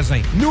du magasin.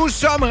 Nous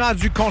sommes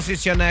rendus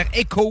concessionnaires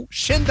Eco,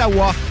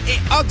 Shindawa et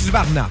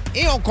Oxvarna.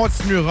 Et on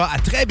continuera à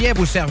très bien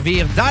vous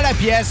servir dans la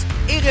pièce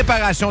et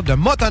réparation de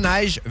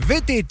motoneige,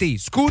 VTT,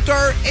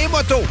 scooter et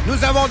moto.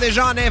 Nous avons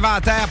déjà en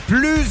inventaire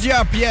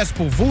plusieurs pièces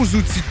pour vos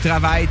outils de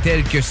travail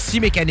tels que scie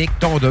mécanique,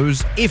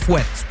 tondeuse et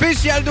fouette.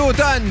 Spécial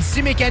d'automne,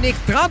 scie mécanique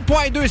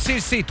 30.2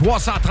 cc,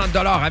 330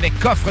 $ avec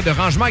coffre de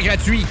rangement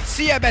gratuit.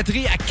 Scie à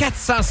batterie à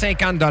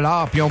 450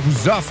 $, puis on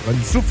vous offre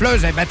une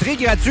souffleuse à batterie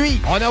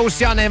gratuite. On a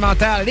aussi en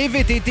inventaire les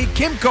VTT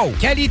Kimco.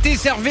 Qualité,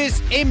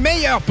 service et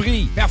meilleur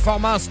prix.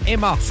 Performance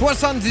Emma,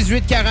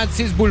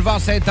 7846 boulevard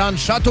Sainte-Anne,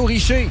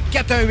 Château-Richer,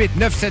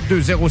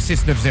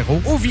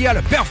 418-972-0690 ou via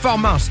le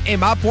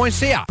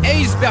performanceemma.ca.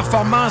 Ace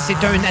Performance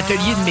est un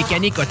atelier de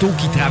mécanique auto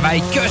qui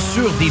travaille que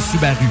sur des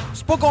Subaru.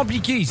 C'est pas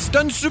compliqué. Si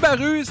t'as une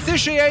Subaru, c'est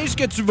chez Ace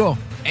que tu vas.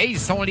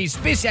 Ace sont les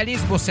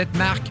spécialistes pour cette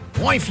marque.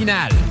 Point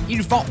final.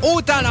 Ils font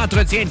autant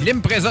l'entretien de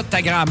l'Impreza de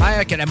ta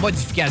grand-mère que la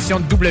modification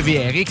de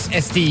WRX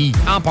STI.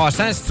 En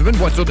passant, si tu veux une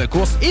voiture de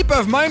course, ils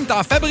peuvent même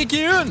t'en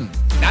fabriquer une.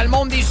 Dans le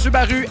monde des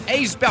Subaru,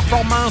 Ace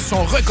Performance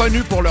sont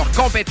reconnus pour leurs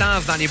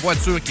compétences dans les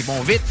voitures qui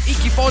vont vite et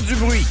qui font du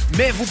bruit.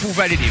 Mais vous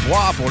pouvez aller les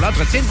voir pour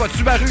l'entretien de votre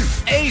Subaru.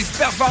 Ace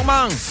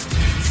Performance.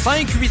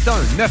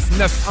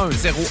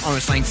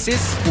 581-991-0156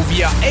 ou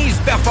via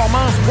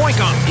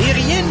aceperformance.com. Et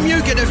rien de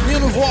mieux que de venir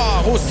nous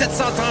voir au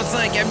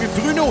 735 avenue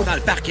Pruneau dans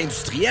le parc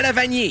industriel à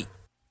Vanier.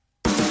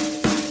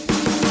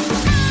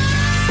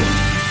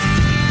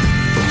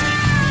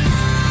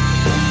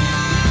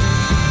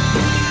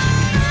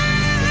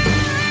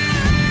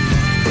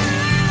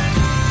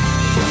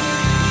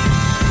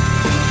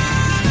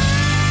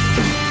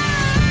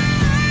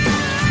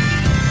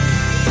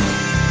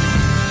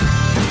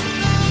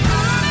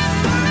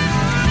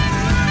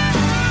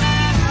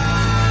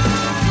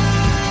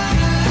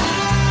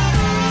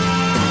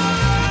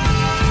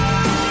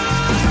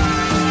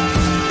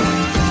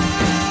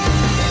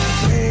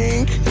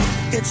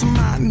 It's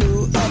my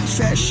new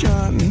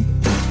obsession.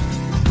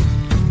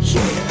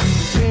 Yeah,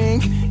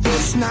 think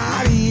it's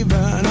not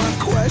even a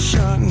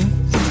question.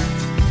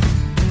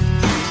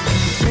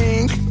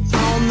 Think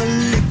on the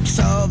lips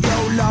of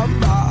your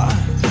lover.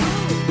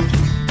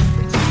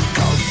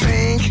 'Cause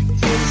think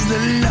is the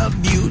love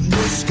you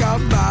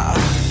discover.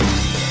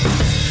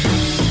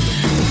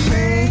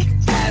 Think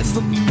as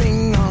the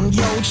bing on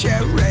your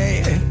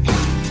cherry.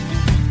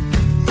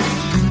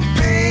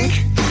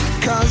 Think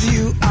 'cause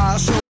you are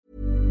so.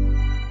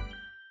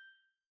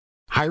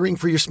 Hiring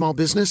for your small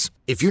business?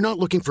 If you're not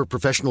looking for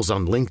professionals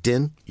on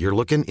LinkedIn, you're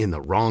looking in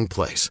the wrong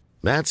place.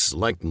 That's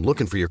like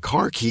looking for your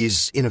car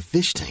keys in a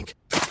fish tank.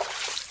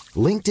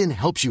 LinkedIn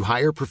helps you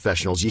hire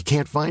professionals you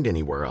can't find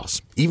anywhere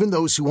else, even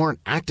those who aren't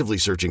actively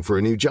searching for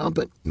a new job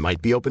but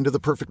might be open to the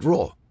perfect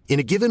role. In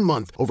a given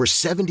month, over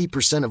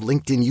 70% of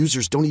LinkedIn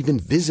users don't even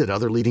visit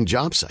other leading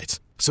job sites.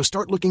 So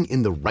start looking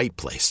in the right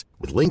place.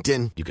 With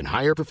LinkedIn, you can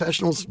hire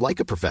professionals like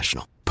a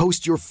professional.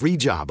 Post your free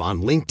job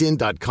on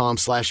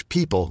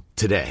linkedin.com/people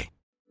today.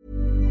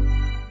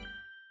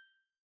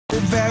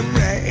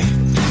 Very.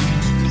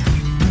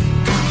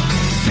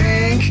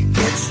 Think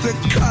it's the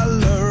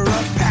color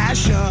of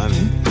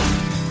passion.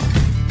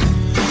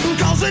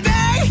 'Cause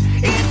today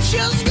it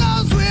just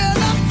goes with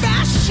the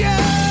fashion.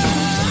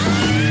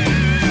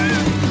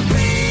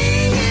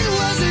 Think it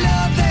was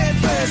love at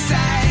first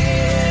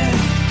sight.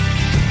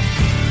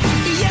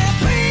 Yeah,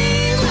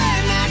 think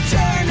when I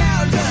turn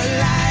out the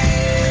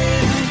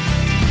light.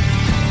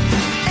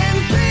 And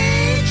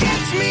think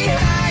gets me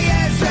high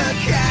as a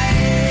kite.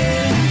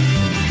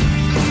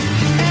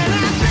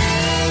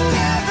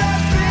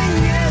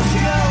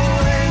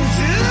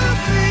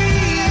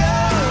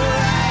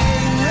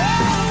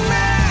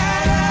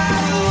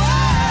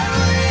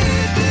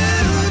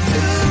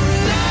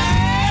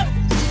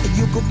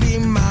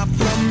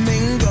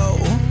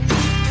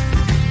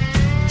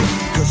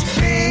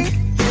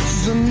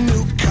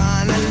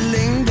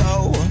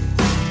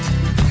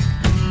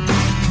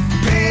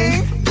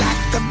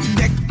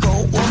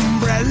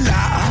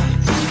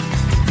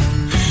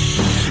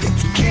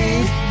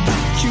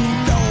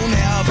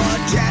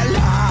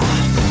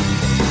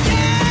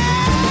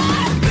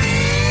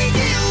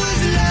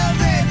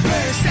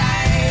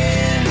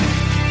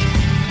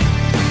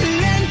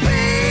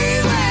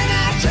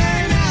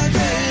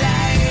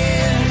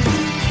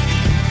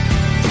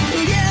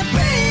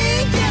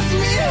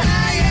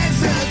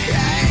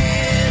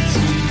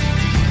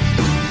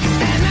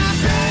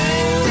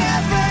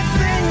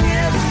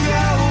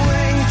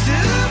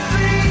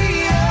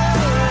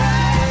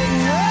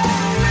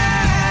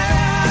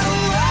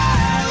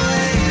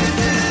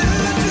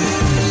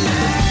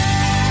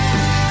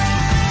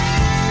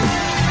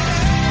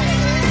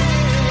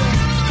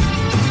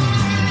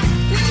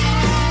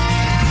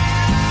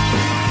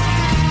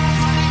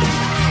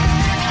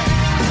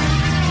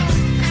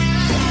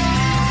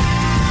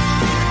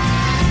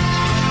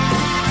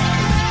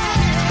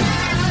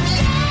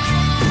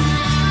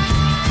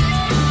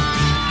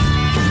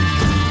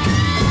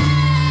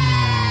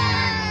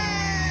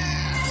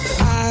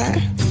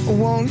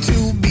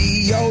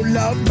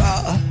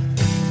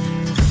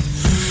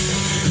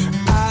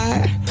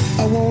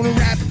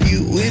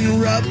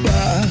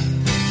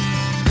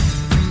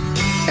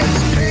 as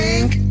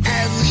pink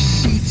as the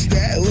sheets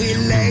that we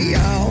lay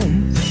on.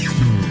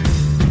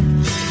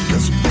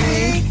 'Cause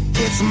pink,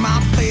 it's my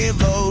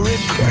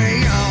favorite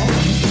crayon.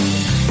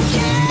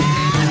 Yeah,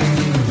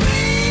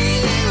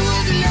 pink, it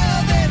was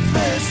love at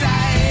first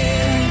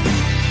sight.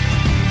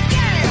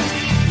 Yeah,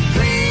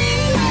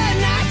 pink when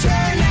I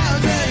turn out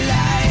the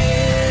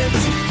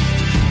lights.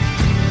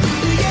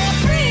 Yeah,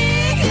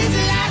 pink is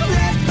like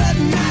red but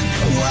not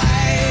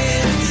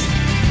white.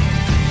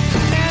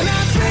 And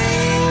I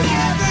think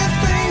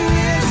everything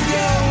is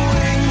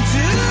going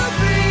to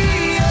be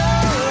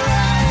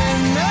alright,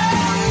 no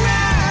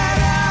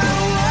matter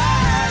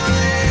what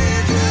we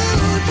do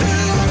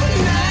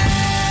tonight.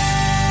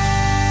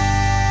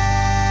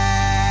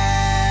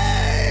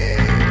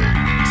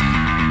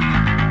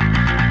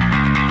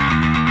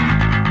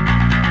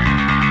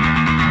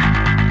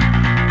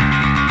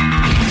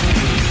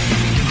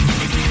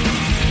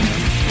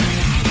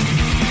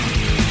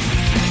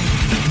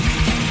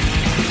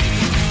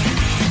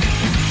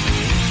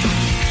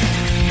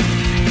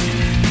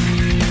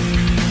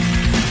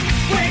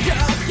 Wake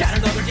up, got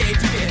another day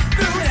to get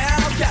through now.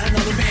 Got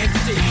another man to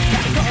see.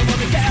 Got a call on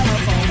the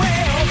telephone.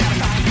 Well, gotta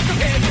find some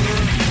paper.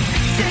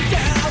 Sit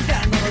down,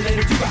 got another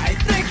letter to write.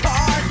 Think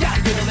hard,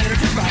 gotta get a letter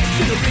to write.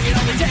 Gonna ring it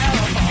on the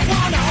telephone.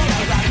 Oh no,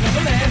 gotta write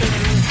another letter.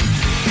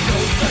 No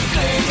such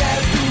thing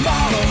as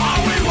tomorrow.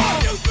 All we want,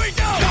 1, 2, 3,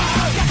 go.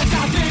 Got the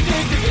top tick,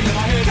 tick, ticking in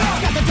my head.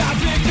 Got the top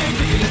tick, tick,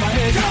 ticking in my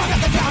head. Got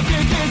the top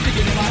tick, tick,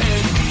 ticking in my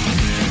head.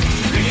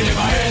 Ticking in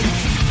my head.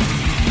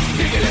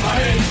 Ticking in my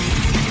head.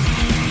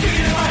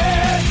 Ticking in my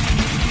head.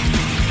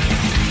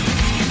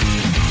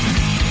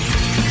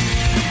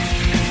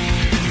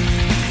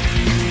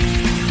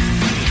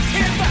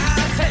 If I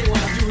tell you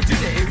what I'm doing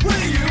today,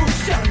 will you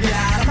shut me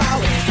out of my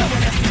way?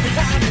 Someone else keep me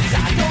down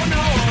inside. Don't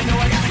know, no,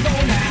 I gotta go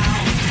now.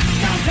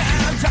 No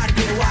time, try to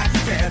get a wife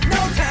prepared.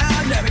 No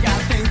time, never got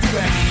a thing to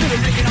wear. Gonna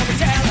ring it on the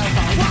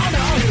telephone. Oh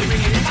no, you're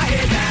ringing in my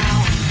head now.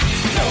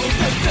 No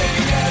such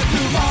thing as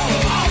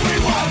tomorrow. All we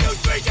want, 1, 2,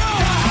 3, go.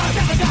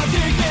 Got the top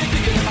tick, tick,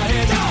 ticking in my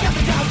head. Got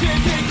the top tick,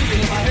 tick,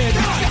 ticking in my head.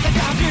 Got the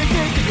top tick,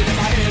 tick, ticking in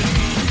my head.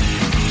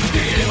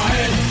 Ticking in my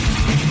head.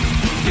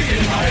 Ticking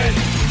in my head.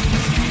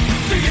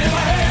 Ticking in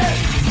my head.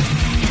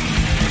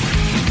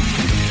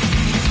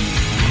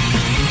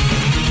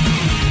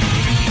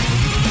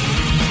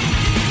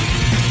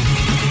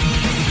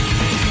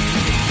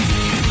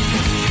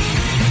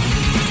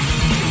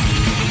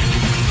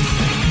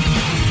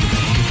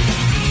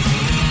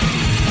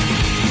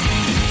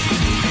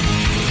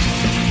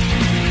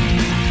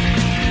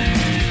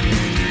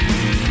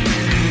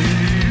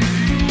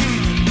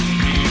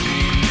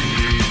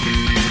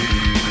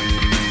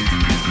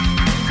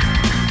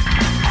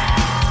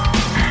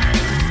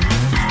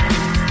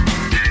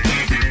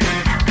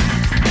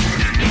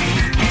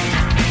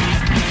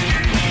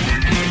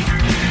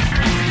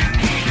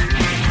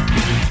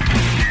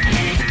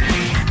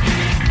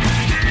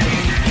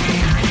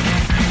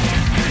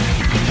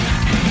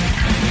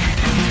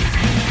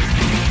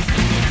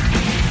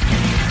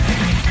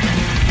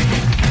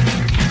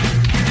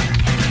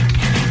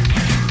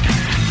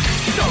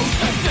 No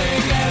such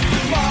thing as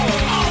tomorrow.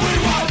 All we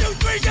want, 1, 2,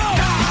 3, go.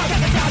 Got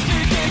the top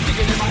tick, tick,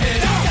 ticking in my head.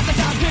 Got the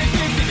top tick,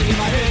 tick, ticking in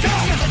my head.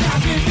 Got the top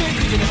tick, tick,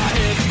 ticking in my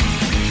head.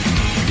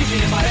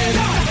 Ticking in my head.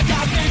 Got the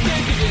top tick,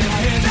 tick, ticking in my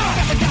head.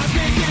 Got the top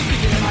tick, tick,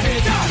 ticking in my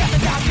head. Got the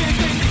top tick,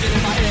 tick, ticking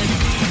in my head.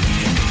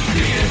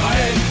 Ticking in my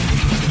head.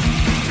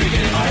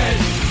 Ticking in my head.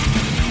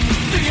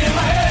 Ticking in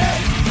my head.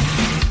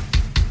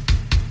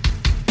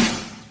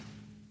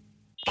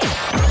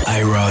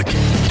 IROCK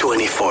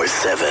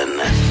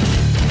 247.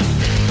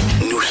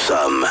 Nous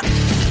sommes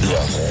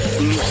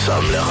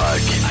le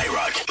rock.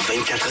 IROCK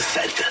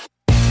 247.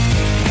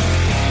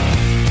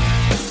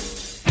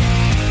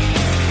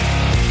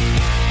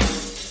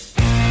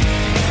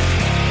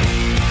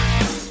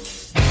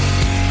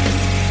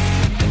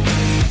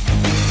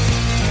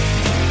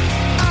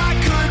 I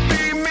could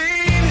be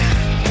mean,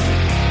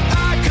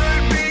 I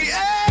could be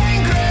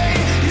angry,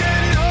 you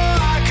know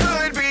I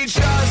could be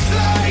just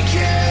like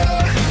you.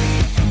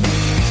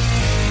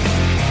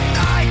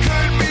 I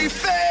could be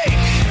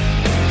fake,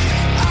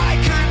 I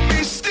could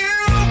be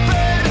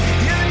stupid,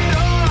 you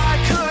know I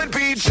could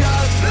be just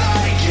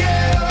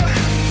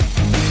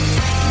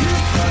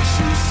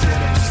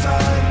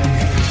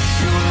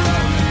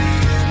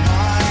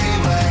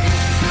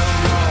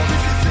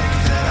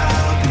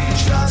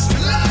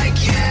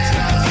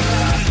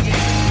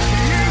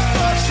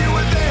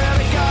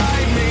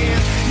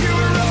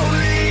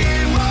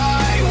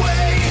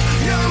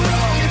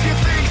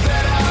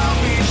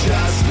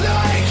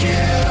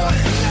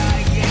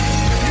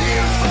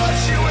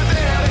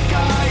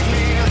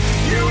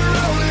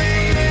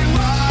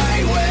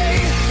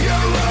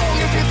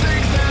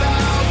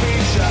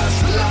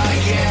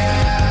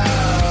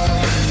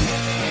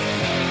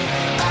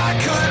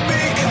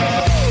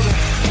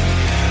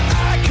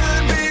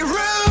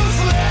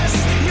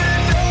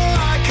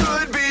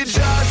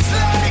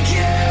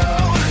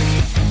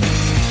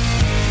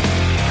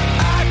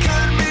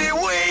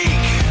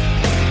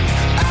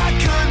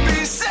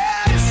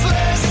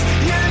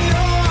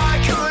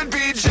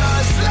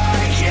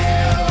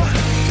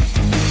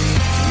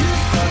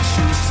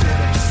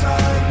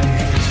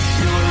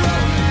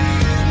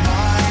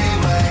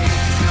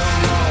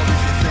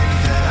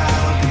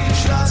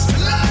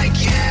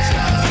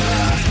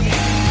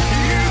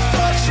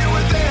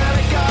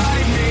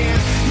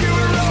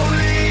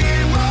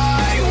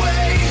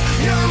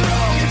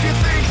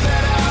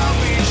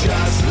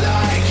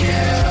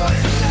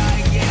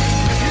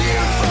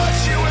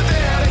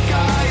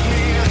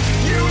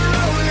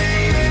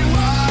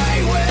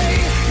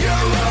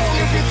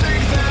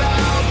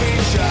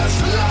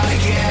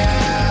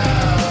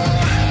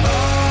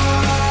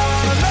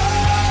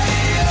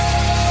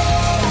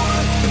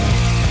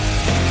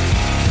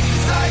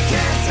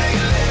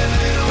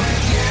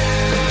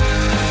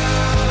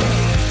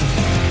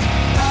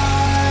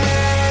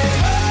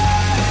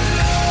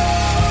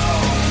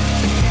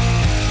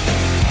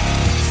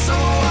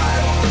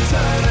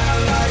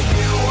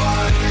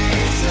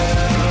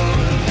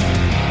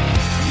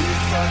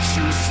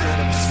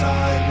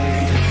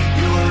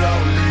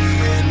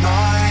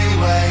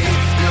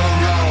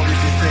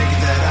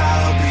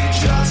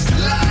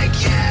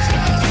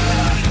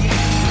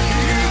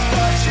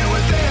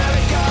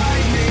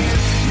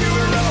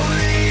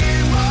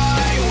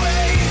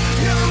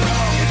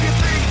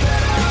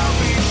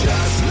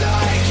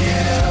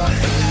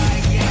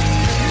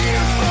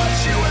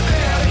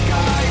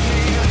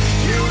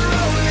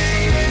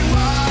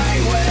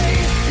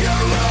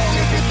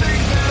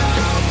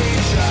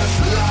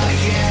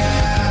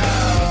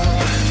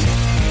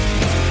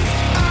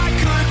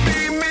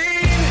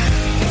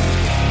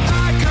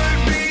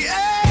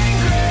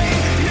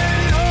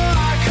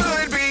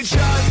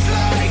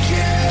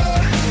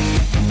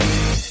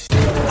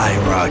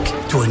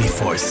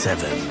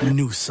 247,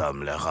 nous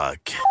sommes le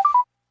rock.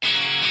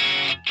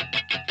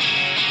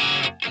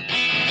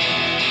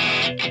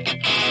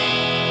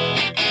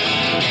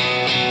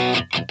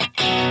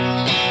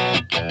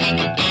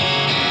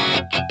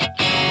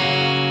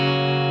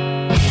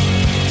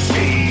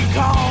 She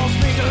calls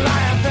me to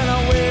laugh and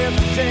I wear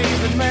the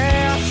David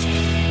mask.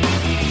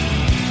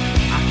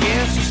 I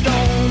guess the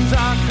stones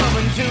are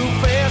coming too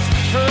fast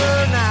for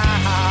her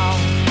now.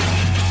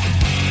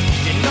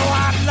 You know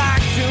I'd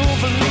like to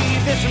believe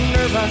this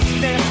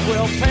nervousness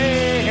will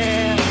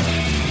pass.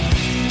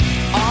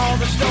 All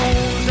the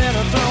stones that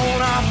are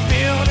thrown are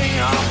building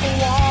up a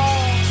wall.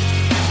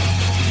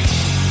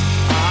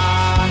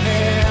 I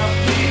have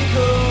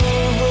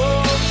become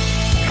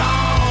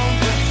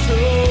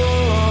conversation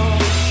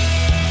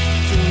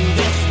to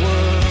this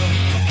world.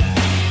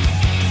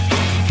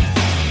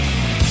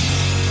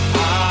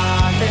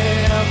 I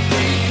have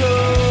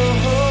become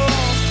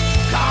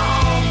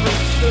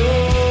conversation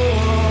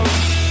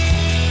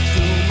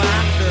to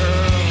my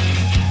girl.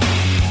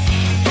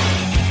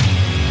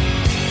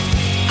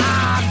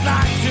 I'd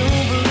like to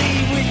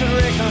believe we could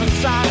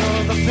reconcile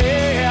the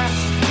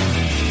past,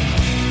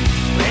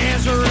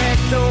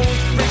 resurrect those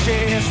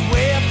bridges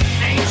with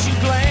ancient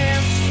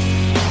glance.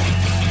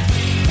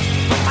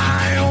 But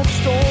my old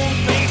stone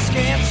face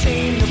can't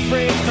seem to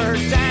break her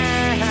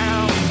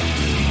down.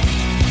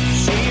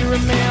 She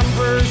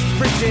remembers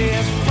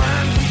bridges,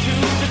 burns them to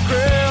the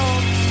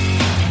ground.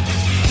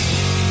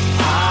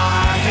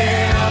 I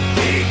have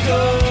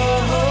become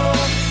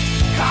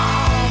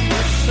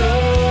conversation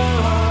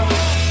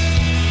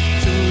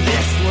to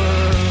this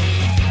world.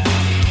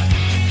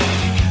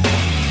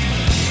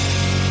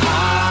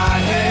 I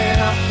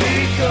have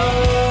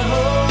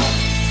become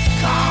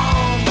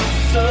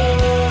conversation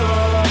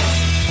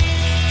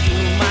to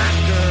my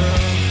girl.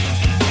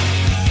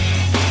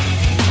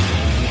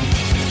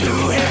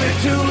 Too heavy,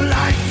 too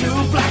light, too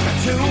black or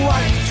too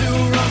white, too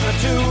wrong or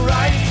too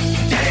right.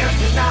 Day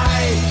after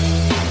night,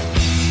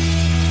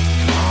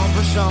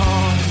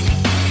 conversation.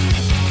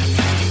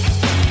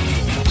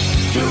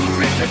 Too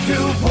rich or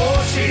too poor,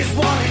 she's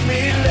wanting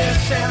me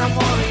less and I'm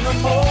wanting her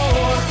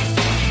more.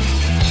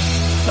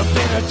 The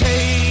bitter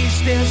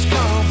taste is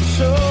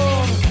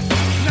conversation.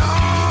 No,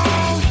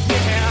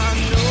 yeah,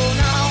 no,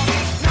 no,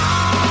 no.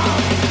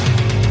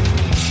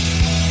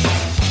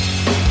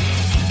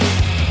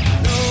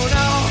 No,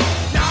 no,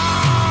 no,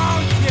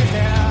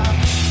 yeah.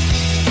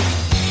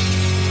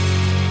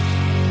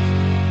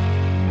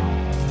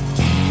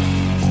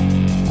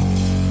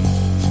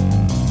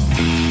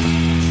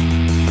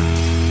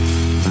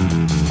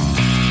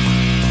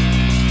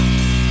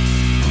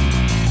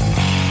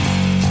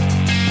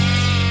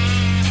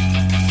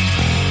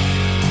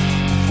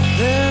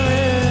 There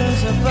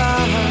is a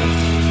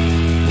balance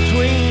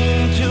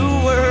between two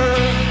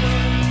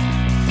worlds,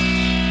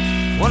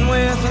 one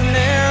with a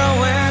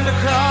narrow end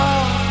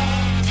across.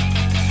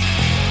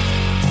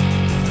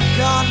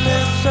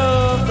 Regardless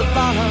of the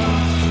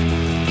balance,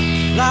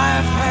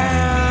 life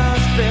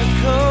has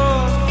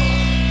become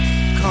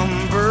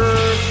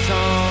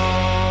cumbersome.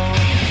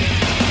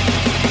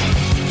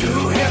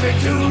 Too heavy,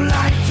 too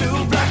light, too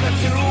black or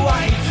too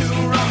white, too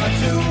wrong or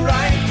too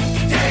right.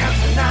 Day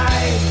after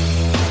night,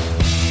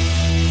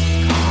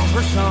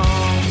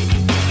 conversation.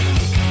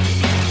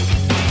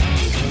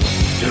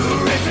 Too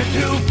rich or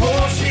too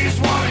poor, she's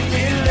wanting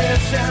me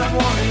less and I'm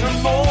wanting her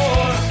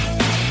more.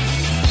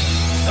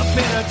 The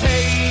bitter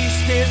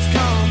taste is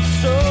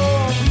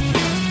conversation.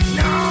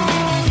 No,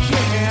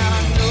 yeah,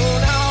 no,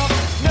 no,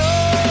 no.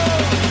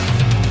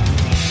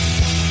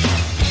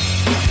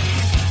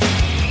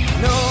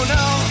 No,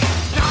 no,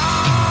 no,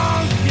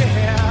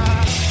 yeah.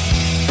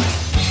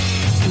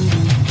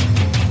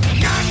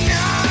 No,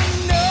 no,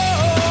 no,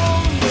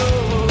 no.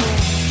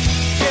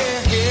 Yeah,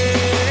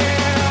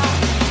 yeah.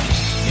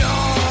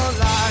 Your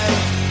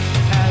life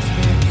has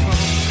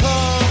become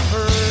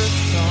cumbersome.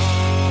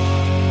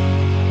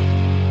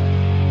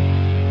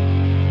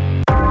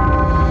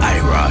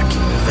 IROCK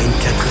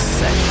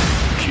 247.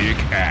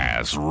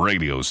 Kick-ass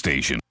radio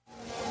station.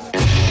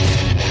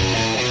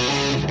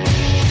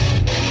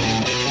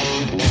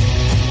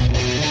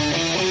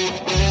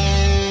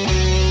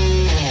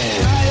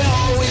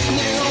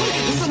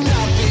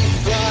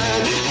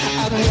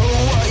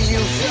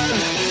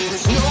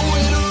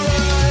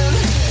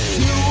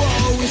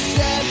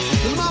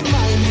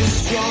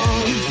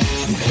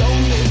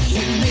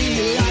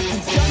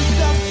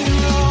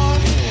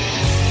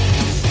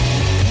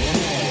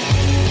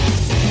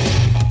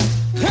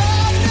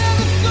 I've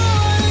never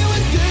thought it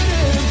was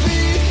gonna be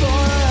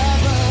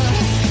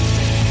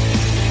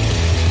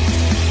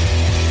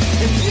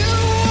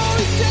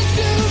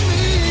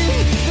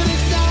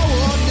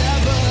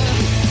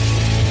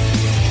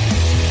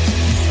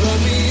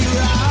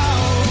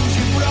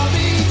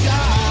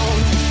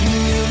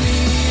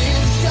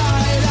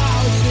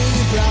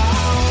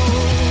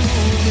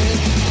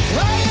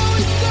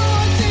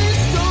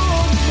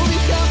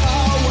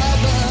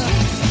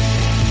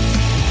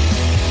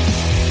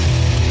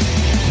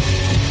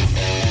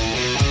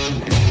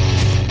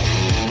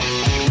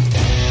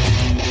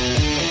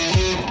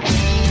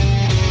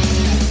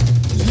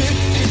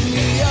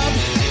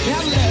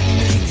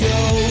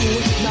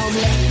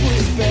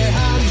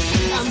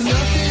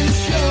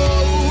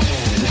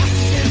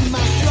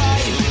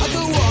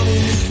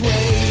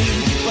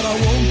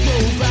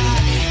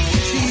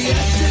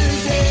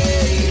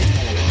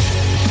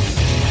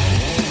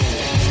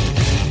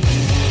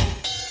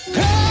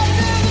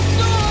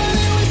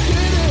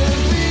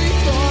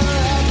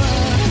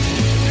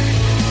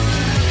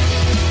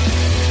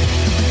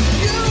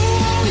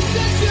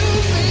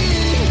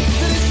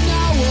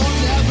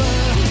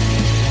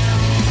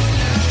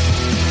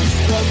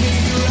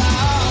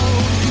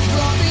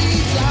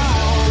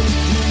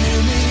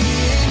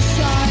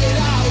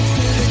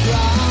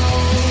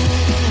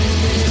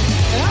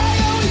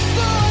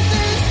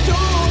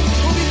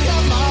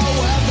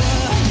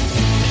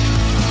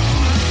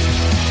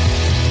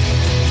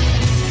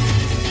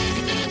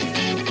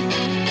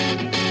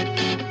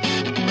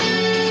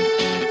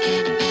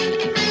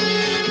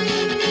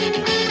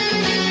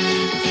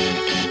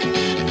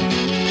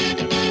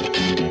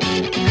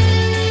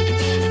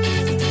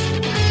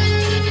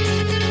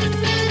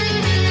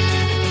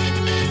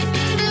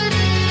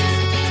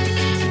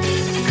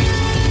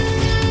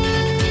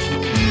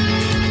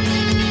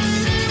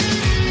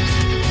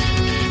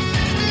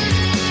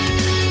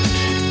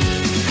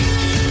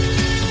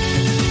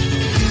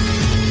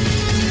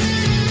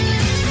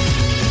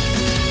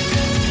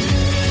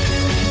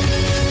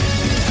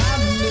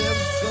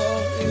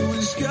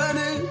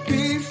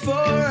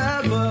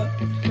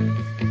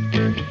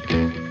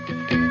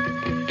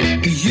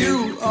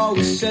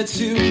always said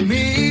to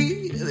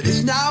me that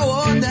it's now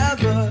or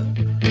never.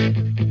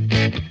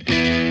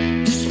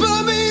 You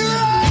spun me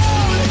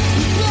around,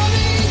 you spun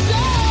me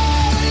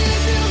down, you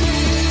threw me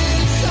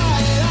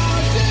inside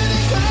out to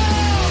the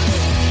ground.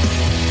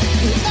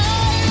 And I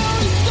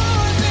always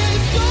thought this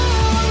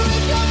storm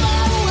would come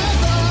my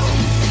weather.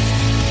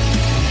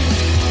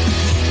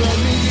 You spun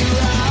me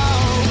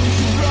around,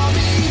 you brought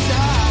me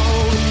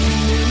down, you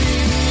threw me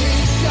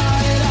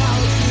inside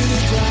out to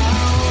the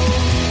ground.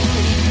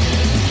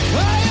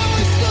 I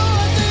always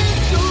thought this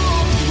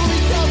storm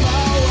would come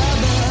my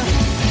weather.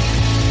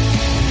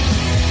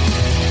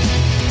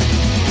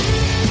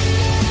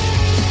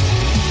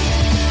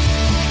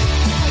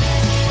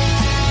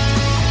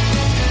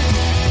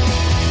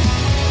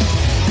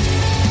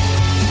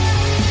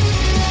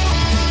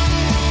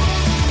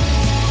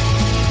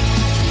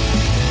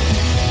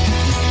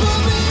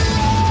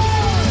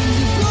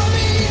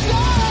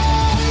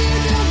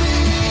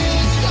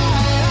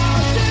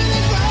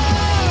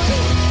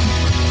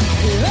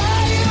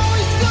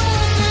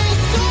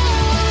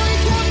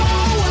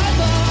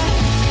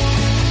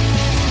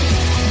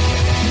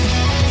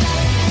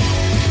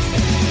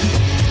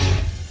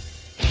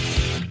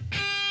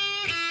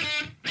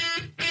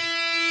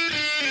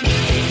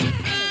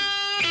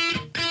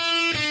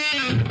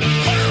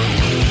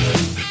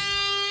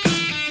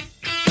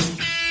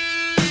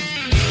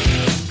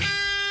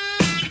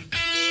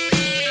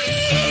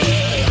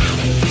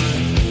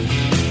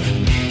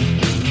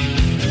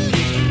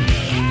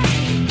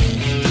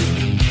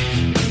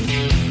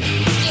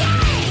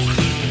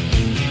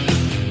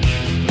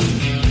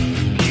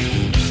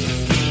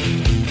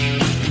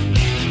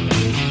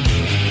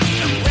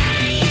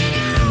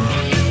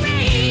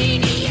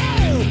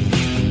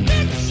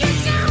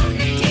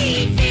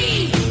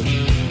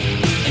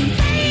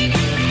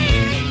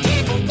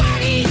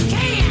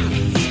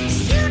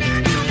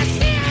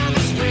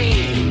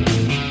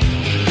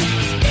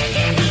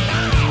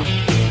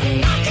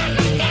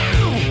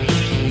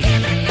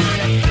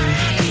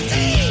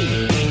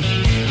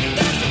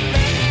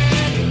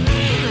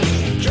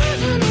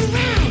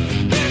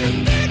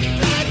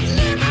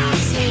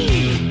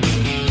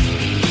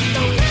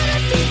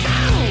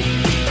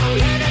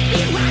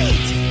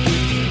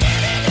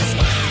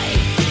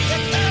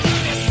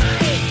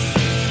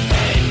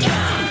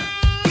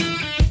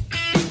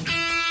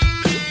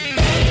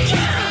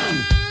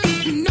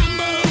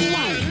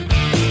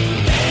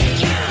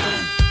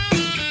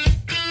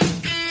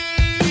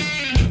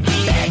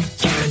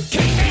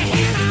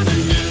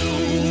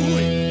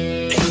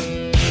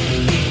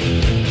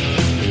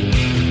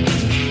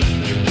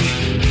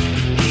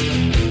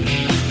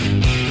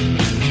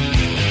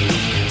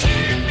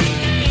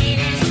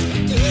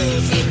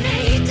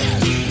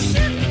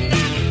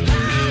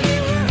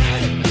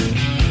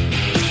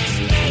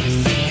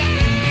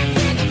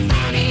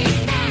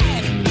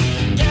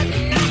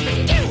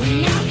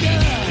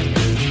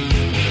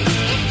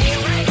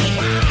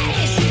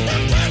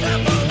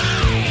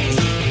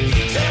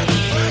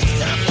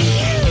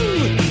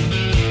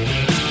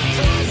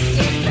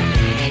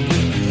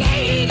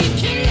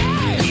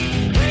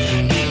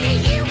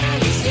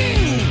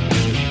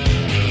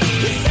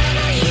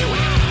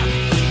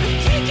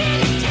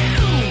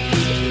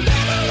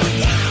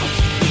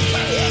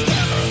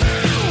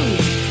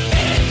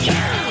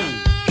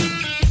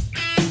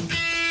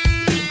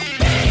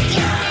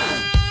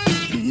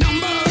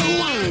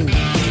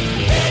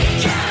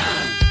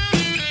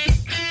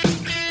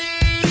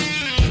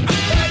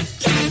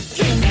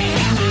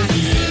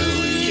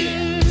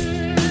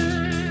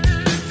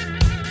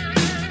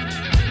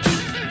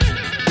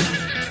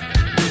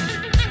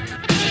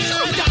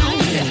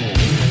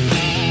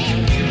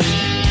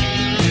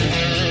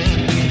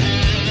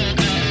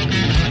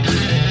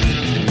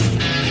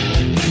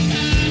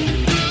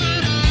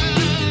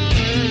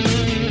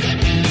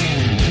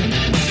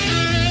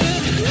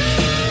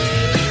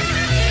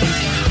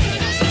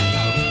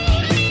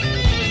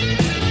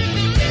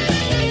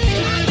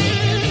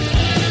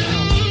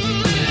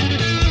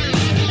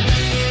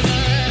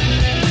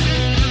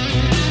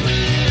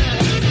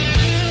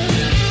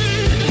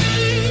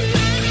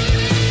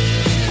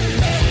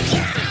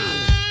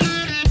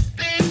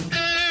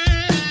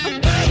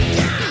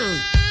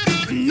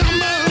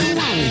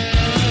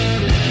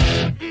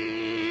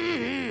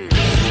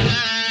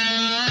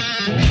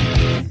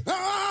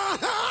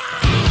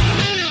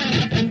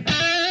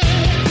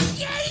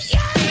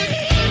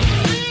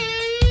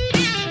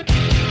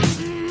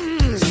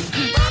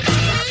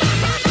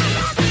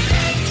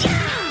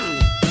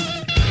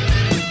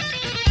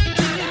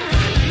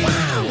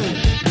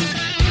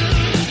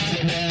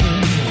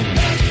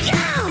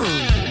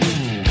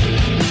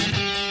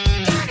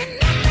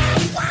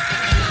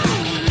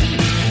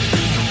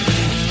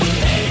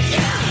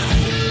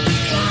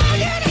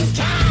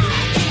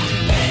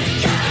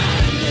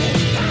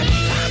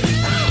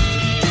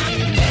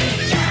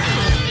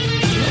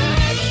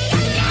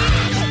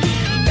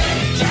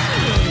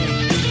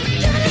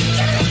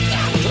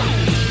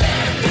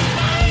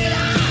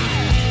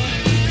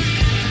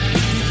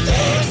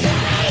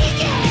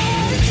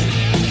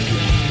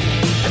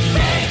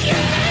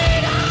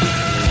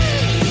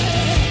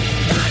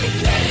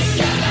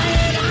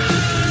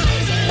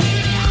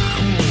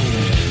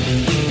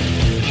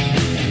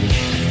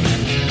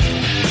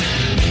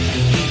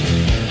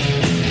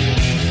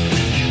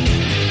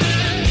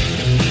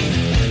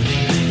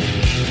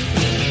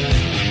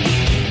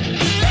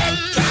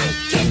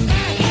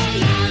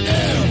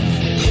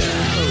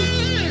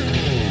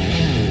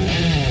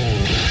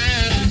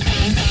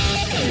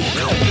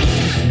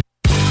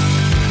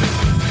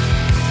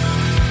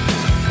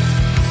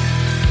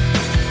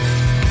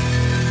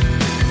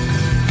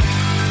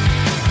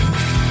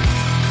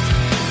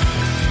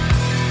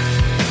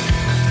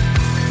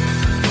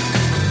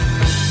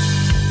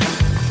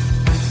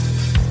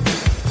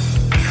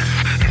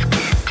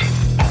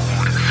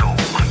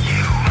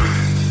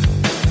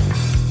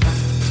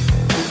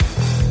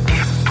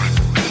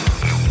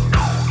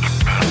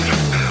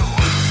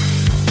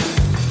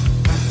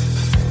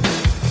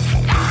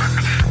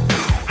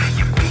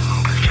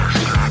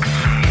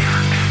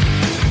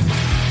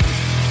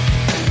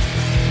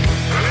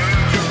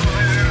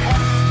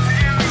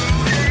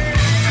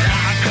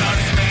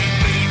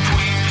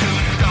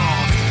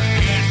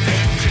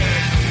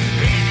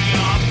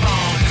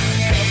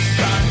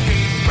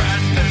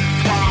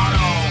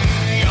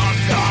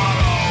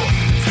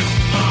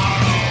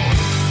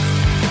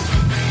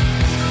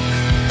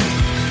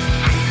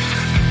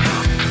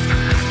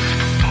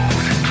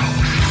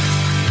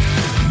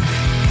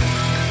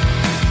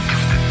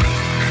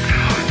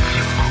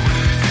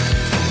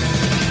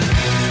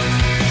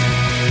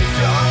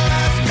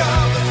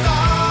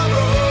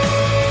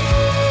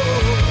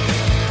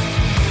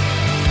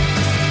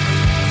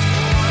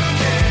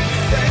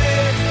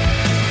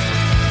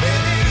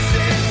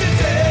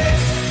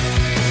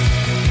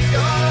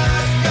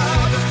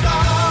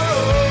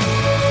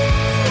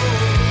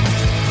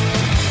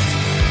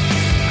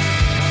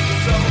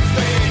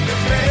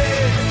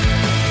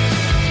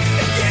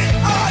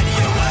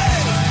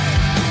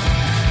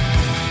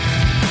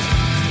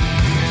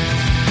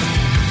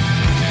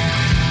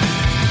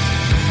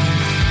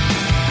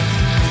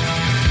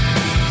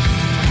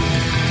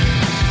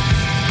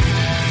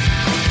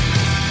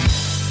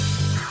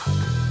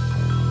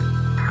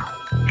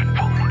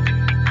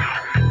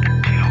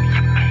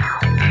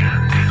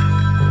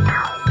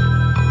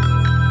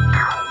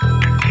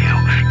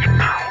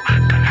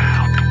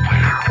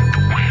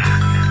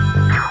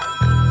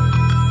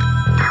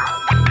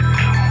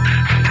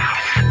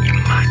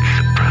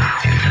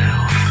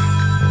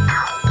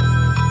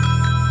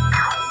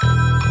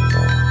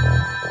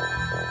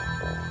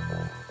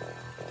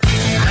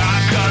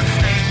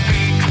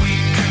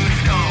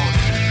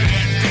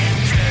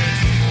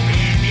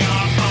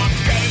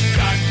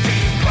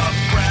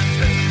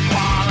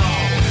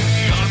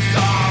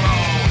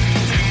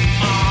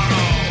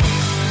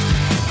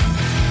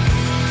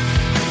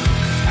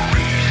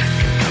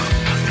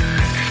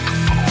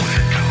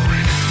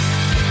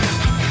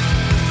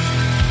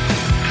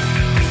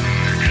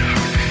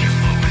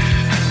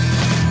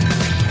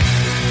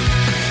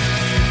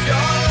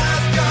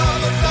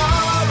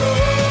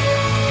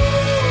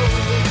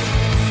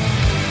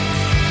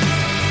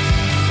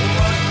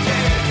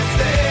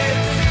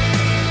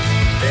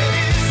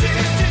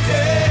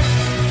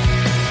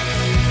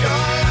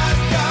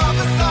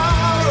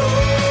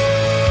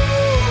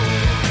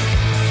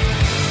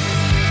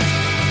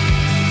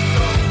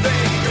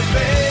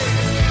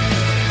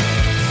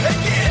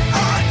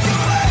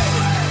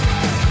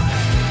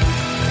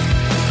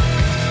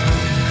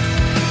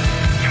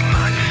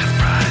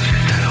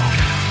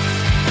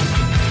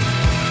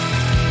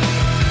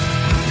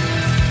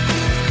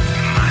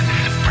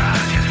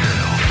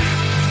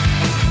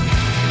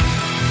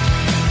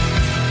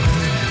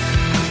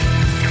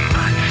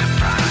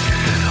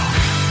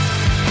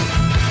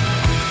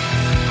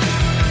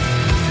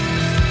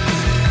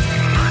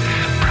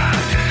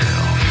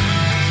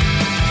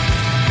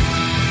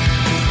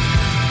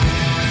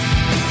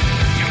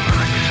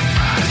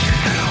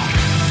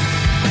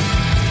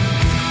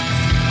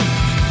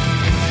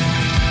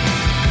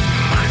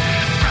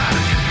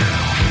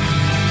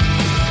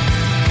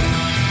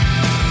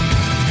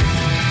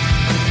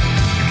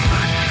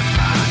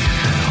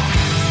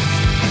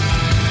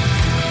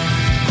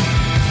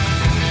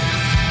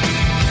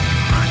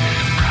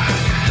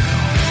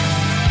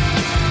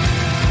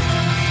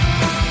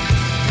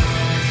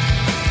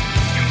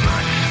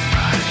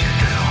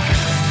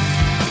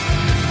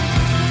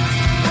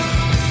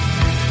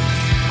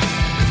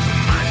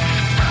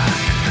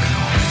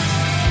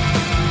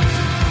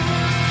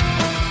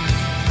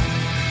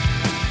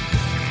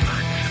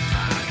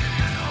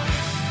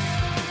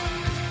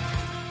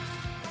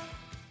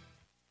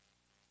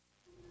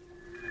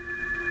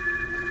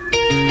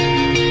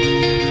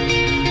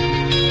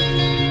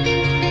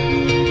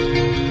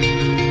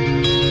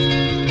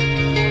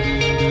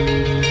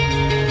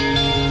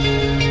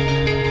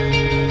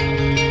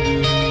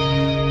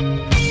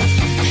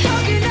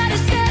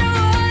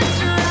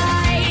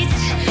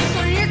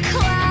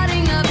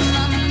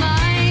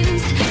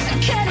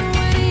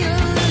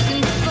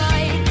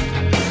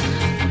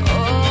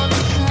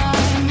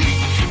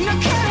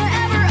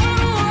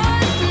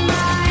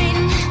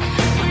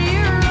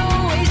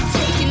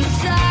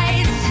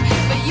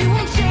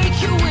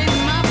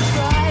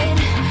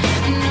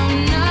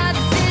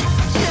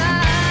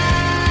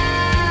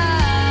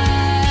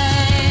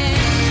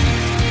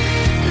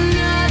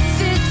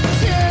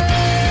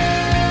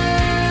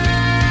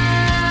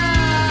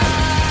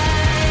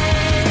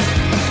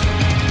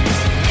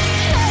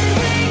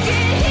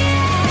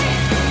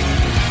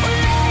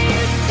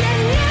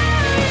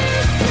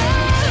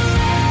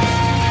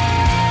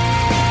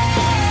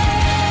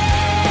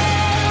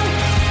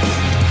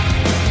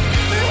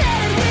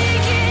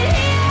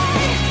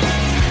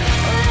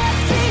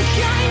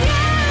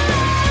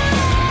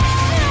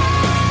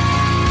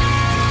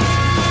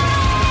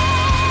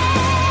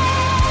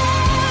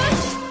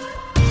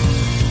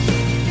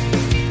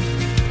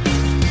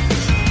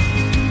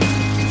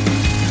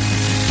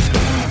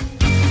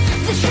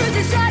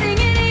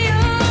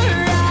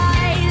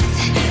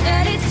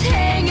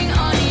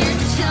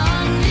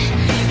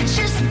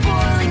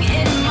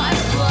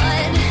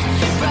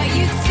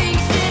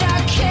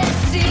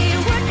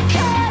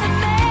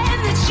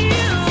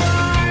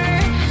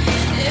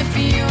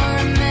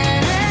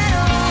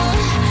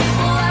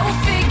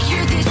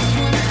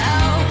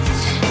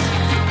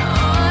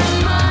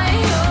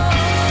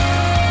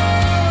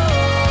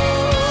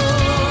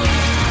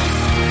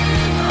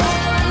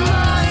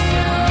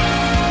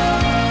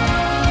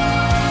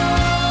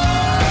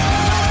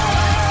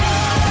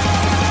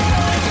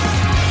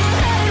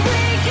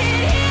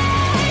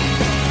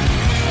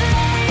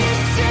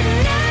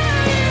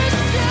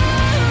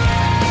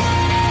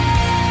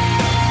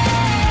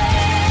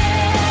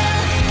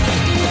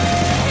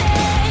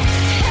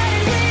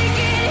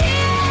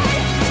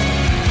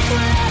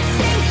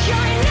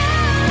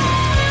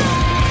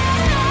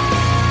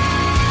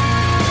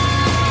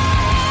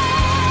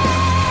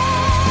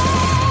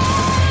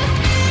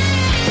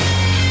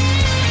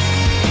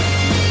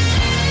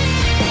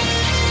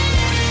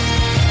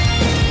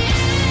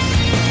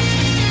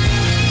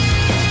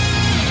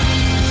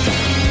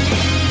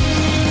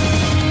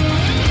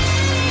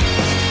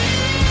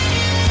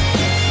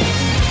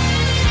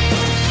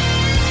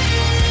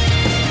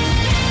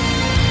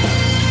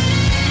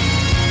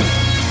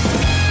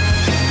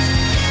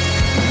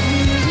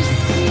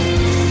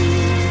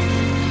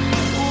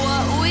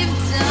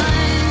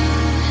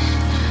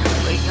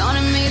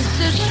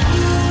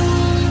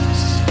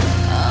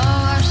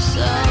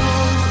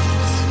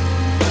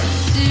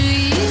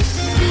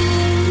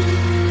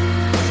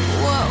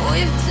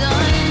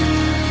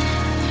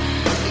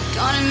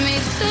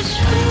 the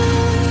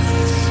truth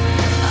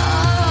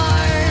of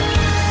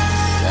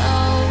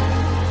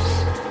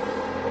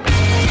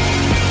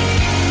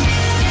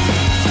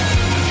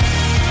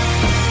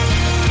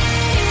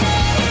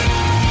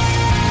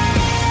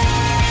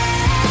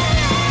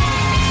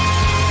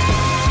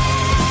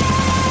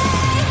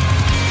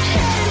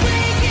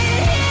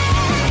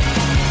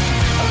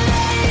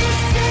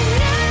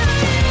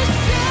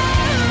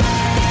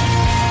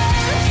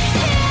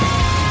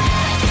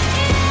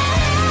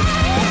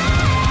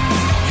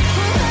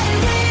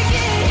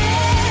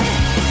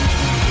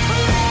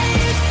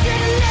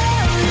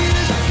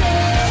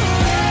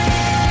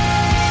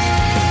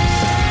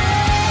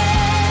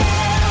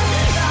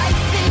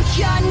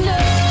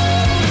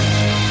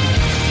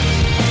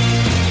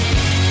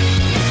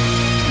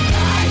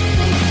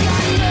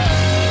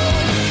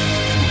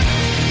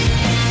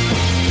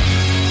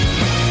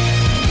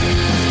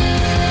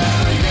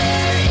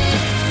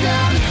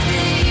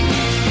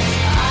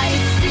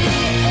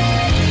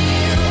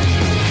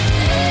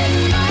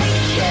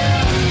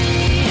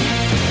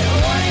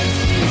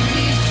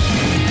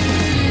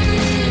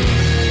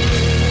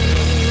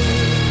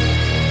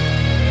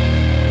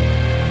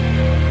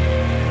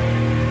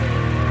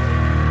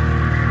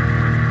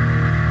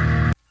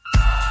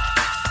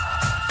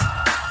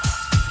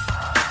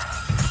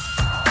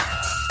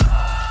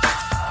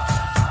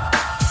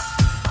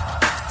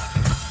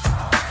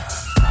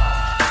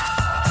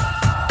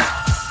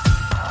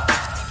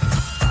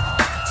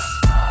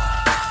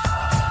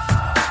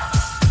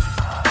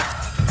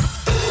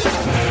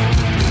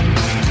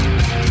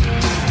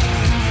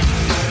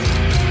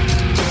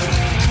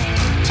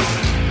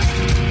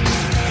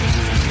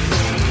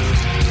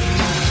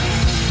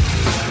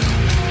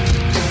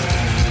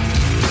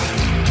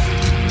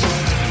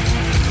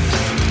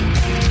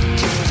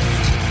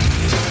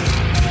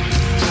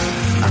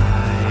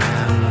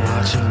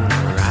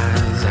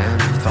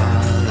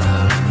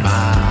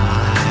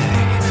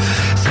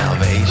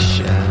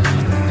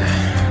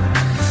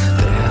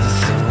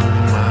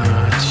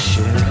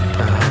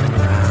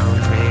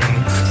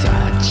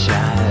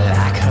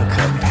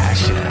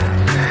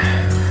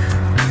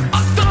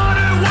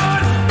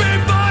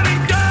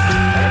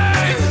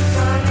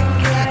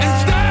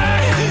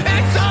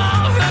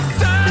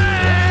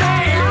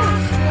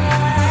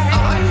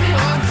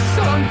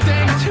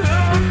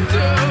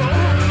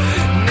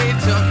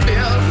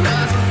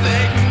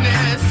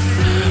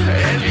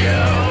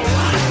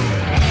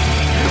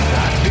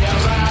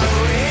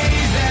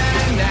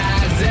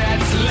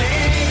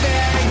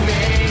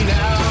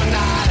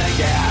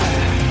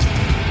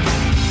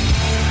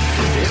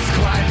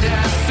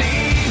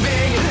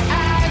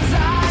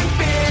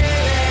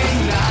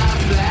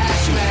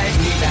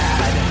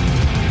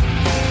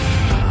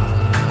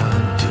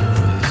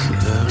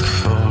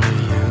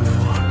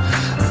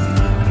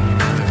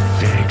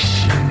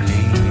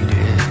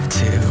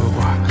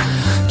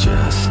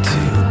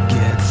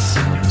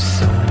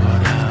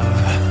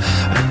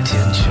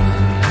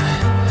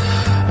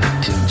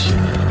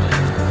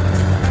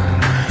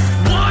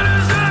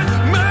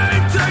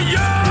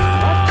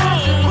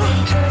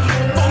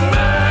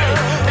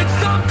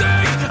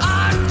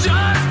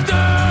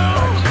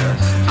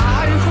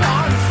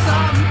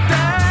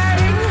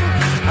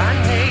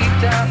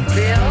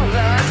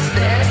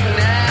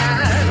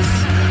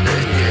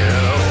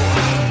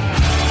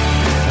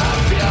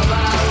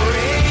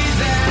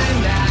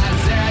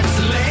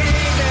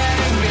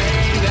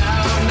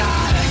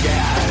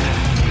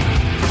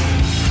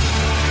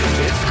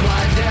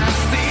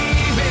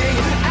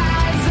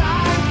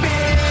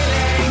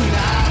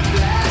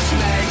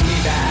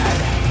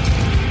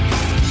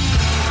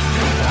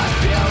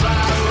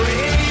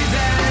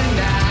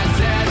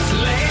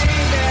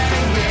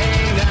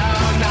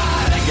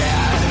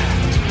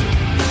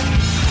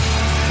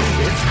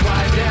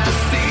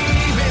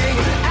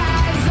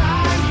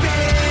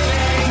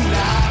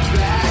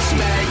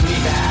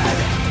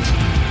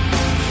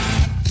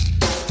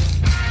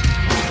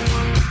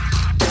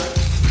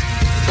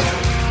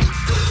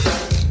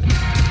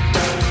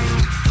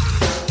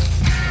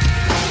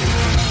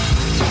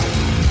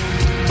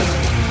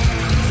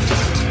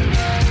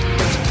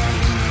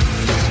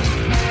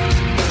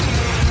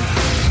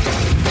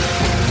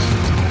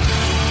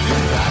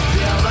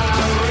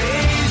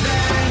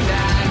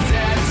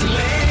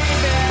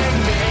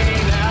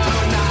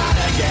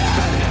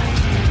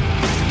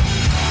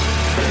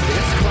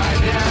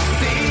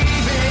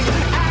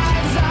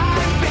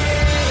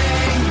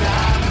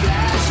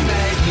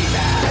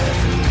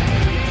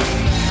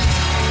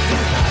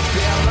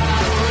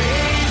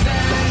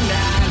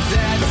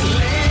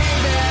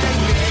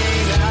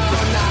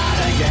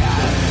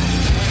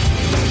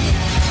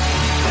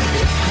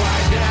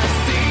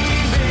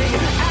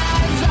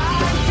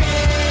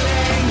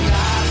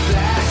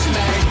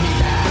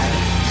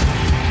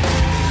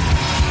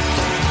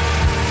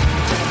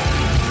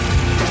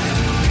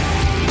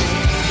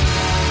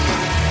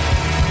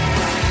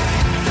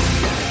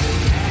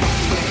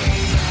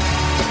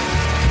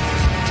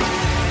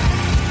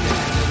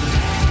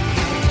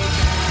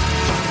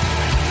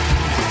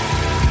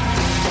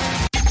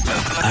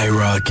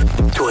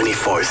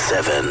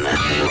IROCK247.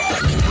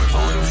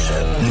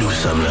 Nous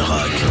sommes le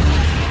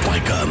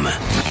rock.com.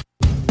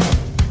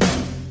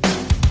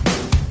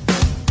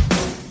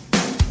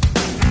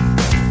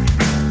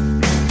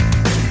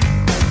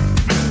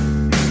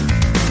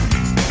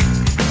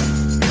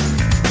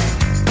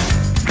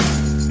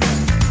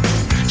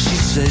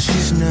 Says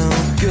she's no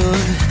good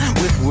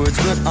with words,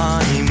 but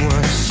I'm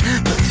worse.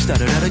 But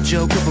started out a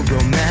joke of a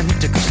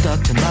romantic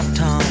stuck to my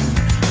tongue.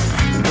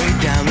 Way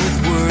down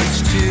with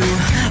words too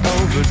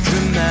over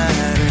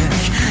dramatic.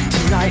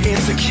 Tonight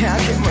it's a can't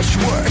get much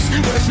worse.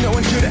 Worse, no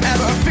one should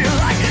ever feel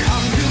like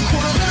I'm 2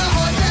 quarters and a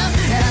heart down,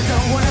 and I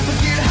don't wanna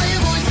forget how your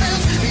voice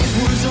sounds. These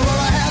words are all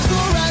I have, so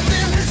write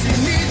them. See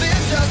me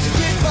them just to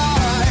get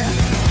by.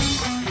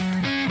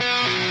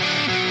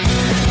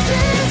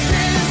 This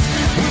is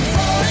we're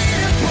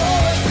falling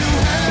apart.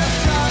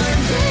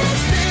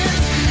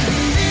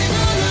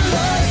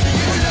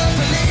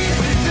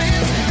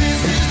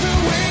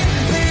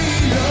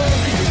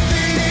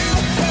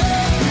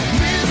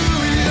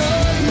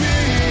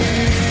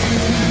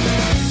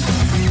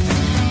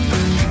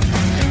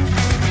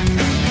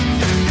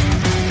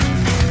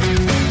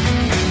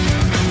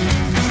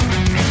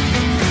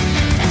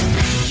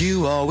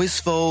 Always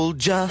fold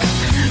just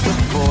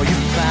before you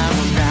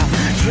found out.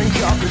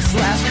 Drink up, it's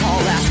last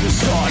call, last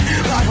resort,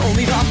 but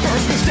only the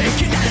first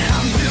mistake.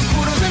 I'm 2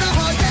 quarters and a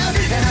heart down,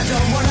 and I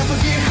don't wanna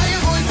forget how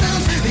your voice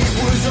sounds. These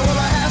words are all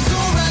I have, so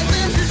write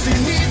them. See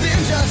me them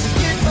just to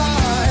get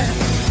by.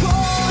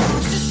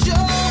 Won't you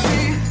show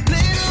me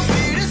little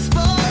bit of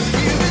spark?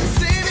 You've been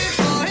saving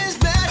for his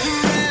bad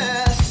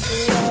rest.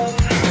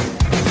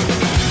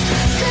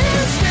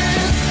 This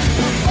is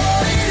we're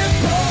falling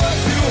apart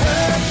to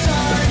have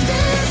time.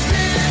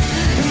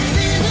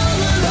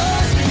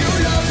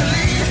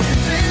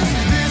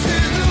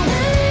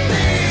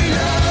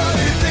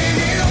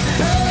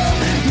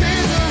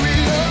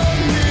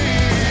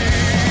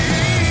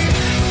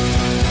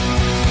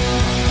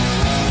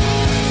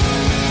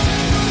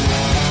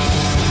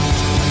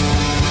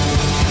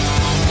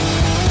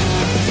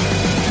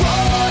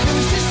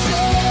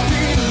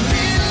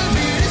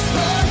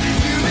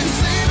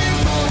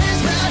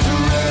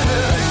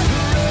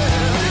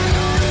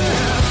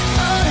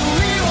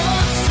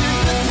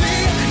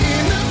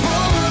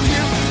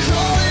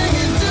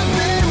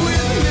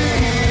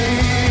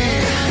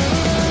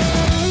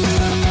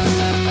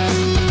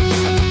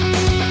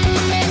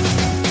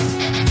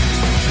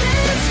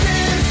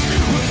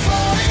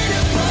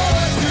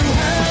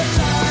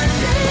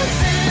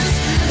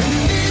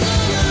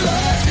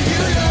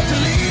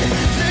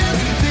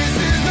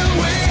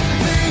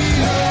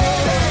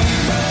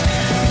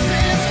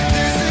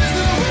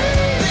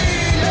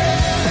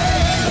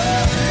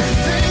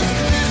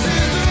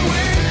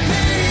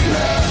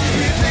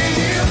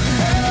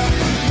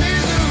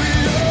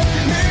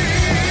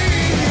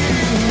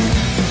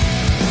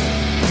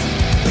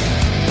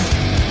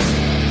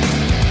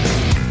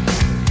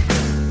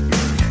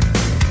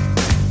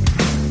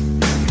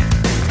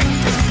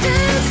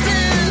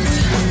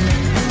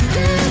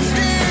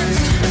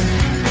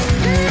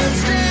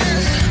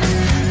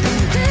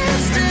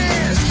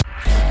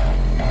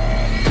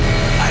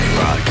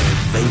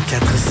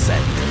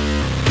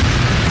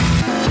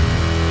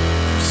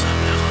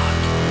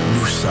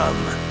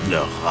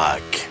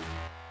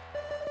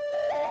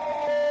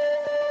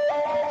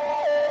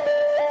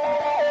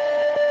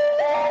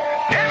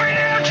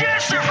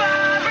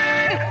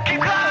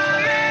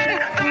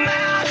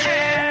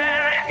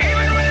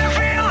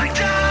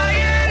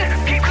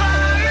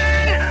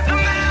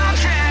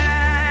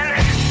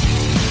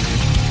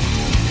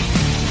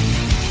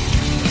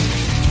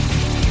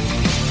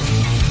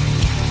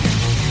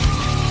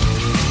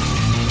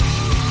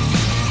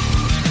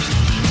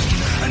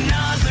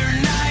 Another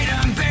night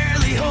I'm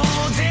barely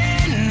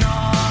holding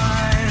on.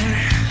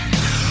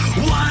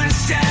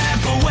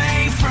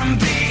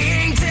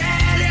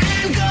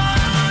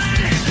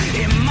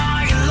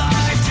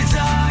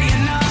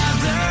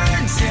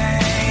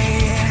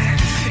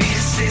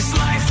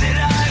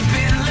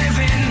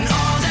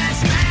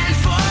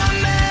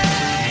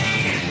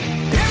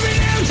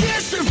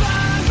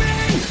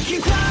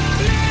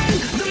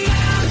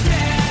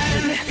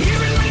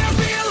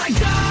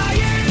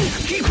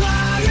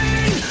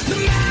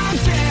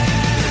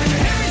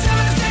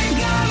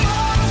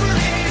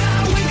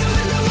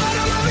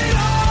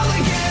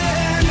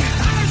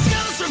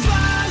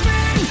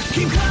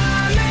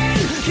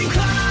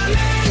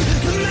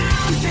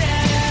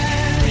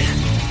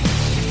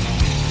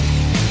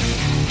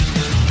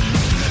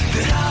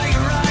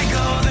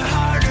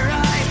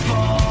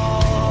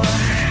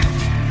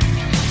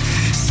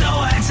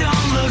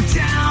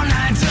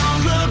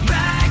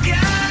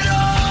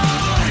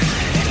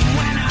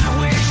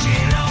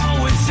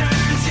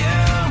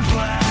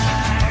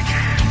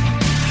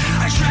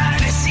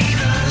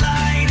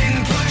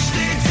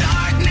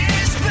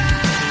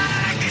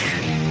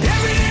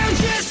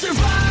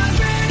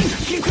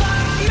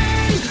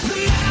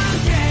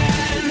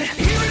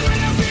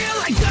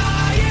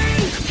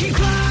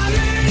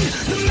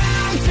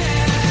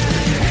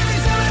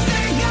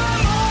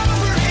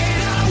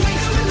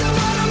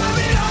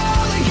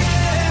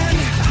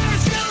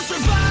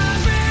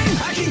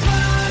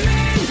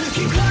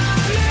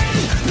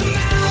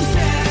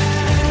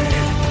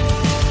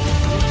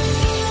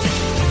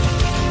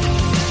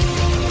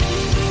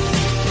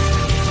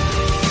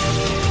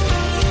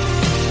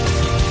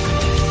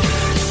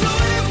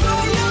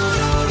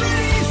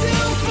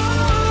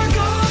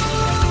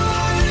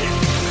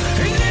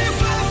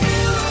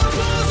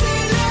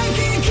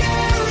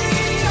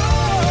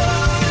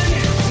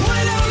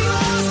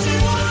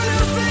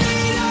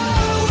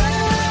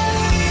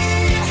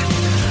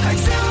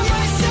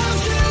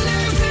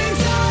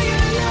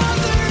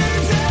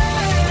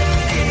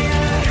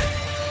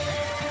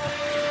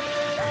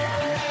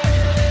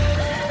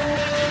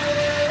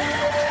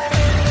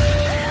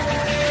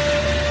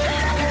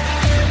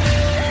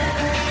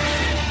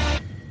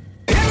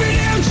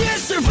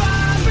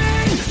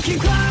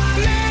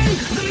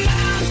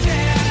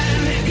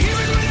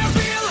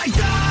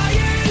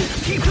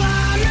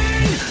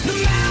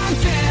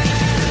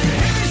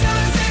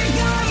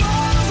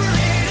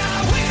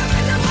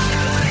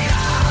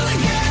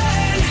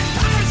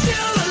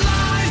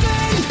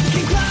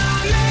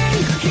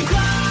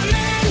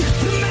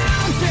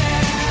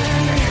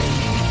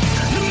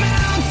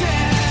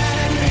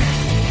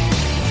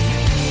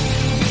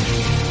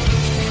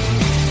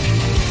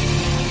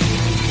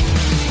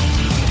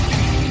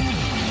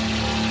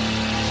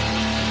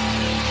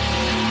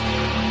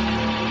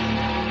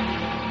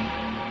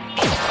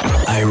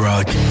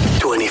 IROCK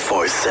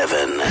 247.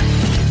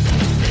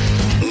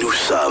 Nous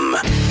sommes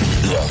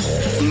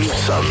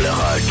le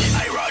rock.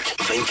 IROCK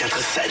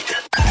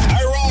 24/7.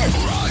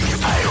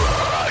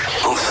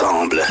 IROCK.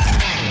 Ensemble,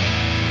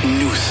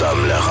 nous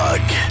sommes le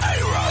rock.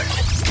 IROCK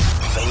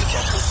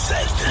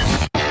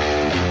 24/7.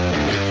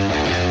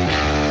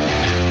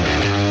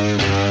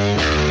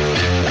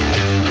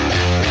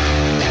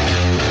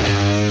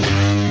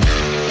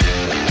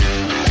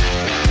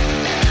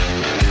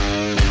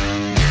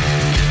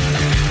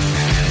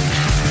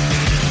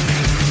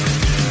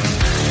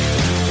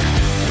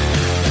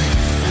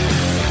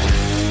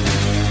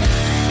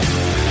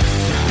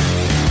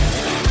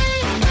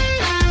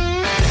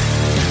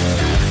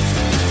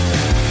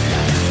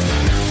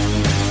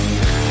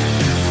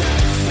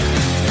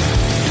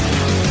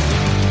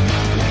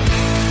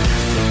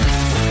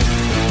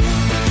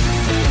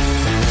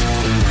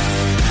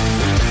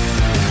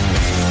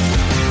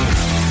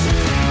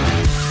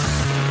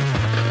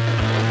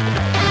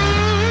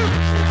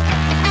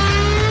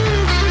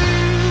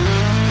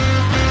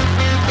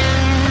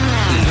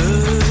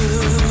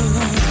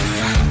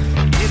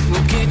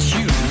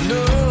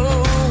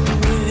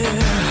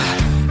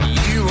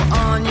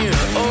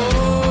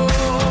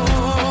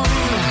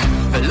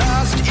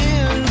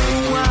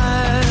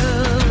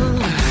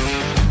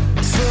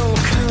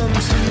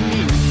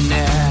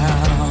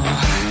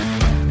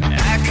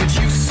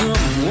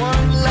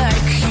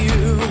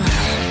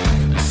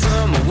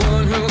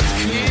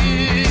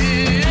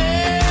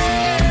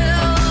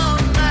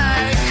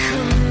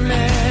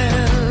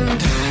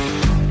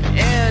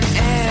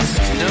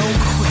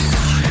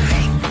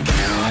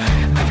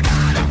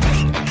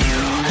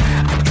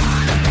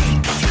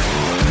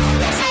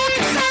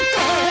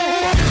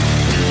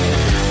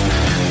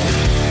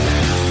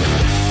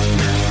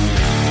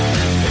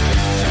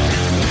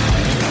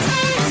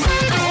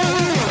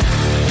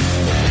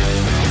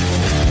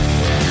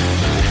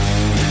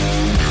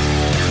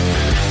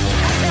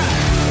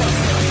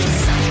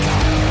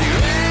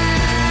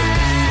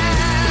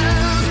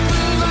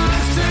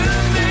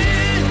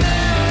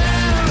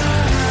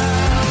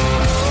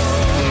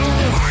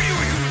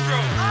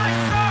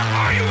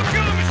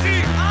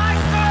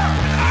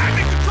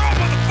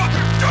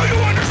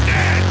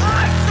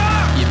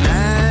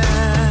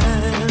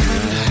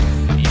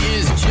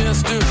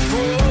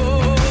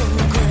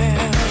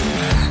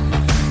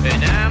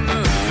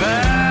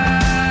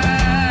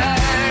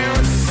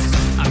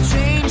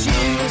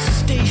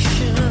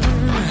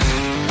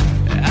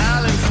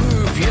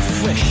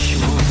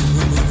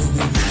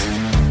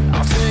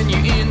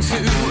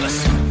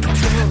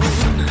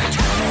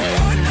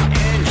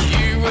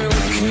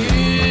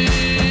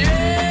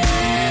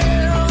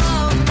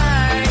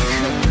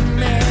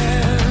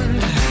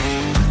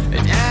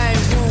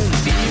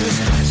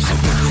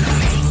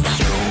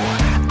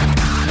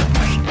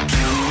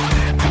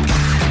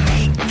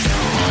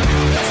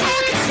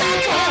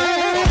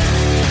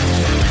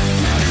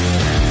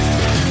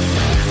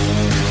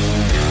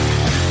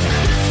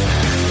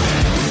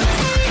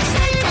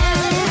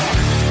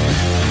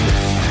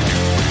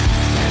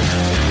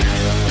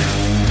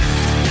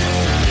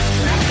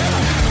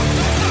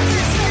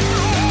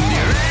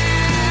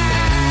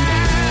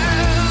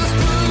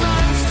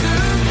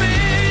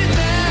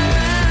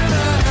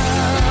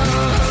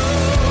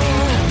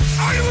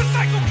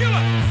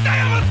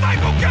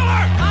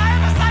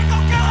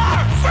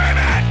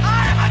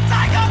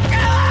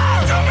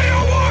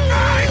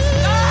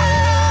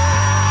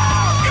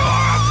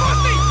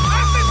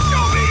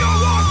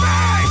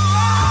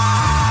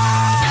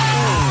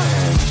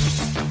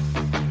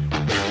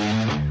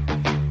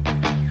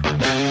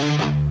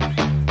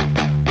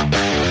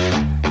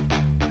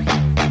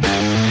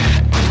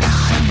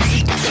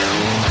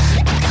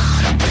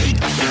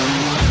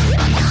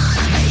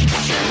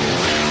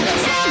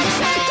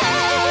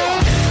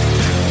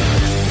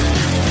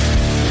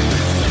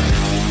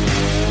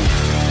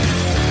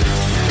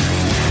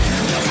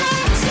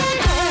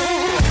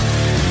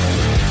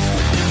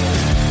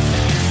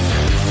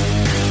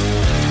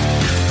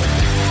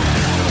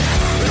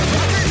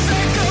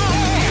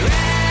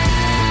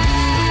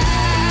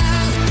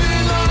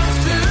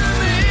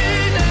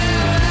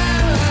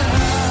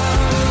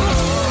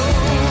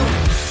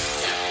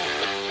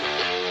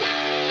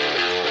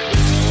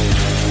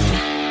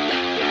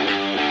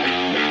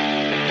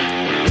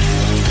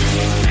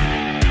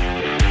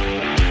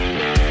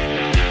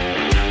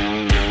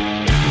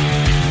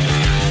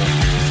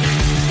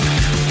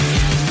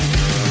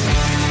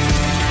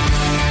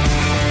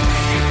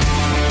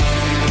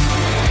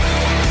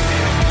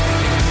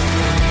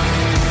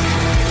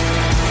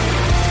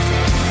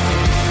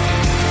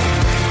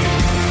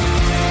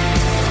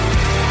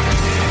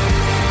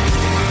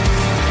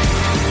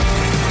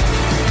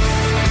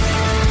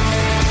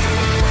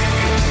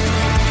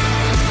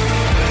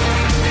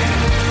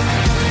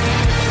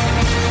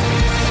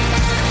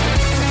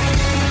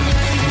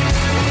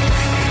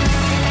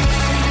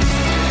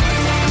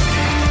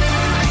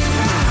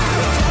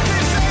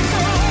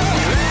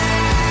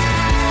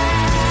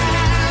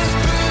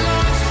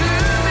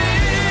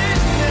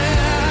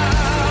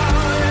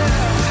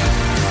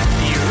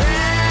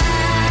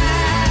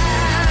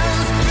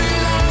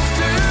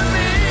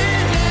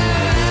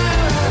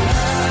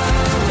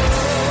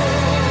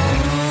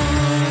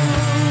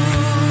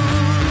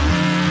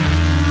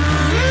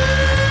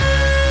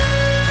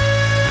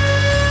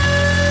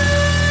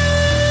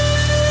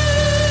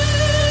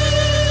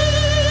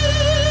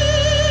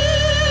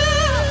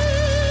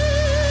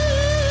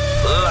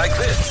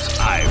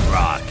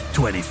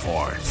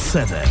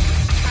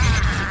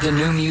 IROCK247. The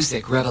new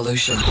music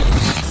revolution.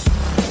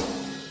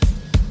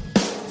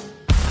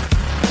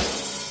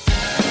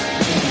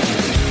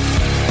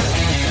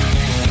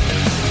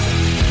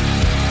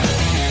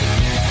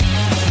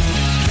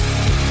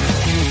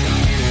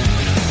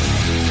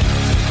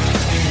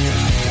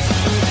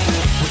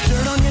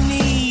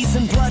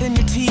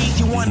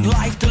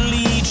 Life to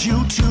lead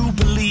you to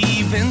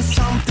believe in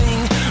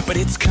something, but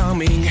it's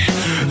coming,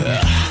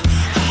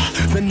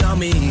 the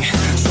numbing.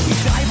 So we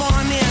dive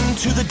on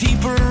into the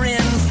deeper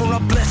end for a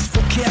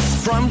blissful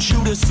kiss from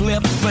Judas'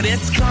 lips, but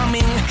it's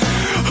coming,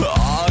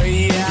 oh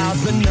yeah,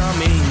 the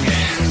numbing.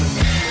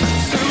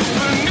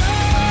 Supernova,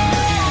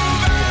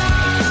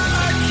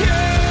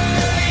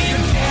 yeah,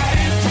 your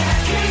daddy's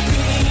taking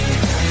me.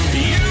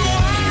 You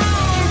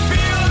won't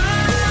feel a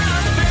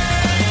thing.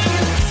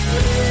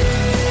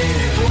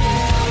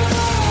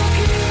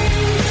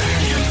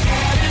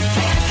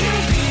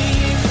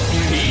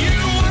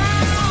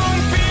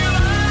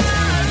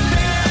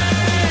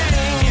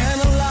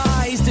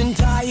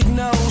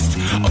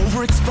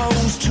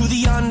 Overexposed to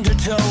the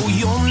undertow,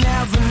 you'll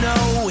never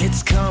know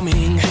it's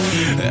coming,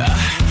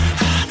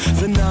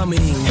 the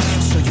numbing.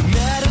 So you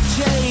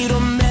meditate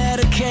or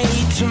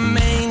medicate to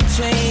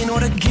maintain or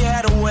to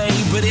get away,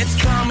 but it's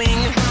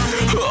coming,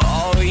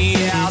 oh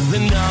yeah, the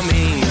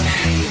numbing.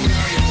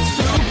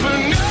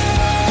 Supernova,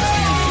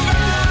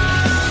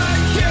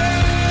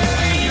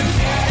 yeah, your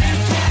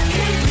daddy's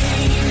taking me.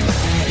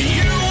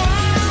 You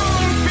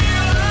won't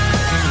feel a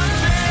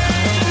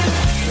thing.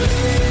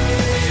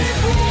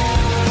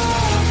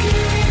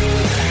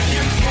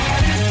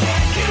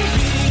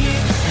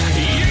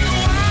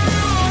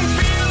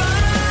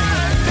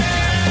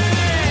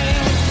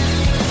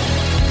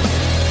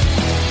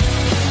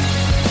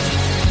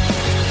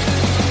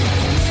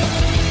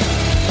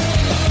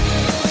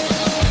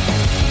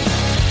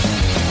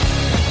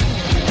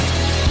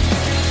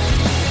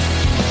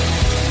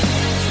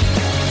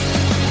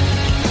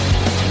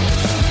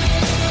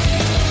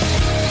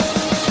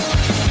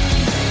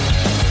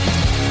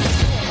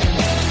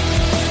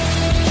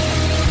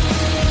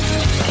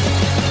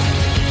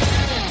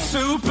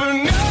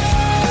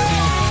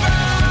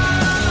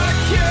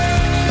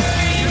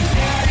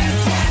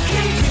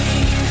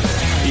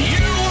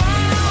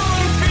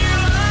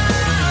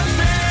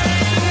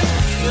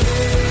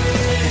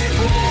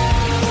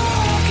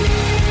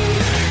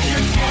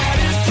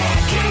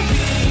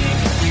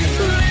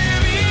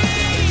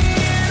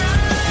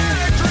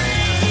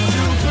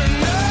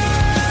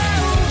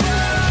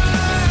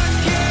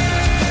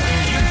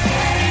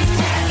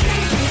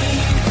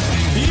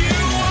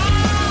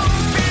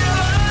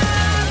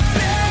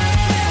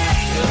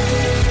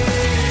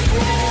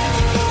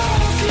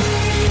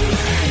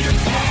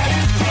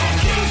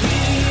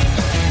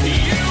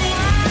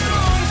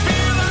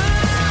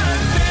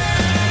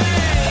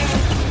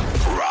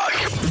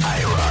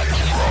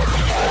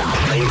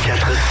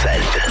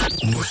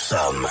 Nous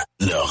sommes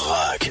le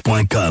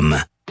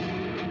rock.com.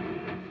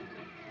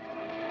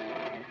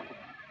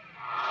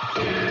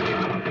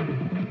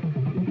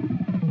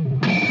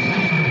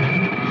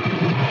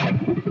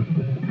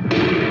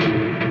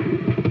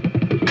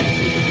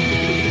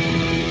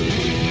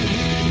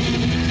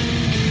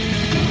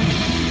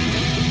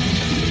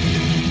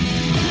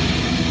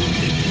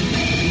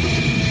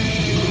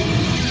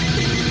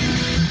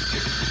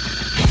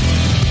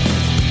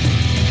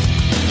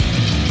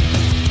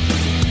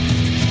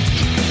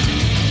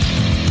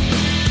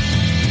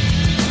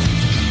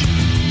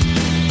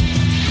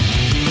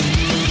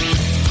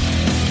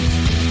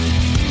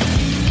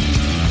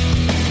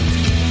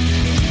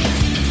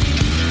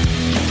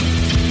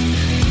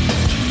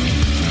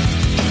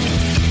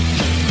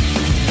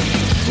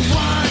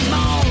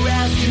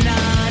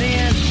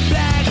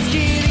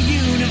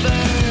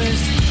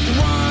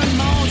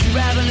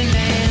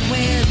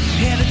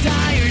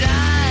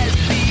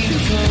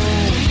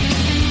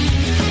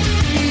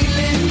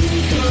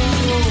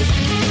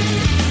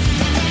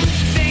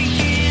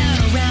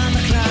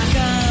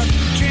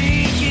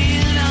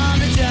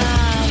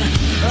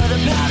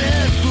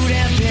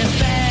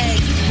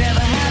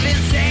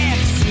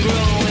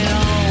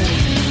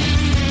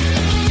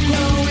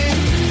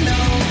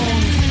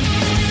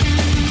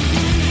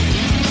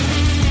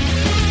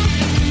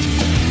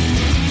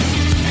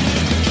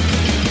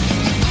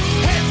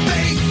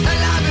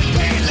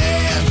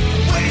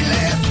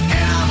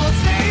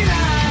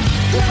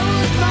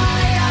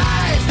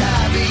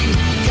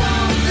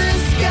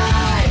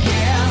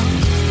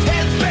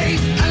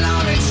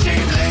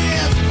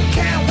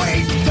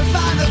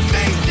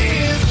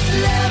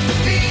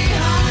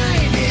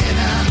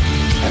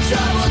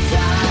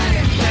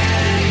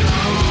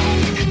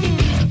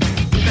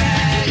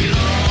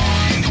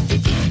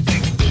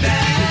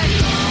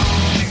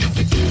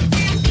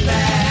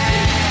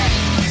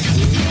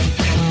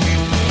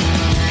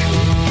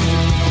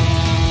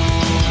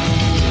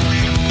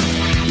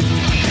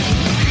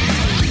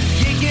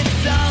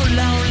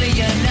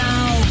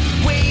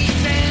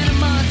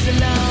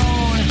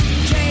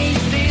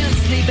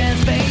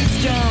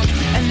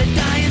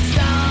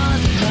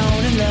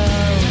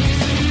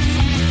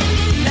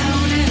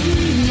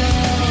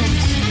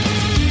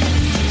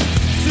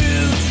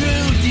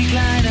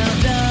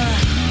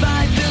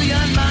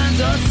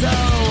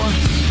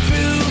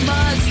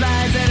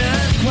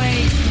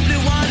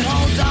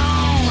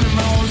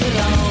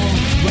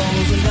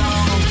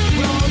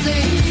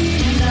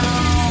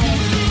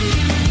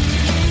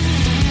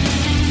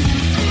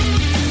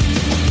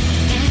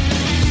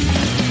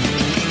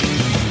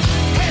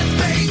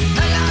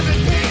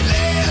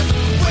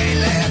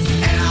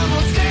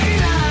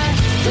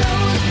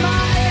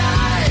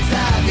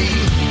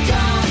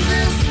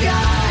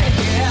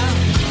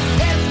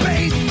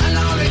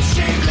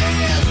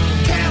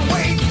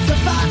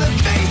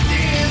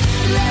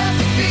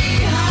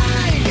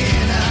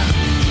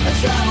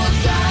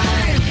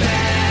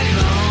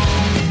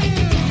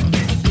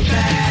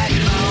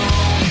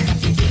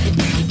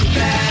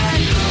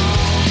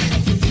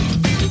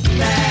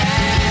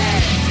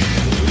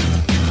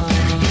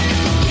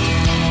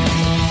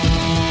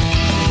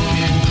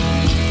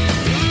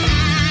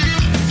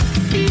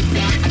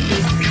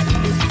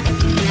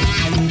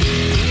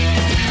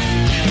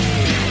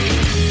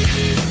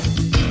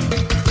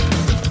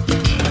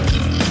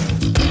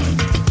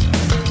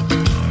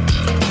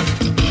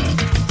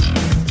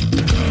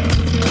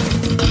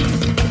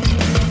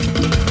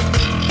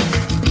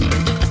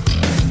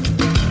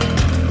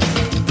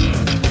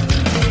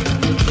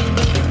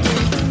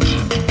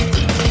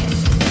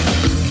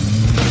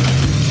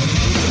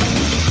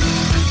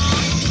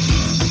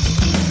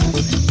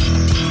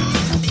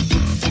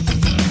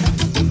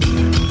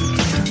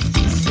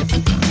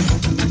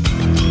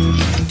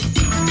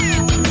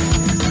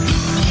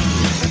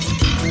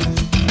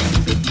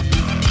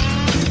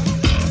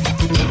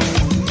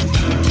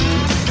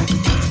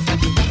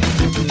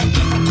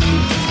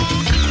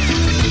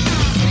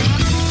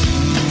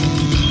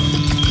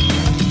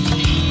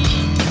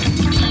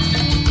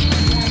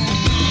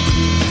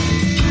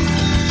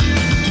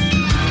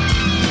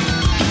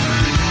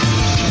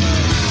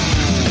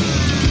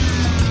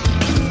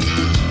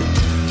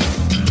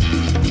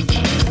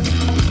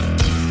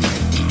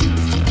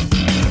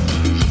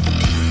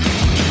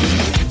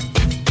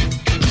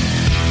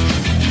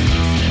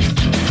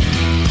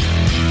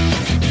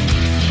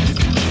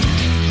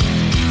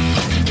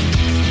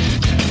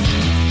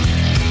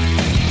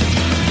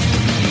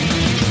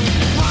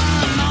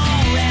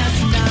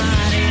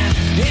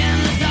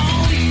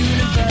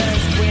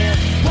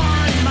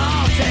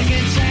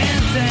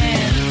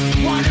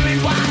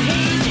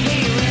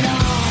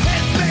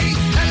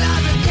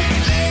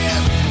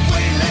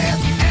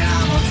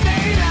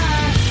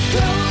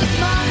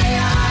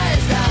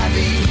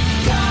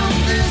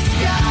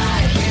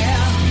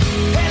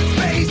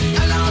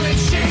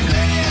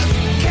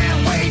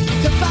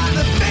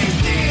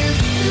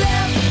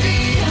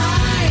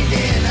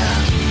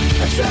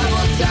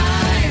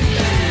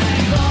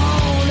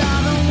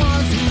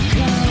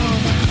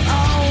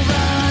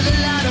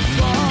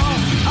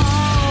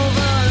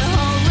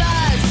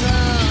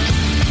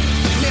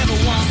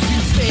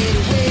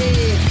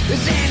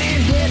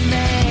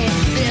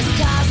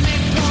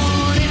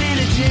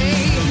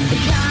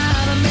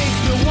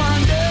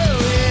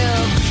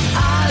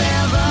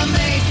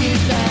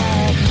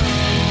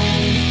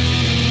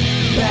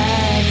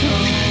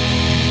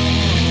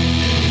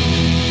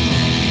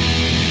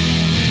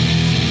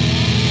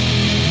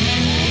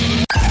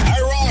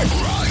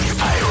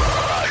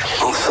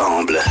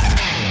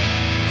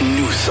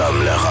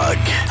 sommes le rock.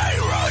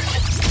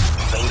 IROCK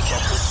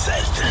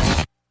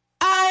 24/7.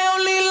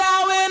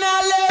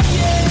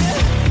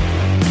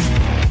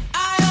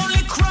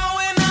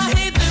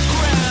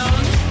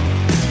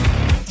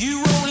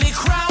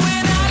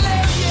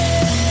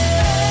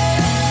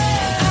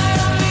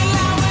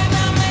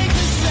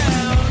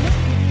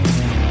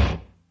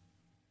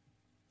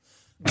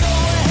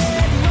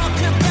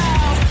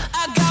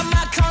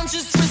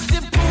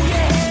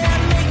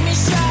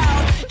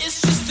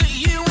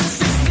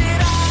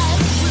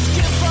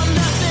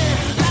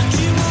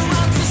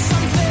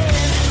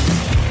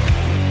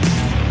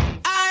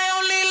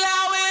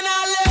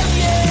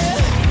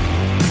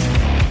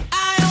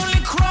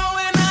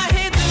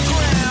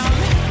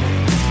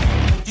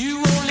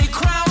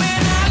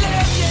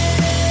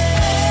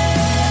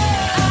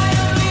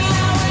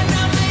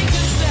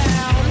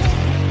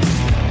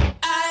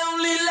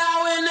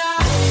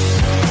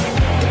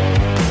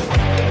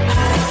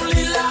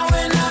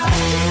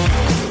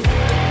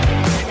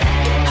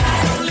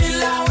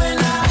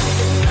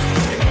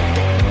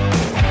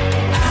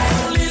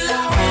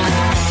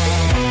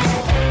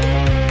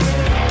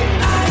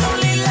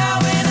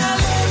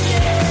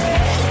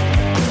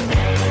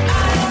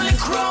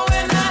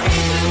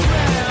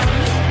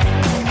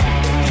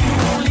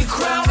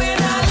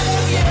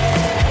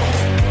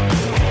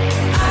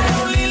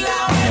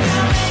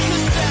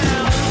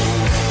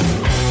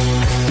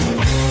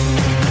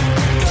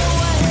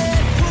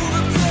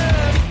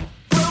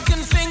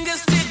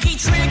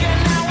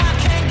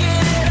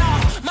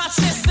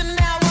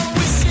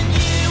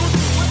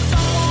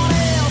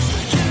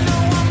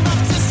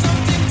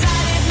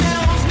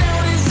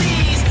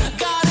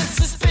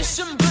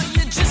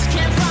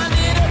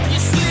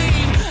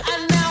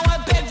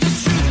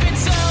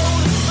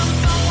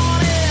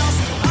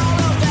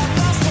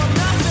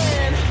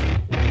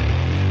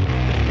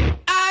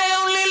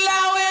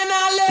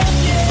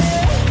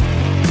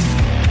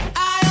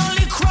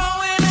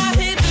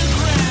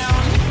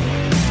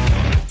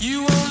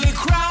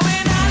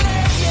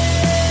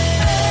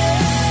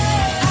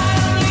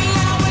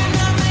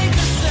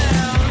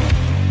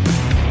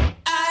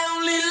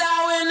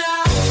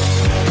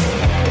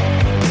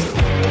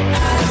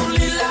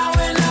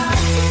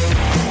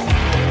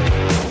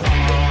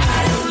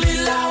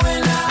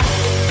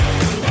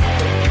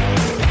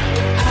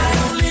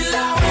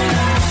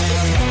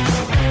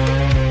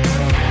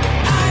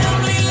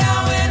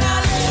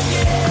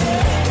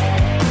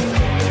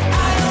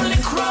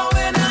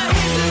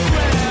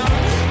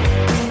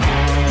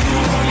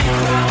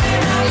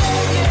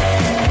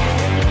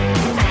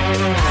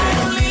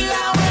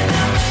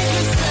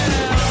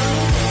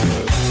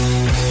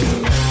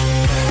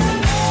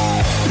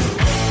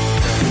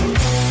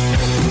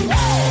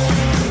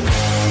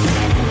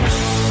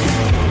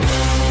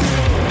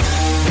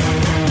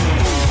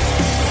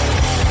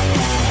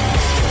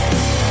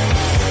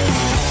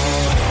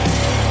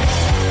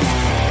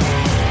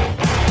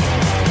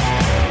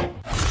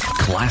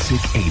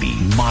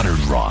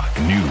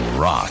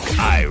 IROCK.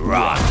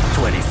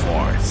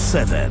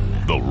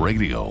 IROCK247. The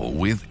radio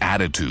with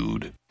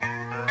attitude.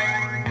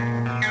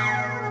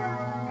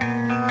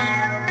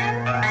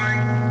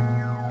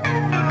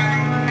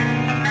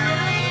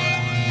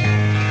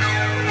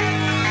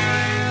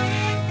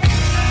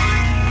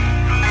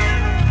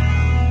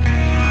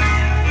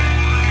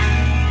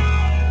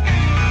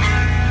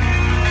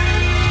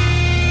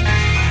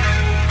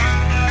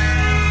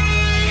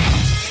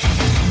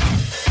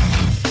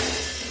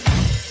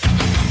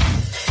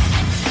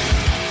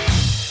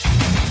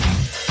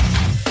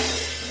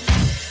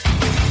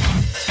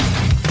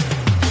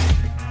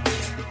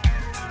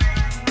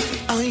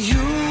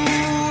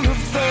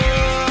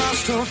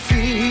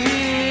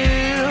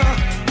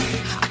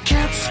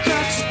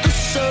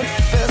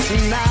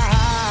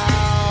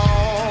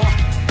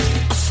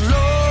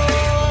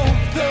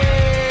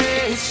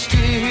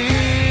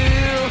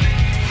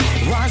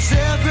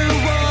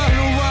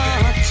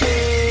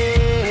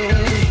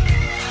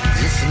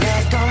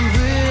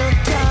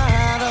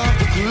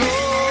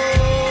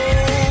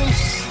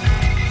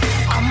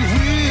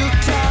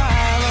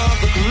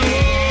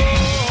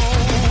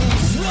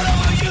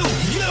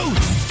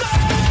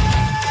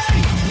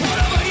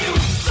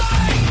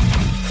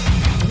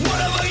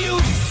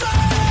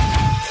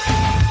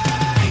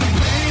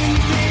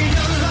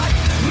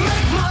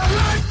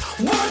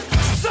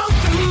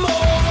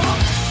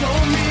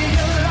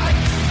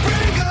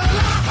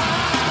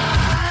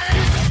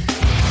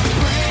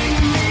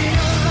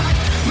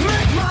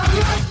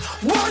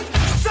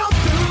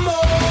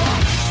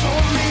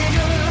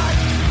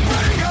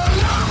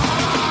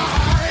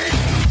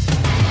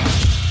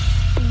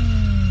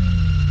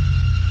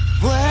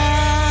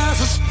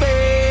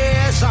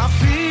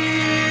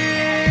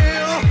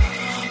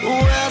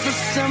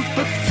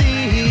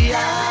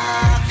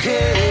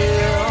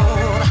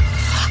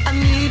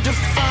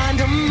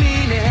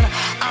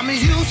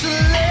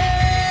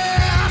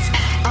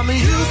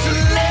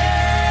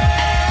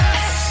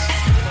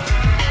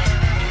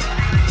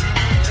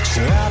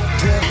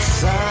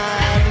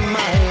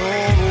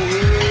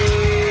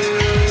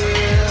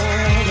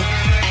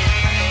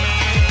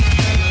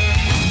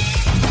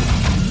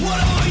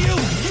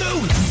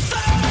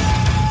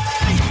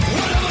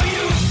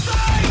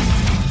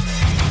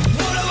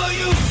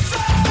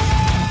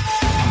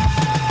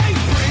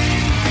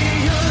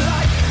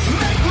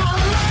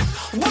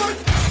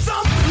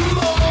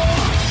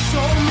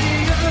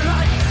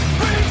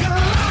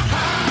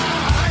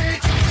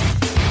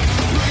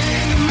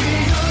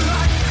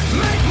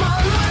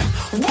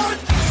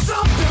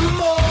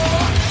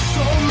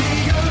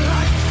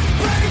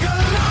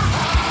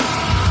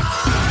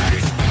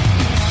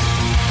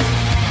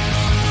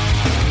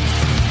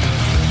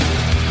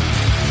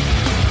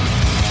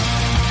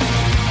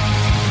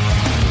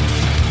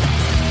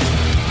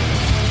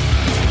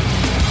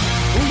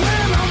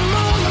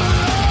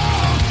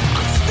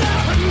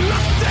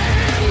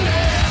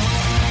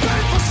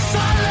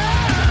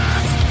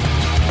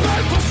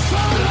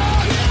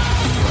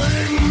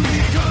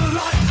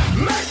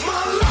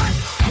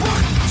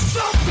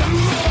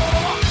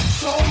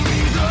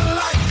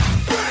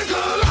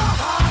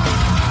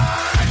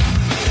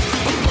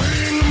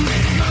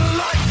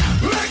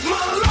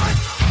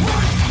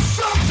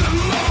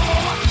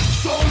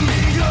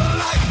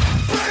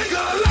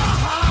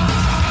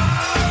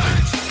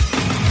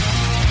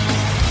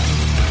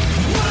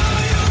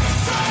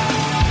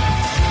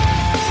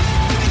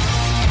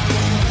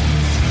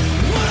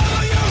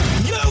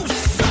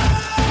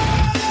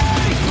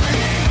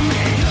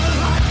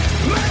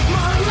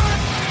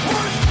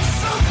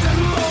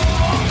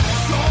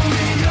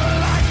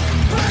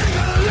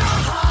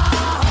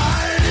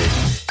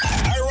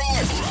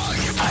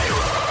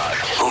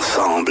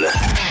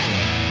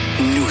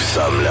 Nous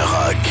sommes le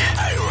rock.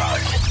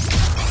 IROCK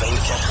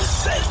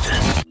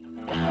 247.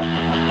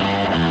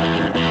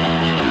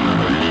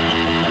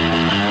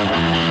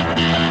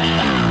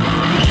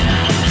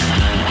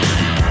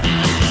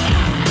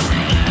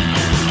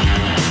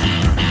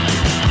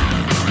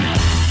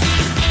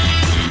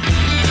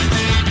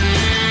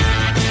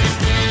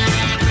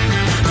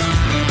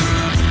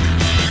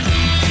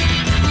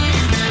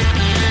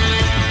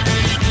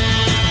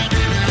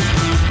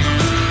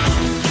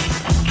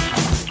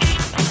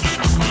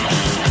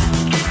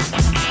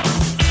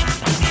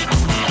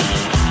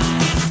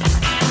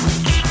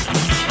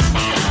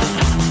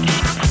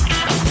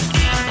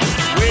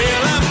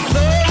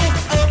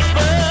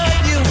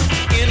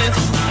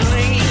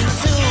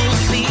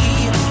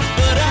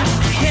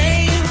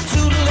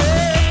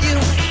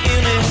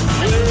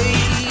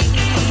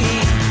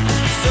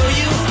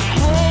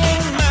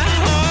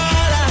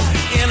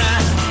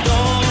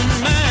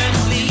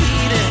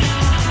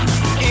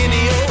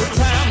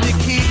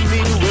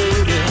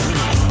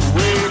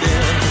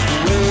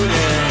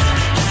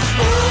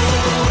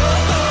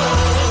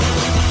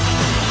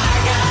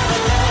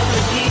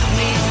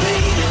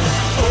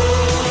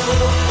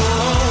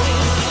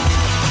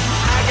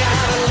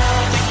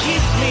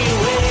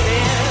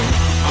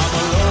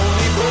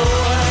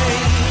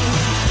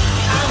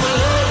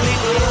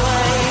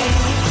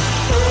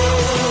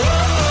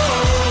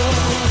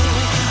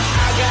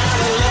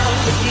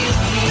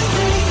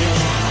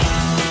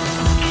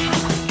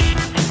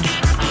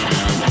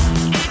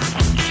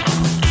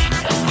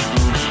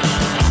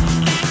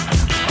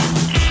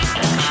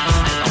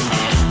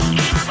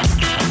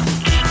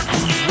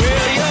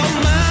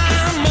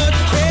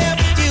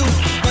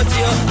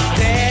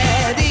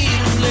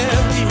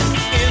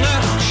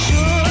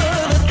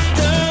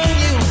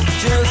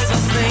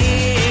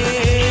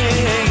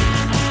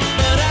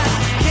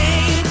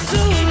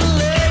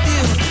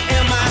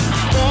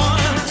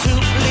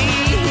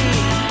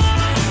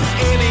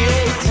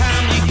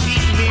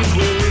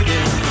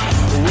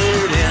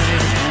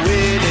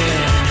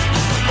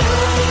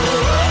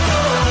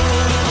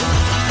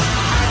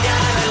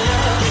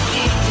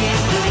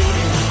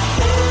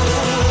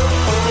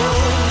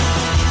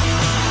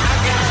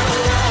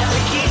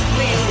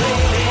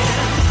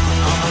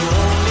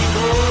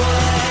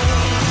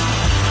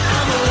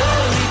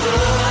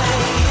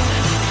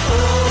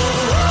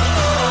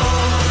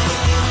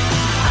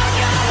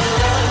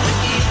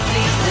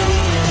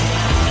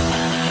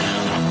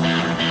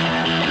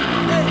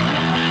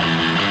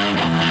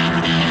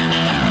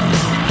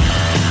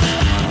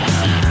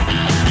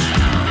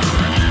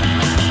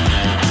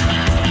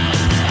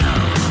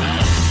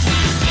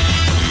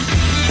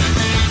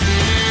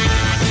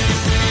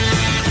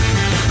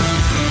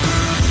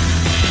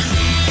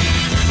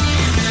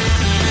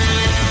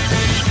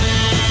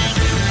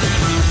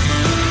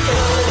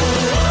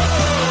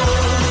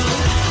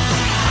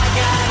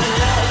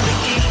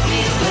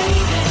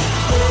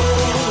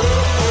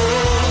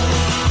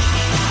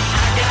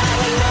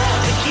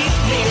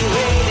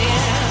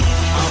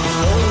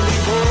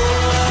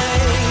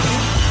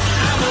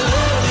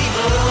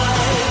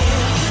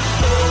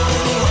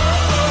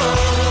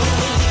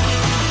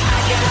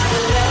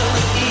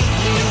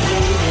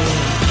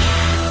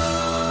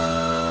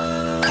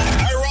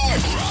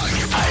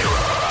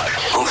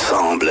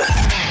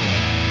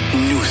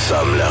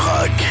 sommes le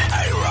rock.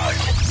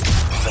 IROCK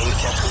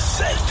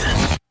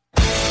 24/7.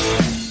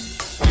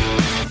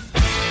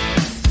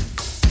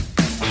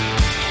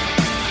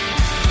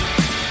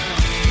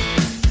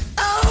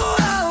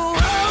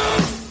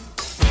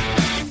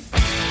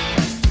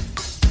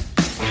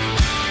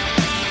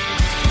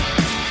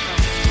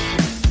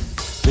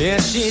 Yeah,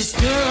 she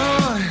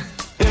stood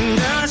in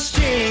the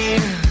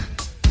street,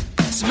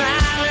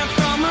 smiling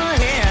from her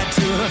head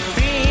to her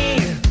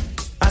feet.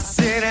 I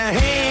said,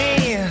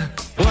 hey,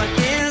 what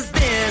is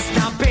this?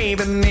 Now,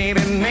 baby,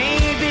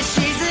 maybe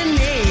she's in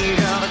need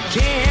of a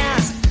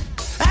kiss.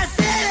 I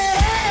said,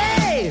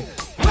 hey,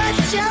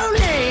 what's your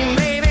name,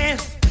 baby?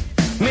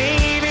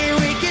 Maybe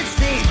we could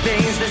see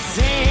things the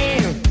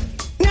same.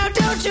 Now,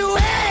 don't you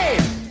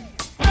wait,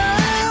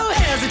 oh,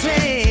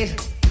 hesitate.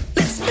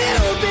 Let's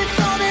fiddle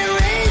before they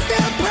raise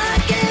the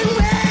parking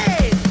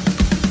rate.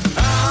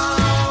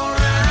 All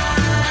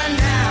right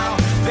now,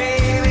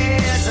 baby,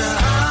 it's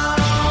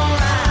all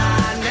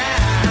right now.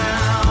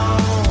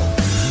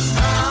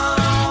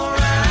 All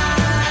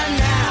right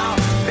now,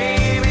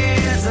 baby,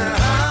 it's all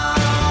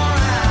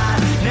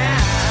right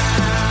now.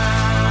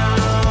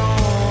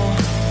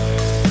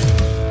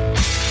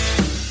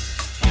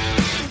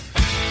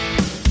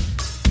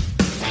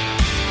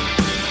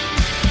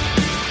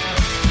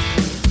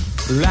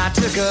 I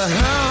took her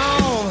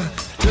home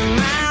to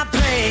my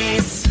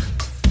place,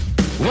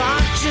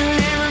 watching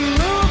every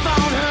move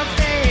on her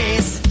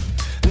face.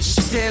 And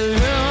she said,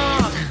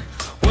 look,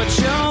 what's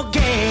your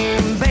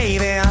game,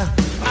 baby?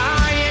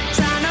 Are you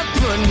trying to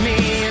put me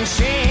in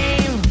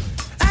shame?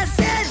 I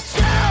said,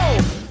 so,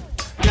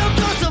 don't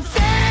go so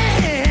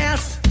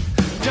fast.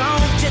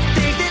 Don't you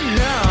think that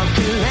love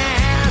can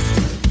last?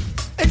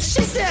 And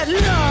she said,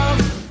 love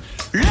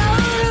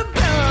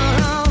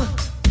above.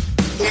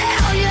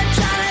 Now you're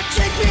trying to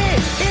trick me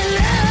in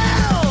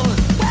love.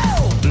 Whoa.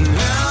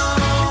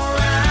 All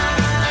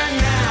right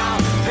now,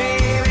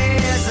 baby,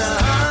 it's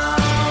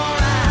all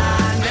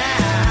right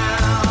now.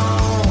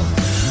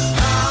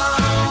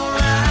 All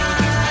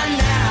right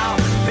now,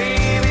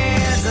 baby,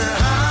 it's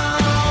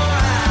all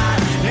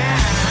right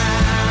now.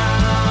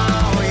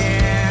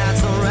 Yeah,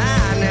 it's all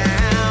right now.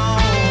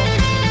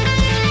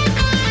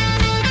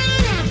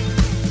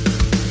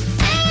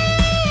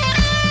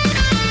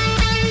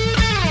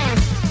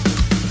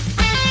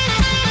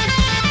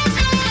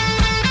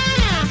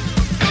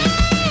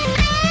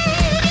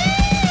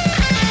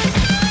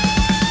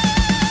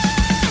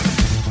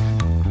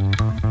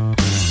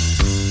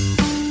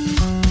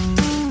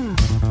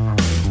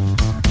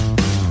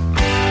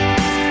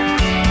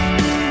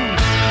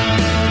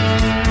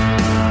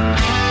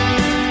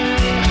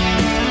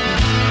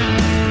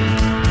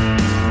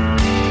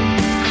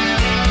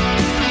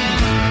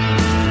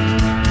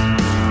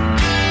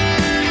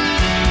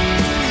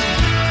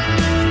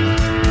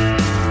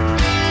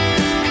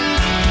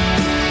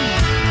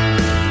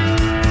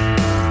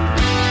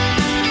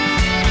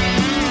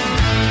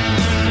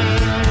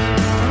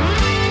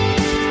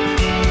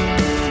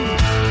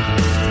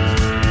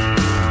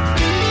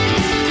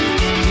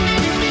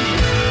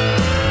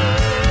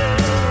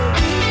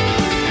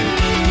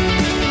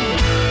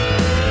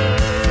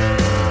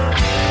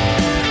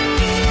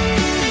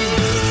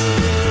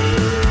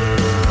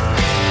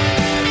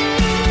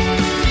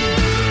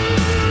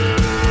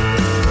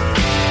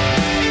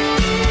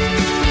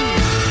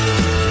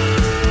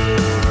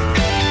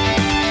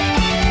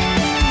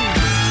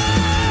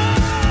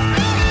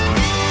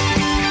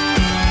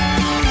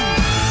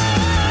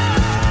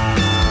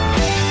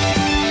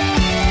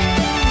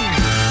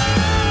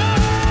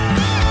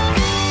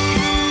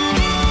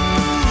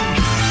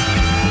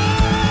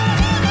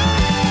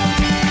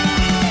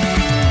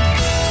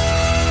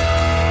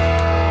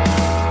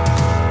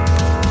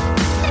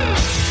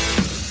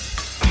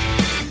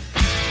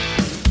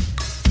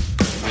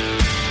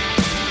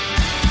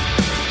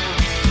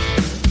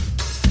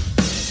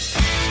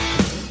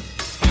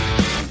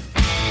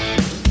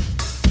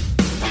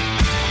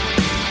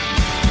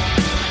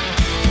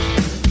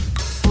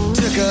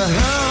 Took her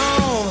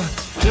home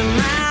to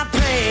my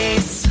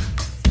place,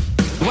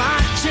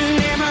 watching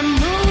every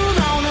move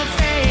on her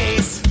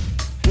face.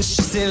 And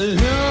she said,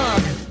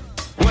 look,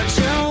 what's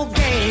your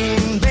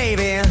game,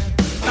 baby?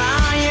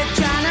 Are you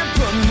trying to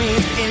put me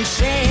in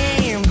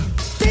shame?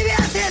 Baby,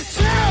 I said,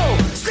 slow,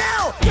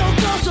 don't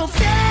go so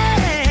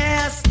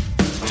fast.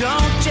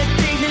 Don't you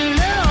think that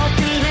love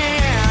can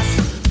last?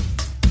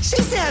 She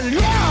said,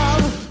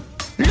 love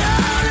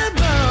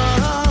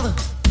above.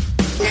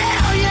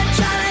 Now you're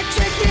trying to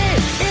trick me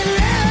in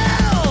love.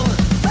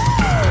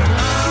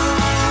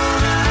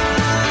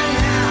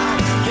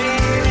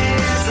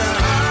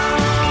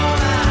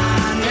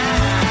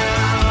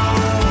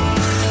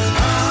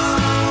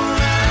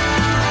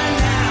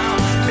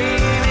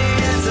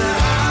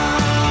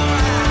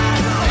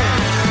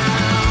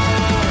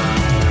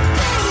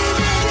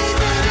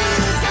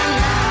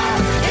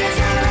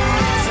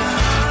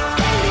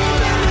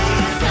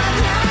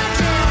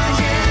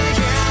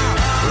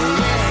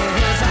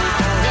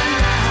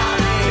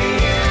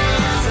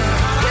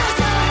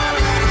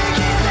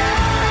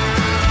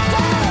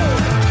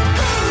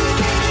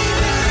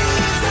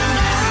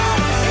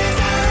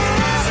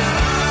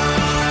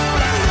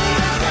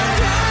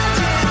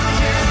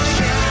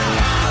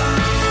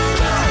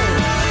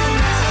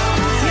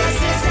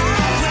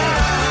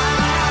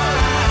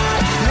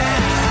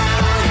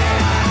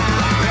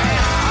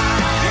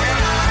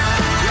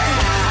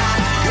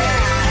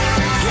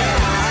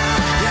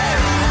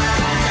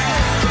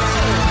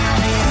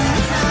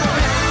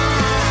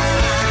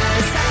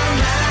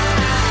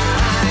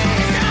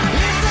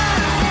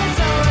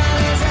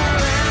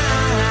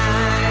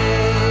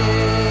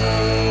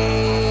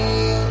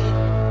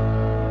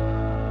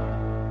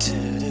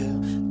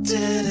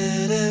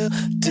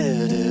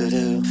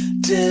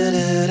 And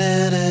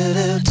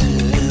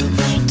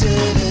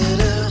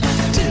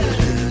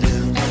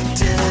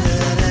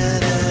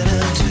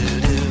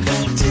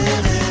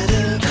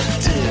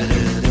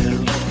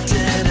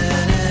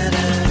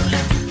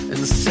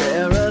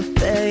Sarah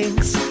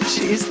thinks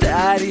she's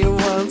daddy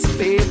once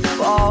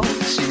before.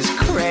 She's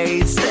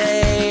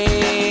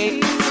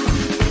crazy.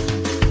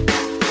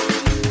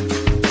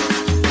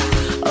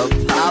 A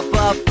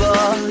pop-up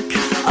book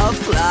of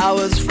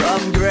flowers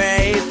from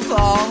grade 4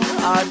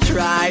 are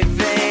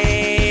driving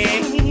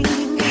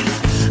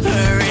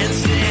her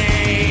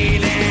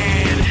insane,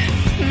 and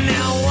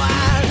no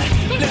one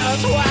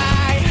knows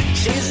why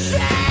she's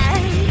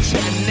sad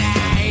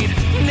tonight.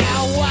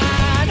 No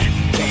one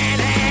can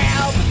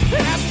help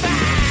her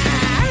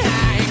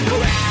find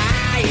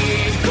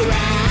crying,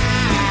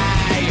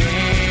 crying.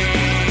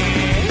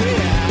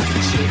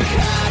 She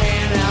caught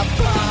in a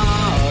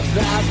both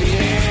of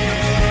you.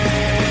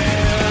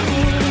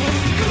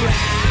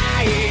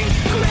 Crying,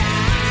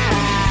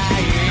 crying.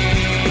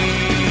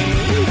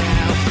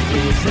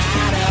 These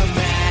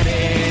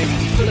automatic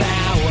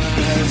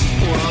flowers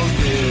won't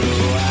do.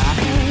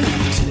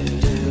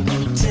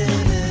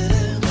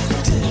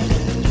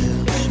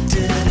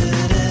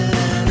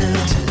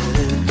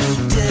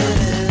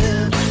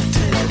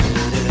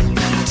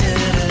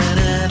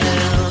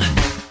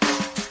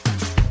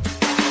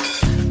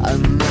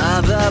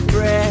 Another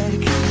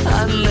brick,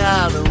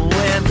 another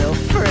window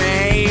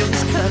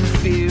frames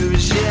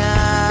confusion.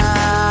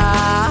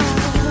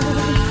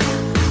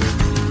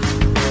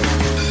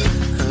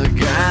 Her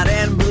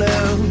garden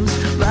blooms,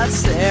 but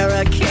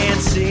Sarah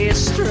can't see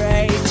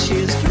straight.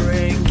 She's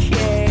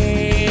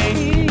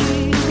drinking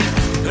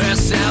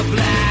herself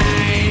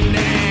blind,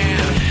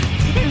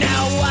 and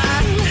no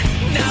one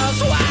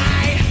knows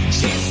why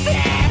she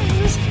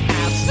stands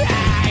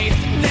outside.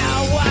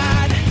 No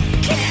one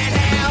can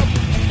help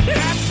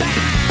her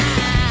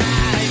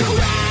find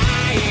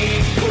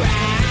crying, crying.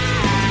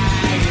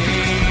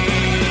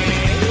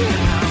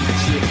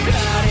 She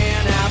got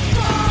in a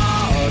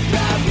both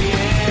of you.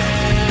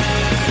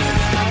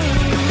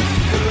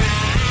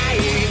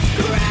 Crying,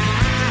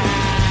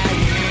 crying.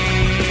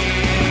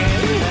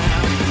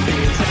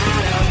 These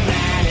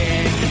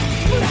automatic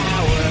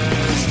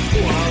flowers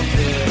won't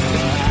do.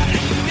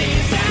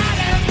 These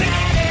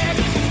automatic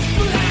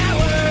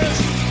flowers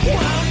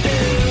won't do.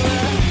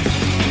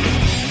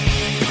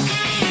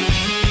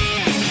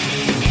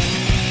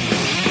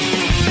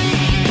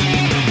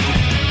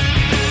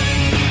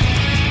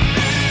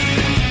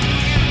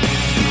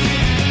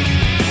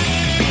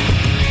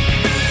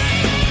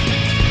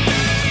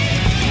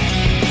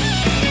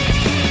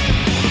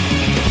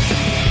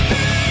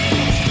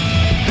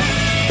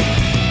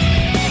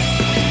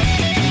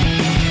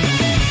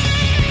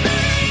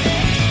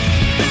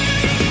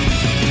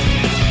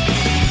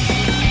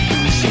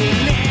 She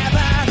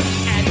never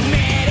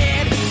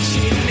admitted,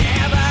 she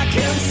never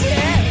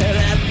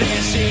considered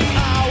this. She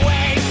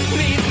always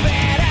needs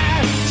better.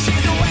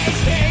 She's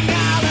wasting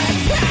all her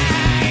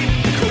time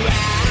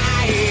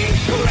crying,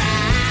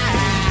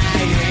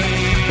 crying.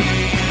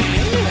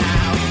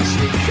 Now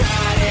she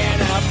caught in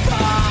a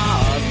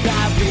both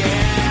of you.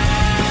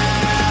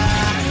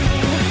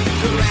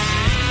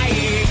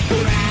 Crying,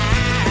 crying.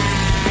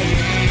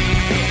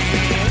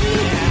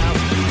 Now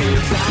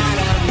these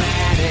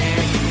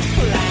automatic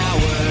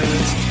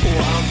flowers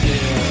won't do.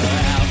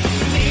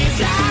 These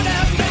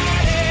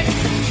automatic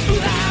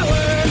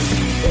flowers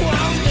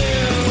won't do.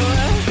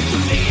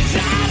 These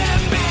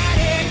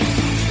automatic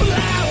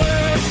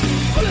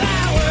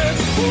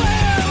flowers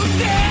won't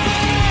do.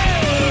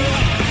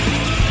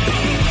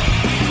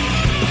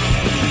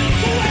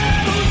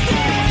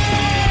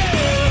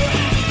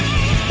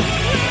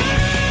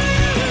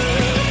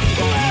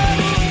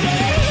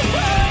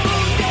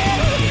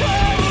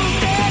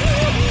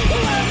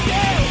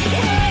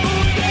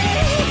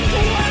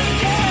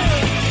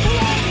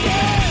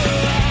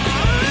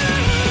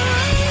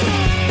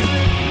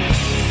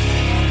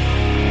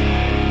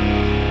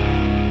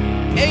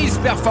 Ace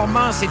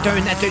Performance est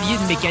un atelier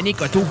de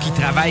mécanique auto qui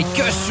travaille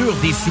que sur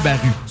des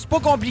Subaru. C'est pas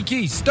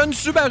compliqué. Si t'as une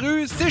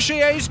Subaru, c'est chez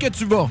Ace que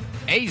tu vas.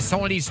 Ace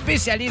sont les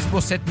spécialistes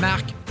pour cette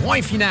marque.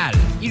 Point final.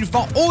 Ils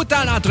font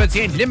autant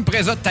l'entretien de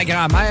l'Impreza de ta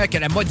grand-mère que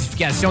la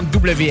modification de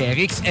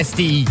WRX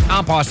STI.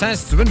 En passant,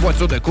 si tu veux une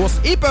voiture de course,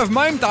 ils peuvent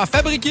même t'en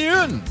fabriquer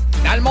une.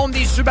 Dans le monde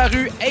des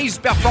Subaru, Ace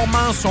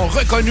Performance sont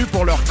reconnus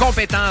pour leurs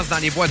compétences dans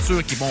les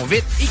voitures qui vont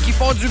vite et qui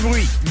font du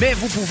bruit. Mais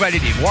vous pouvez aller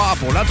les voir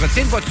pour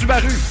l'entretien de votre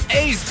Subaru.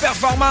 Ace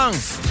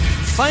Performance.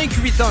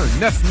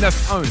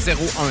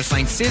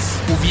 581-991-0156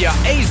 ou via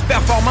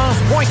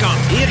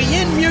aceperformance.com. Et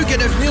rien de mieux que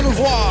de venir nous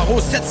voir au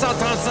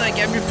 735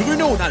 avenue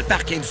Bruno dans le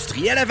parc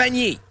industriel à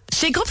Vanier.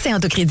 Chez Groupe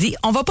Saint-Autocrédit,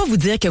 on va pas vous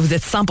dire que vous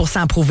êtes 100%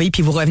 approuvé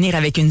puis vous revenir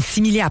avec une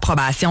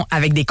simili-approbation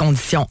avec des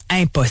conditions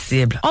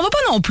impossibles. On va pas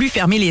non plus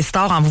fermer les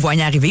stores en vous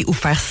voyant arriver ou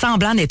faire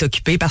semblant d'être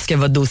occupé parce que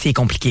votre dossier est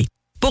compliqué.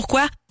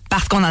 Pourquoi?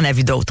 Parce qu'on en a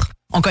vu d'autres.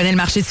 On connaît le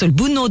marché sur le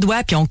bout de nos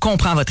doigts puis on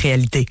comprend votre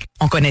réalité.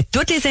 On connaît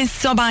toutes les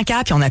institutions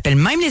bancaires puis on appelle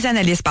même les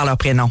analystes par leur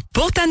prénom.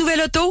 Pour ta nouvelle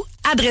auto,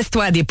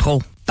 adresse-toi à des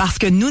pros. Parce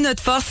que nous,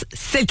 notre force,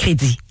 c'est le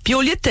crédit. Puis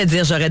au lieu de te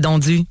dire j'aurais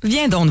donc dû,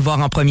 viens donc nous voir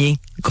en premier.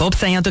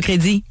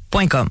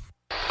 GroupeSaillantAucrédit.com.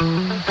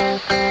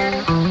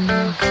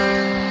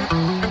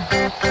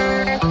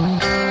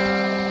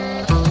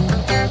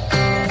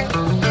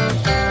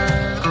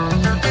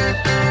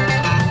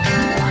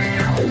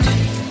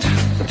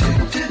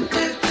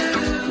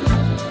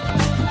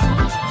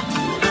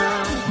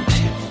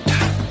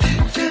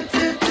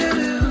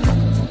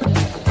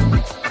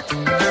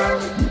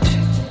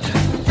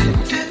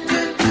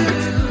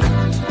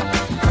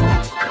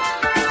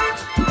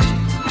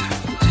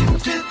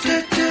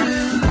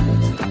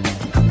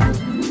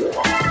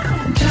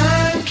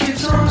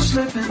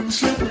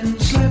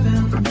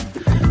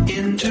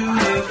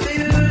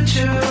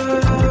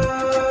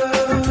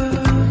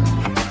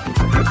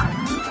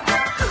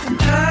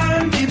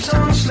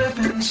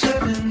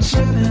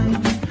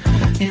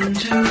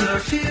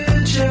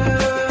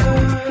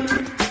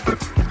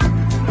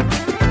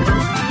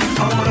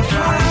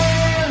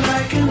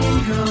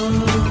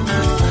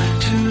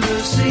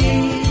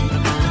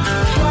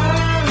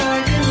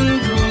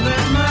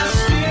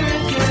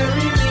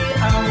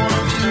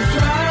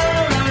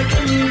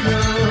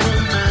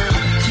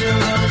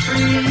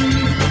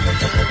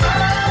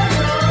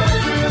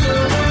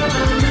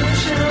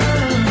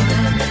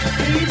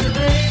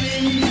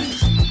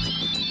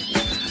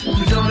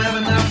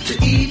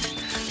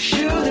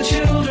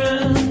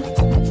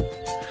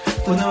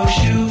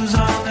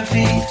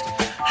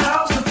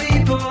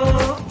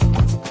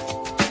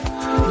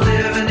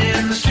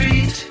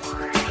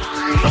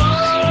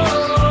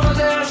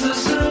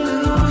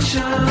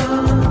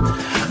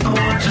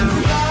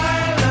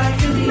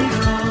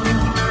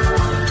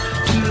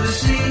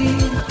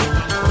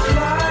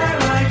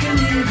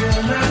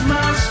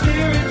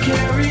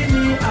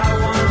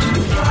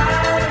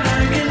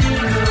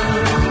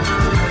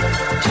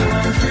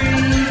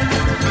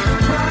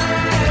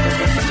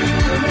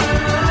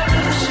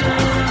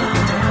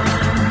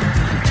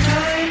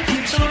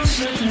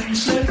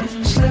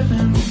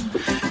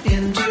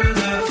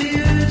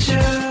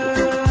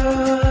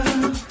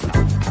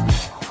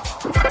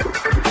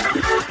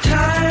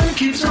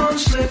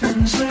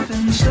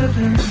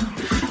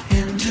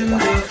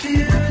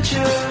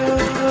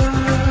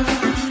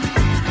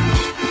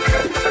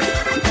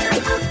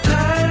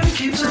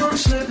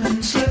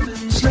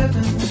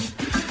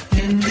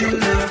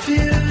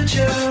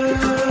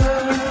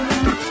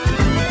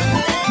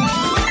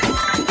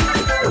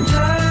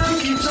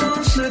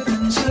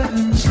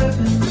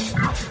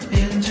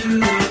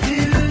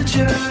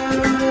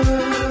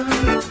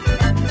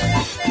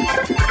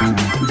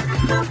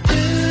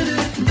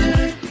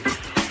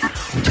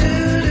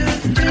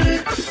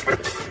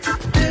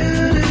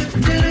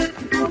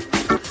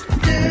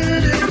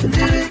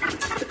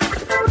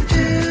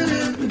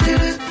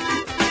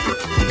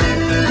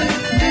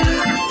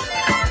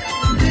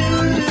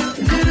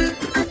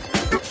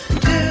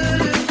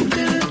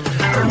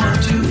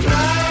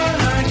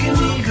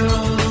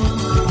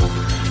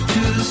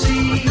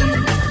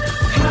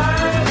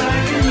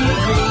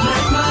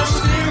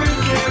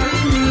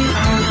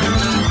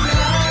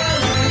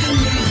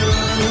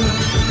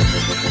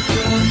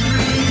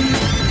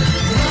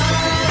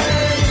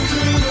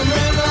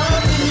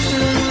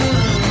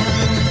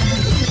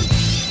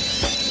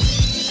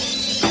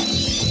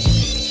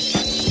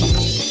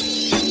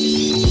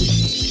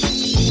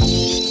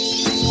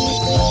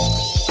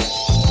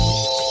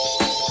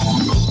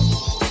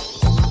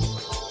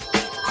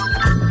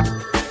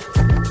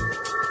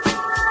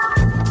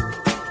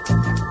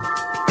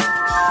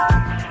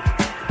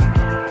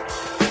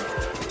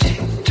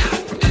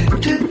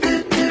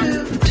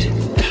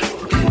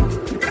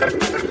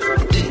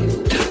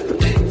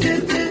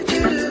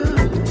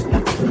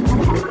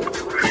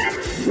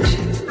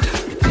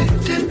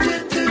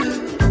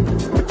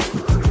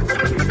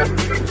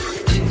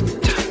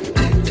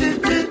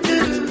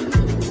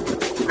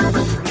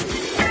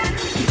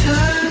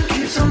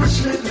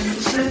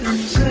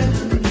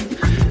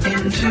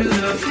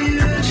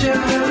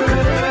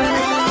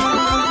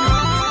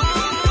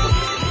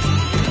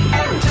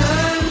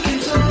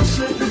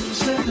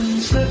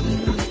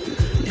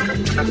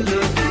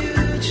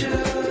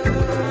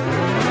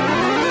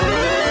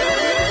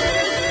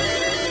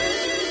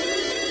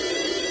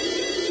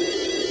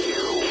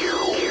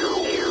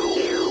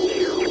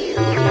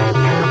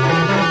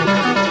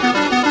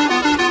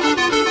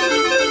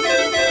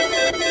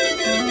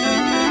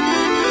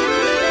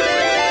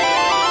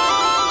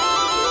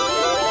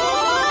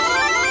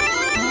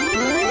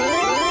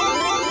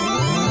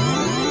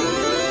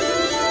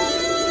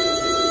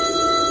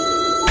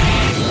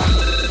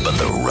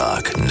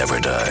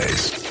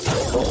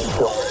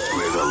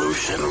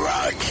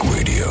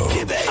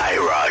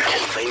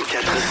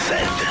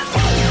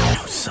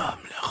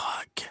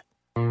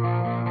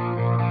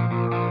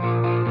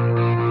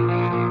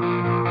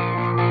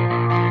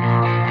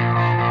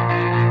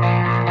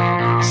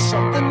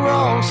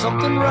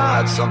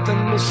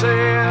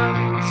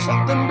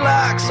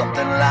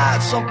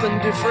 Something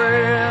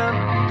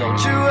different.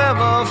 Don't you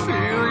ever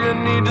feel you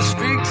need to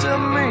speak to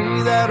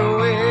me that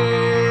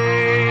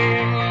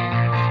way?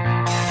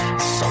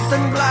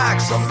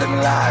 something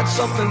light,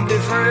 something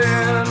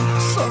different,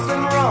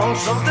 something wrong,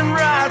 something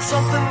right,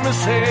 something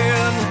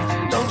missing.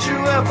 Don't you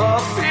ever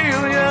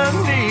feel you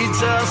need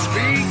to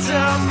speak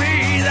to me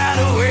that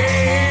way?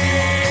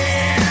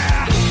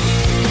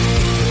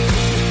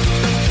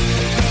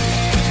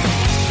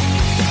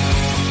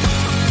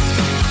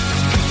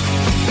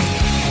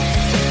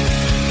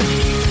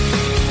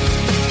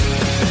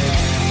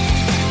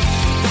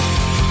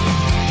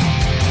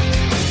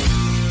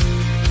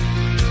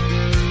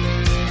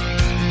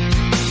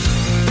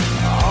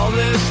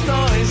 This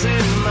noise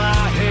in my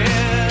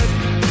head,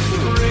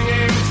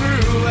 ringing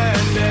through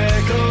and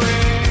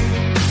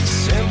echoing.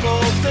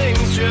 Simple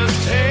things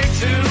just take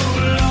too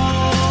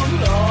long,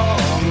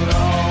 long,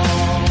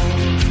 long.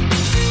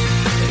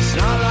 It's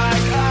not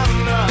like I'm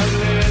not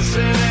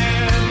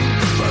listening,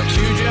 but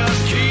you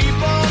just keep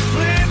on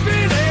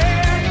flipping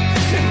it.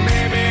 And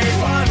maybe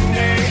one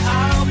day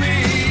I'll be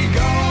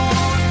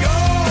gone,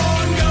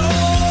 gone,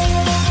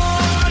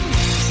 gone.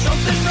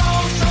 Something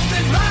wrong,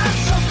 something right,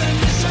 something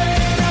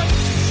missing.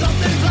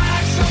 Something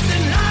black,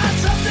 something light,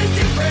 something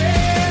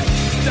different.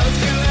 Don't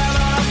you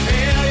ever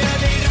feel you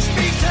need to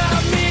speak to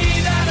me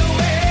that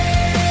way?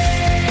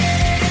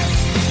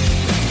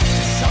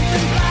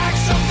 Something black,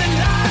 something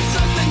light,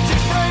 something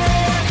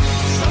different.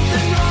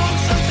 Something wrong,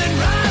 something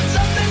right,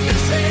 something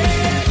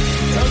missing.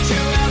 Don't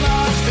you ever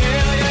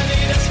feel you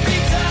need to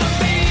speak to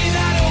me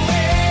that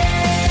way?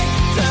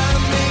 To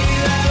me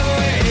that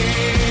way.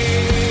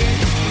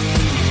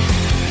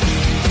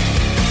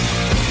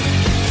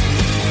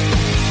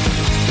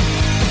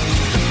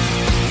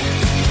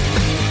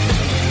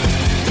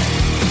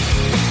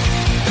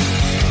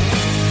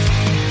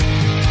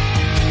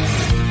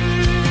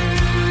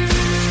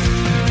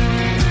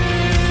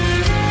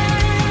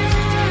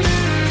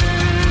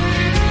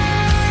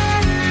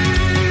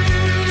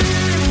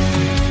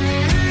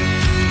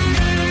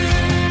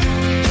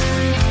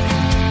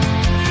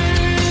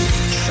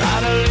 Try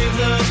to leave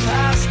the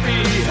past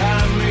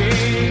behind me,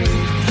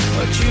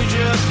 but you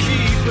just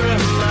keep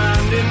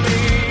reminding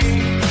me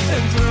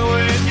and throw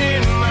it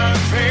in my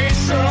face.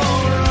 So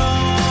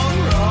wrong,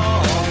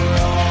 wrong,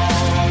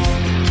 wrong.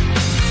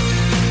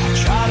 I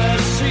try to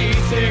see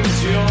things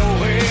your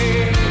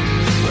way,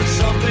 but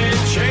something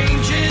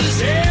changes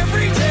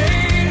every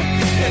day,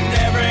 and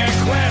every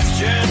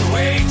question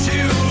way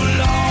too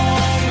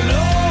long,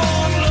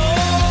 long,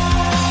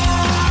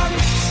 long.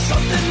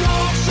 Something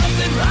wrong,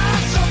 something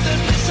right, something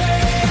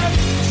missing.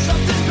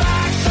 Something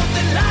black,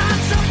 something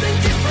light, something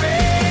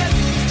different.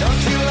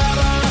 Don't you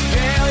ever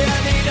feel you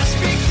need to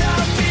speak to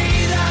me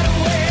that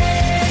way?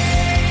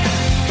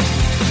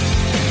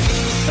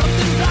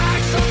 Something black,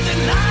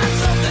 something light,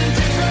 something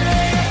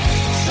different.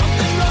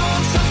 Something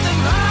wrong, something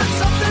right,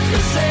 something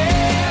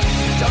missing.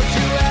 Don't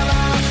you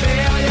ever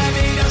feel you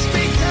need to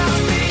speak to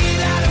me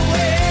that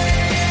way?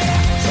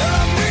 To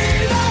me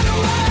that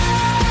way.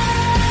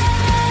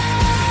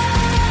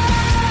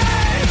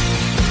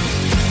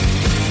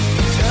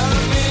 Tell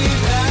me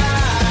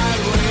that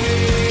way.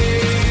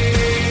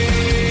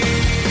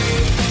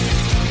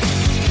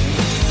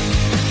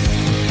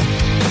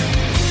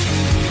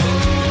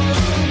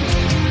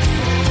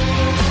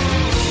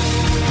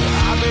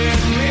 I've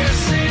been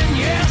missing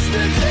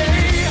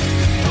yesterday,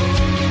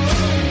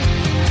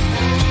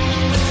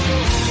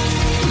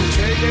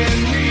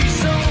 taking me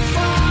so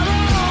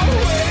far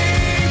away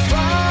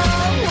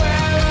from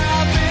where I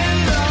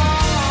belong.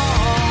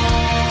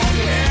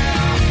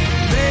 Yeah,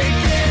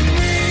 making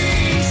me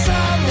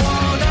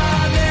someone I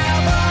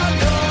never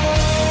know.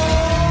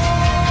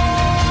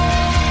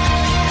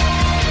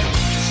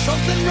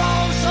 Something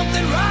wrong,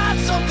 something right,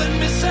 something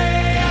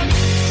missing.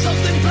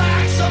 Something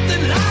black,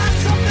 something light,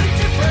 something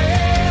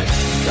different.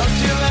 Don't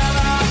you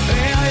ever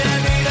feel you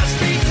need to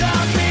speak to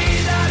me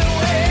that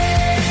way?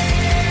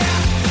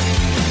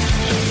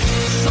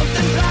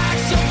 Something black,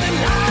 something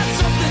light,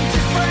 something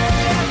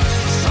different.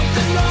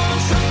 Something wrong,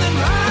 something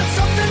right,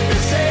 something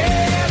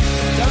missing.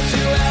 Don't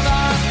you ever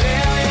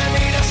feel you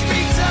need to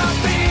speak to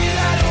me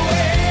that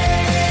way?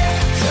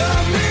 To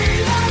me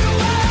that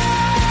way.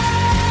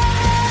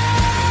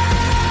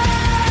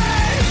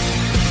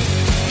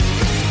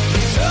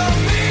 To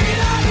me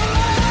that way.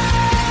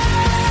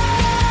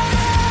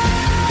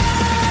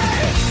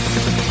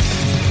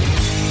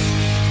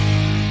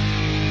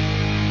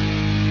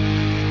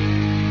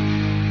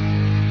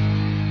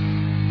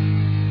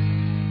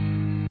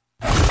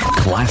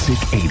 Classic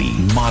 80,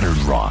 modern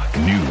rock,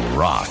 new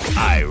rock.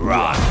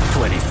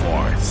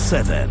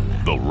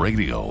 IROCK247. The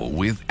radio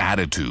with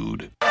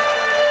attitude.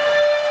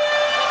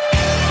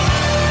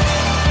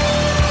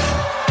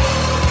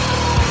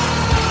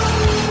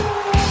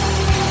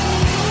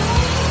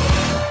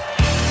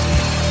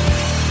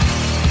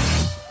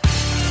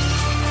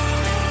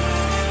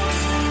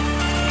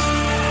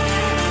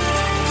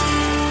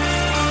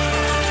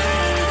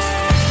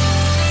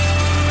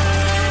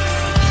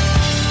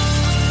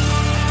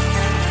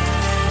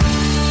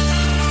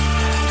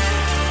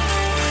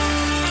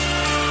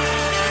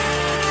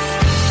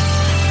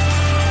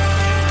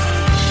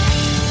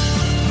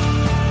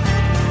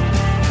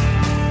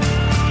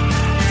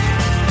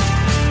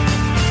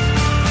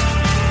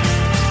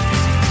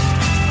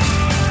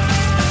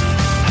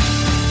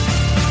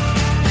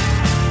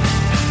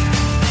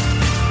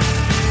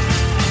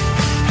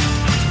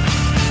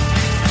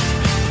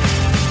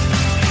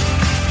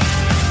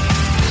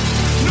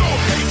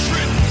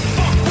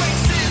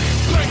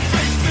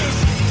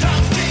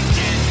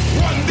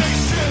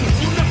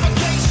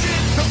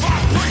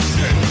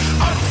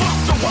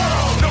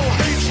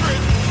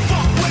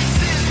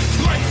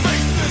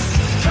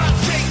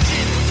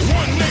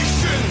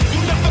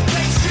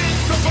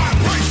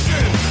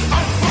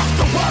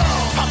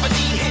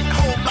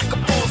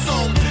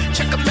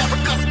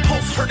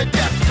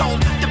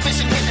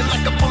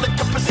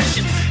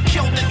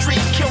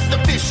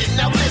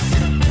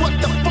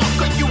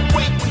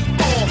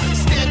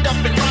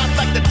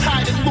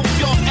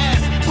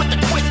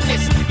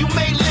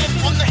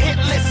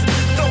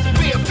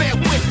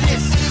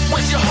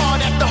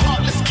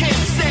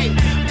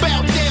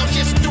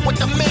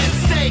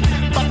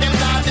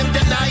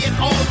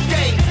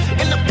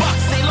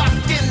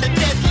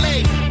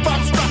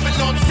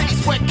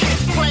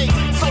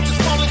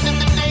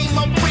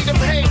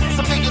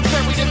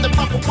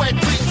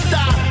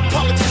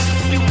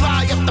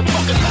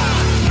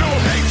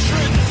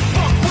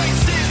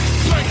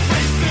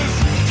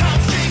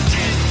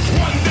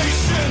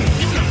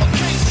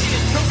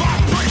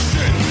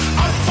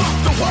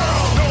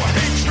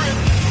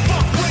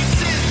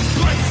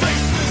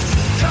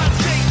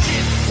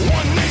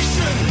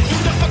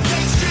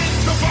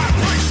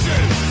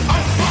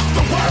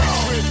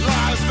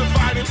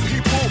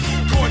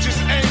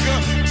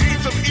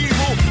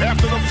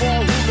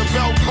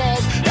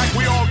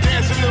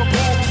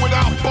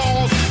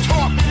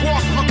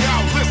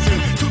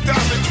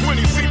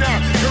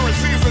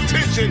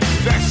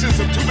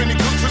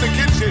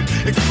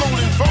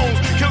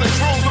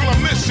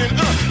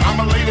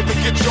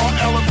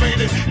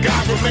 it.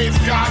 God remains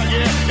God,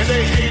 yeah, and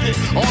they hate it.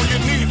 All you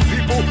need,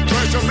 people,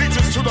 pledge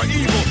allegiance to the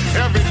evil.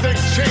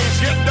 Everything's changed,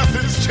 yet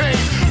nothing's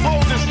changed.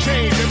 Mold has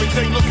changed,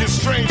 everything looking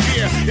strange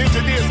here.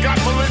 Engineers got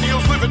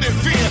millennials living in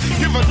fear.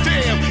 Give a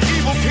damn,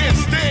 evil can't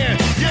stand.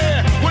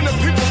 Yeah, when the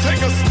people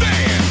take a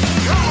stand.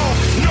 Come on,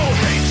 no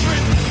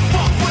hatred,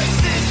 fuck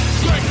racist,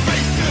 blank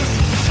faces.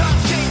 Time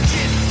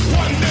changing,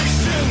 one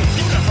nation,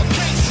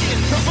 unification,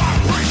 the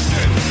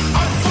vibration.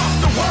 Unfuck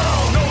the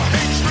world, no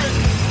hatred,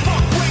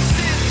 fuck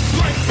racist,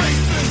 blank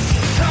faces.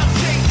 Time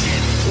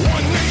changing,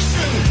 one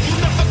nation,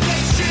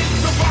 unification,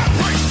 the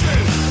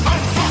vibration.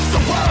 Unfuck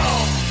the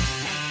world.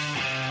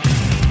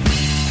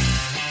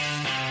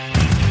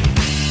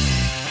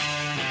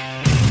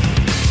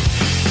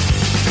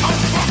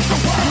 Unfuck the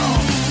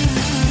world.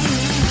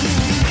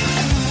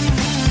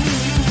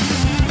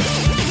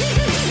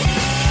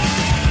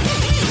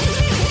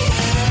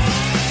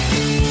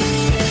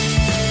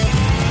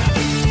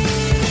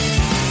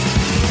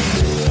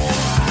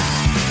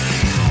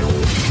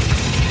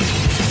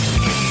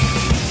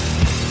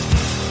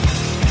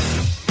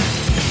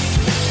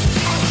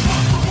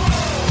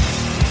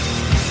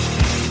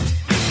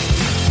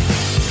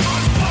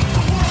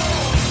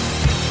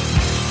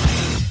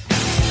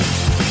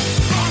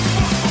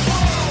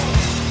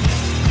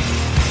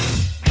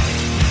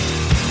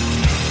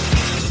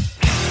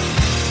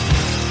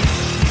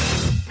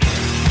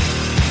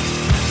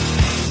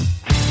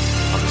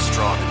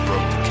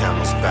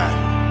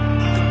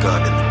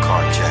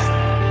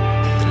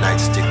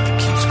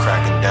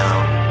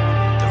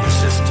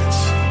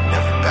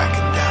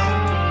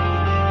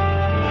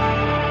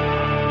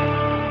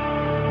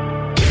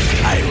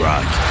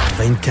 IROCK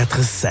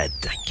 24-7.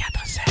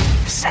 24-7.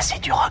 Ça, c'est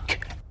du rock.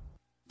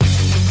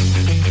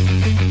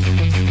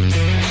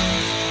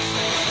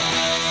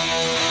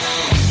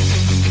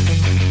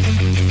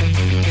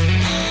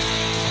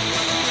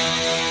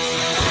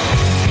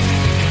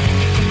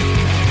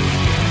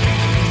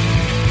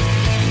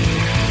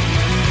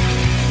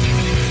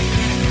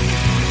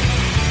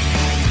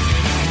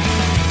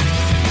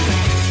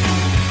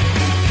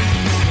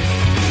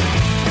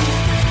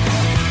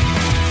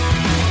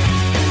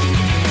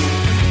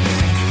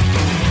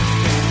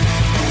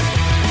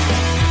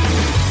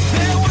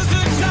 There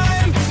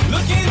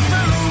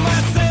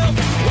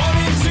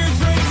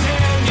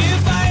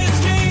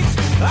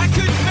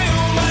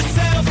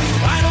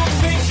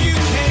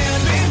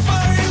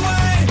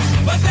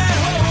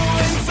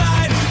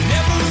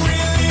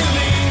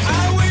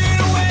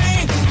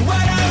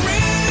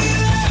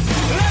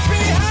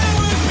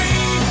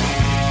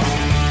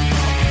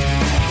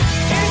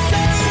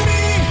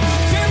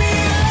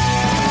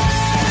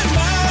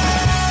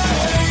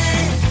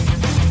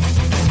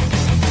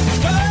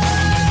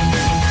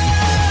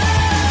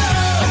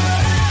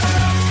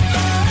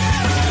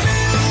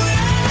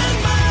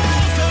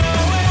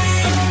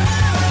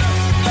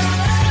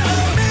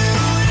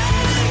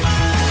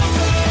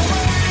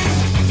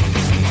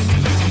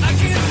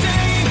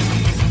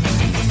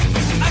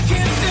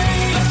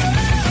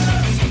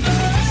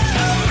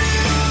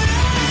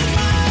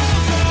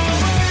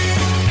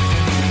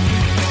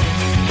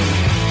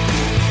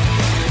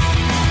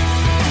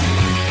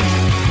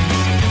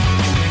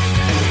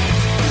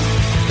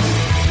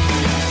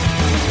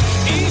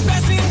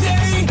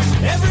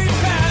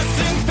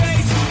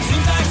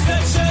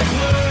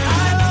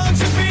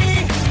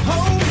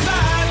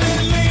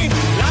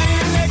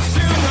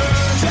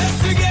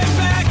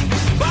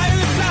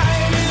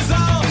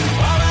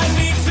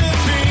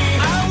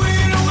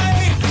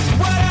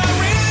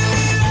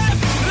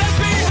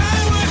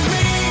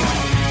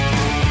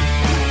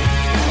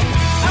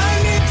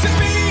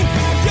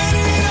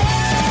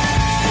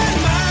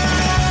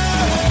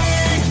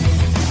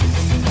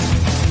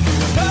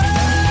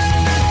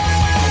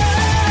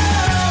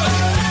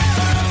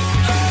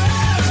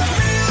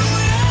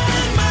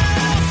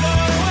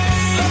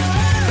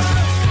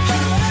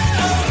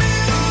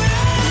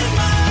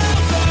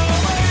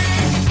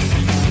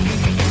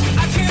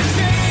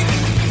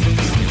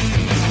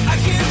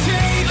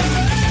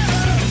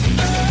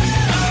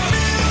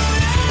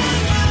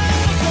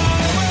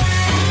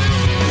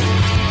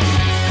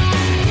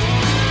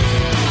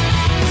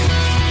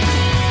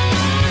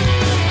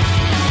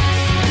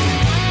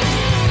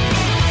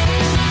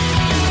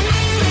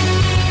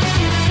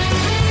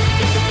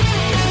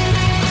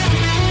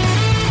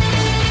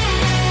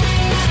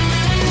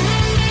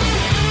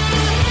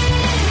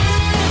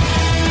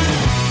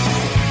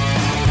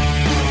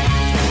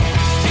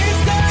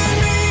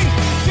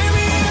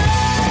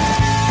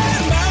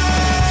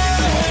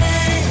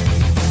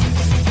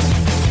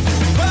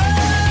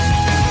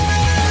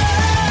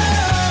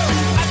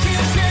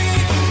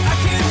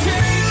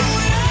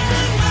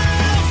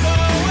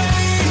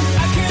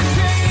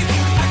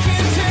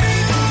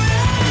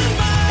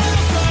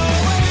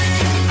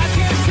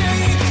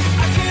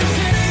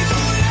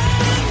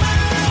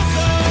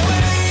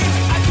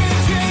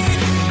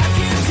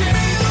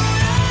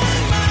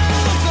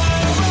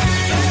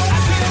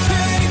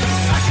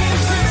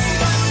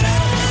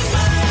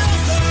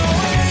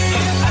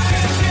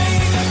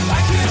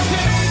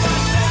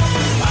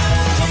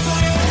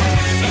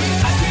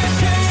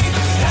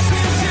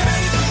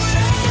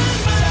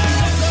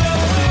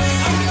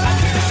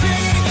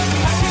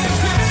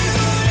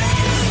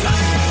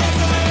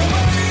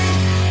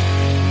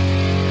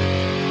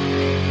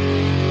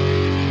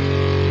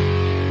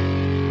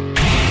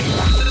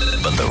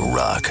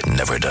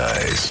never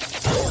dies.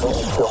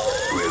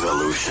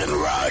 Revolution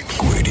Rock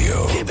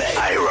Radio. Québec.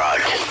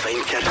 IROCK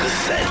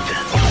 247.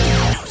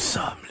 Nous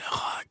sommes le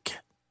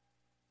rock.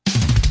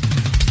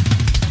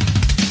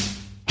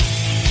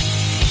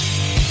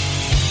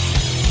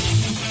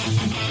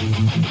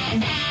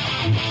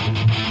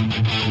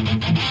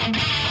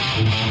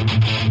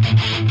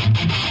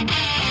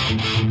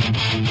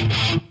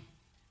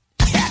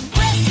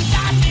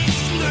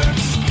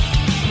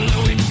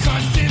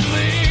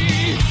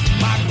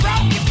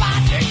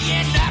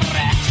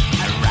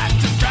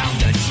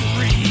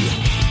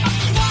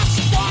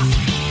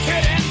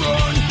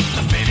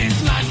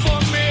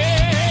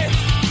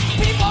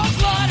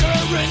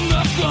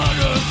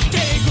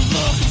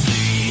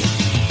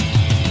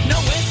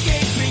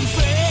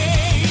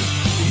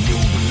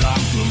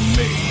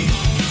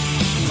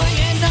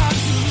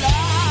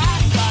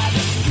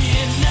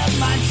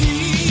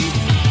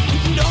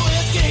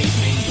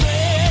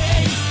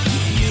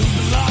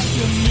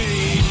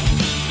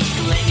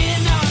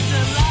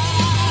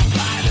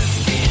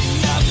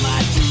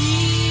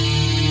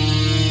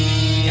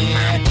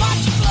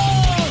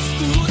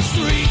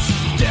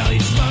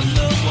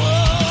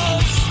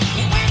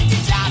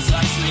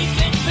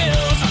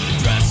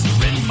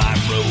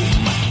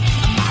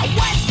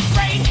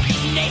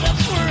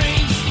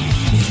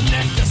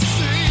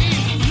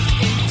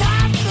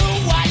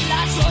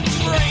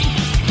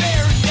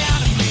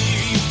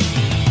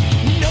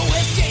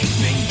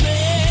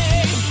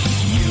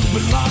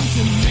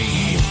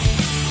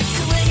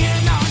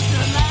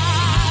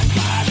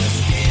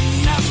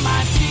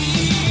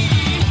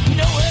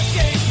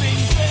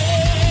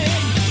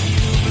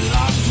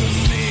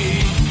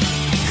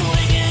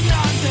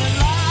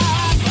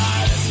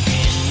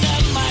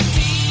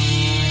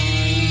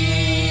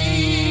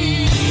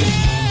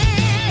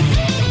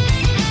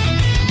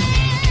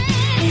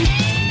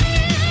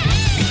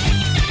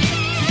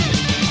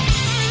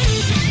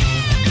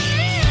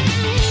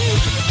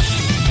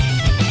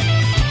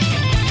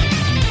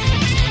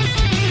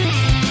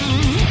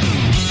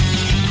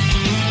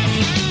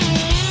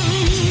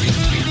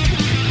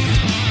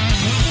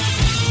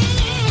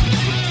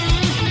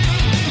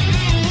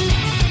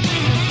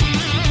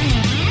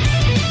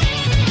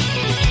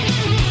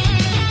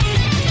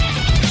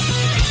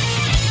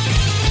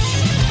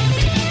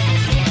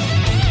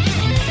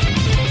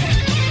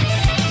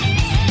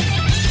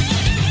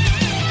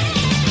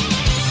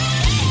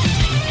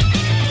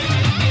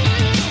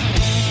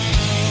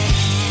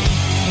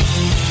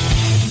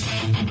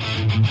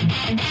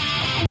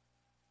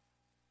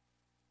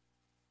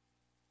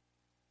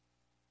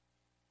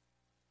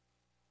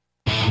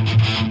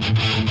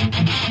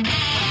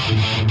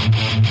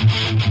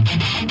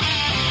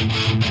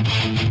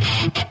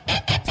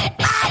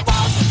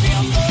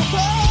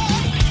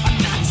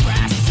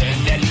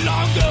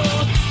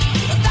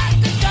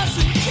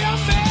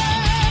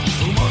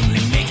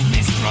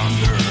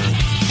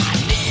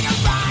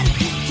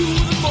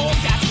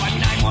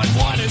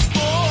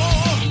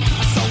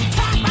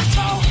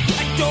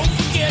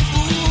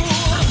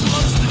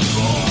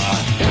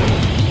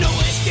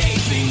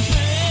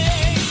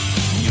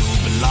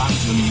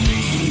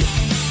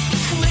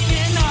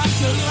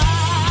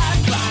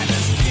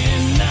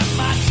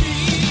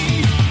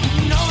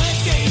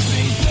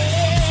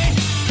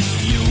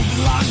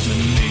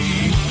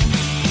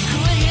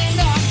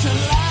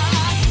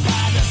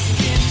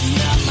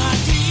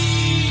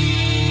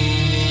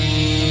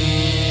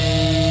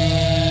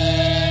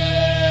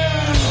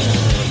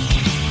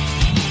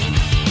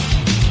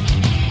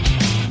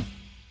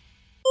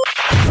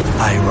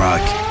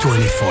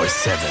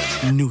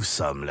 IROCK247. Nous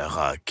sommes le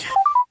rock.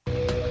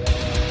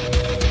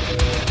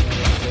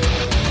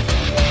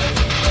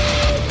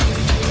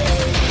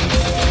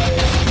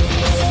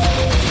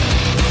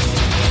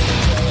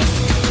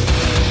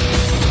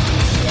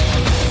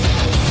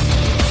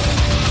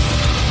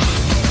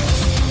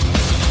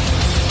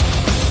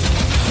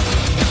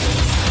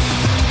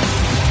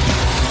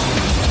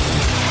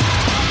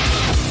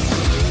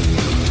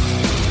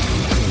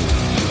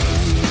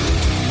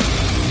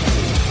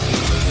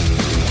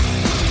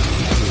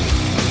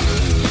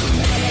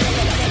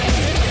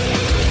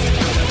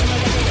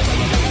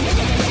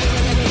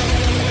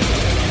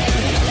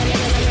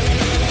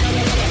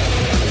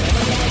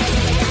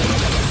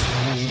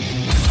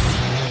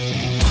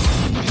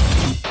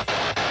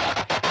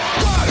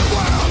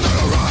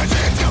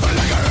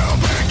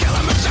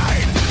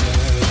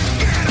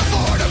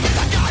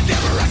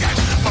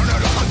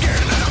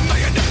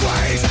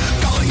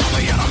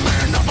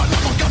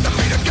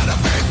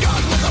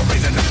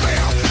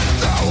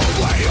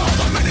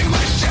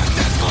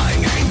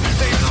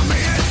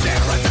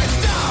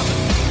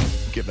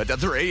 To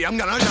 3, I'm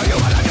gonna show you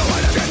what I do,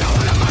 what I know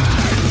what I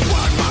mind.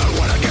 One mile,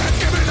 one against,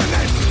 give me the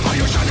name. All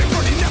your shining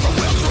birdie never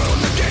will through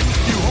the gate.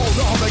 You hold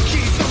all the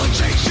keys, so the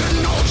chain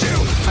shouldn't hold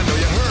you. I know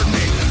you heard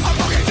me, I'll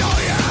fucking tell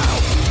you.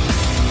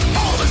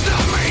 All is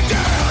not me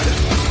dead,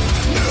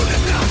 new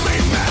is not me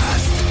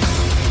messed.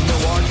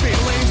 No hard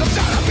feelings, I'm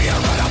tired of being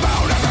right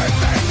about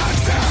everything I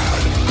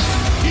said.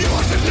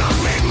 Yours is not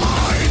me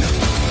mine,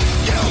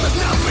 guilt is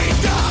not me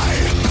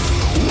die.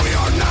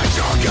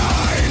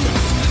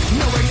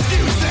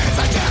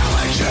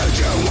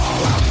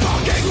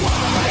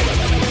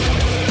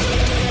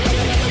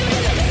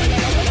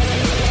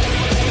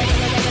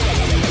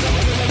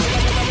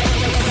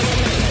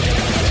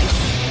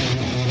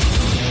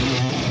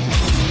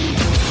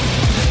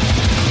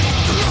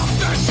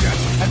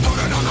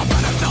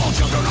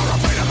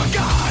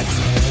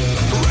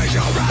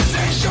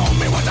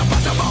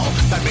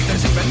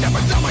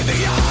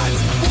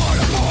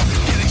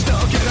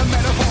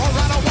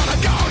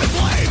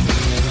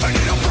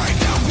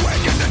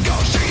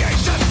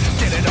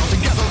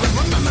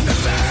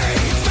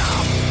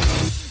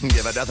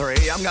 Give it a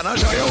 3, I'm gonna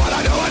show you what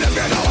I do, and if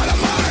you know what I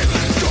mean,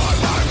 drive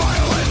my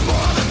violence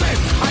for the same.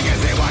 I can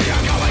see where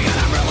you're going, and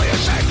I'm really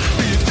ashamed.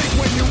 Do you think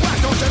when you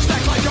act, don't just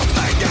act like you're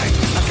thinking?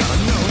 I gotta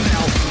know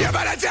now, you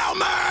better tell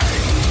me.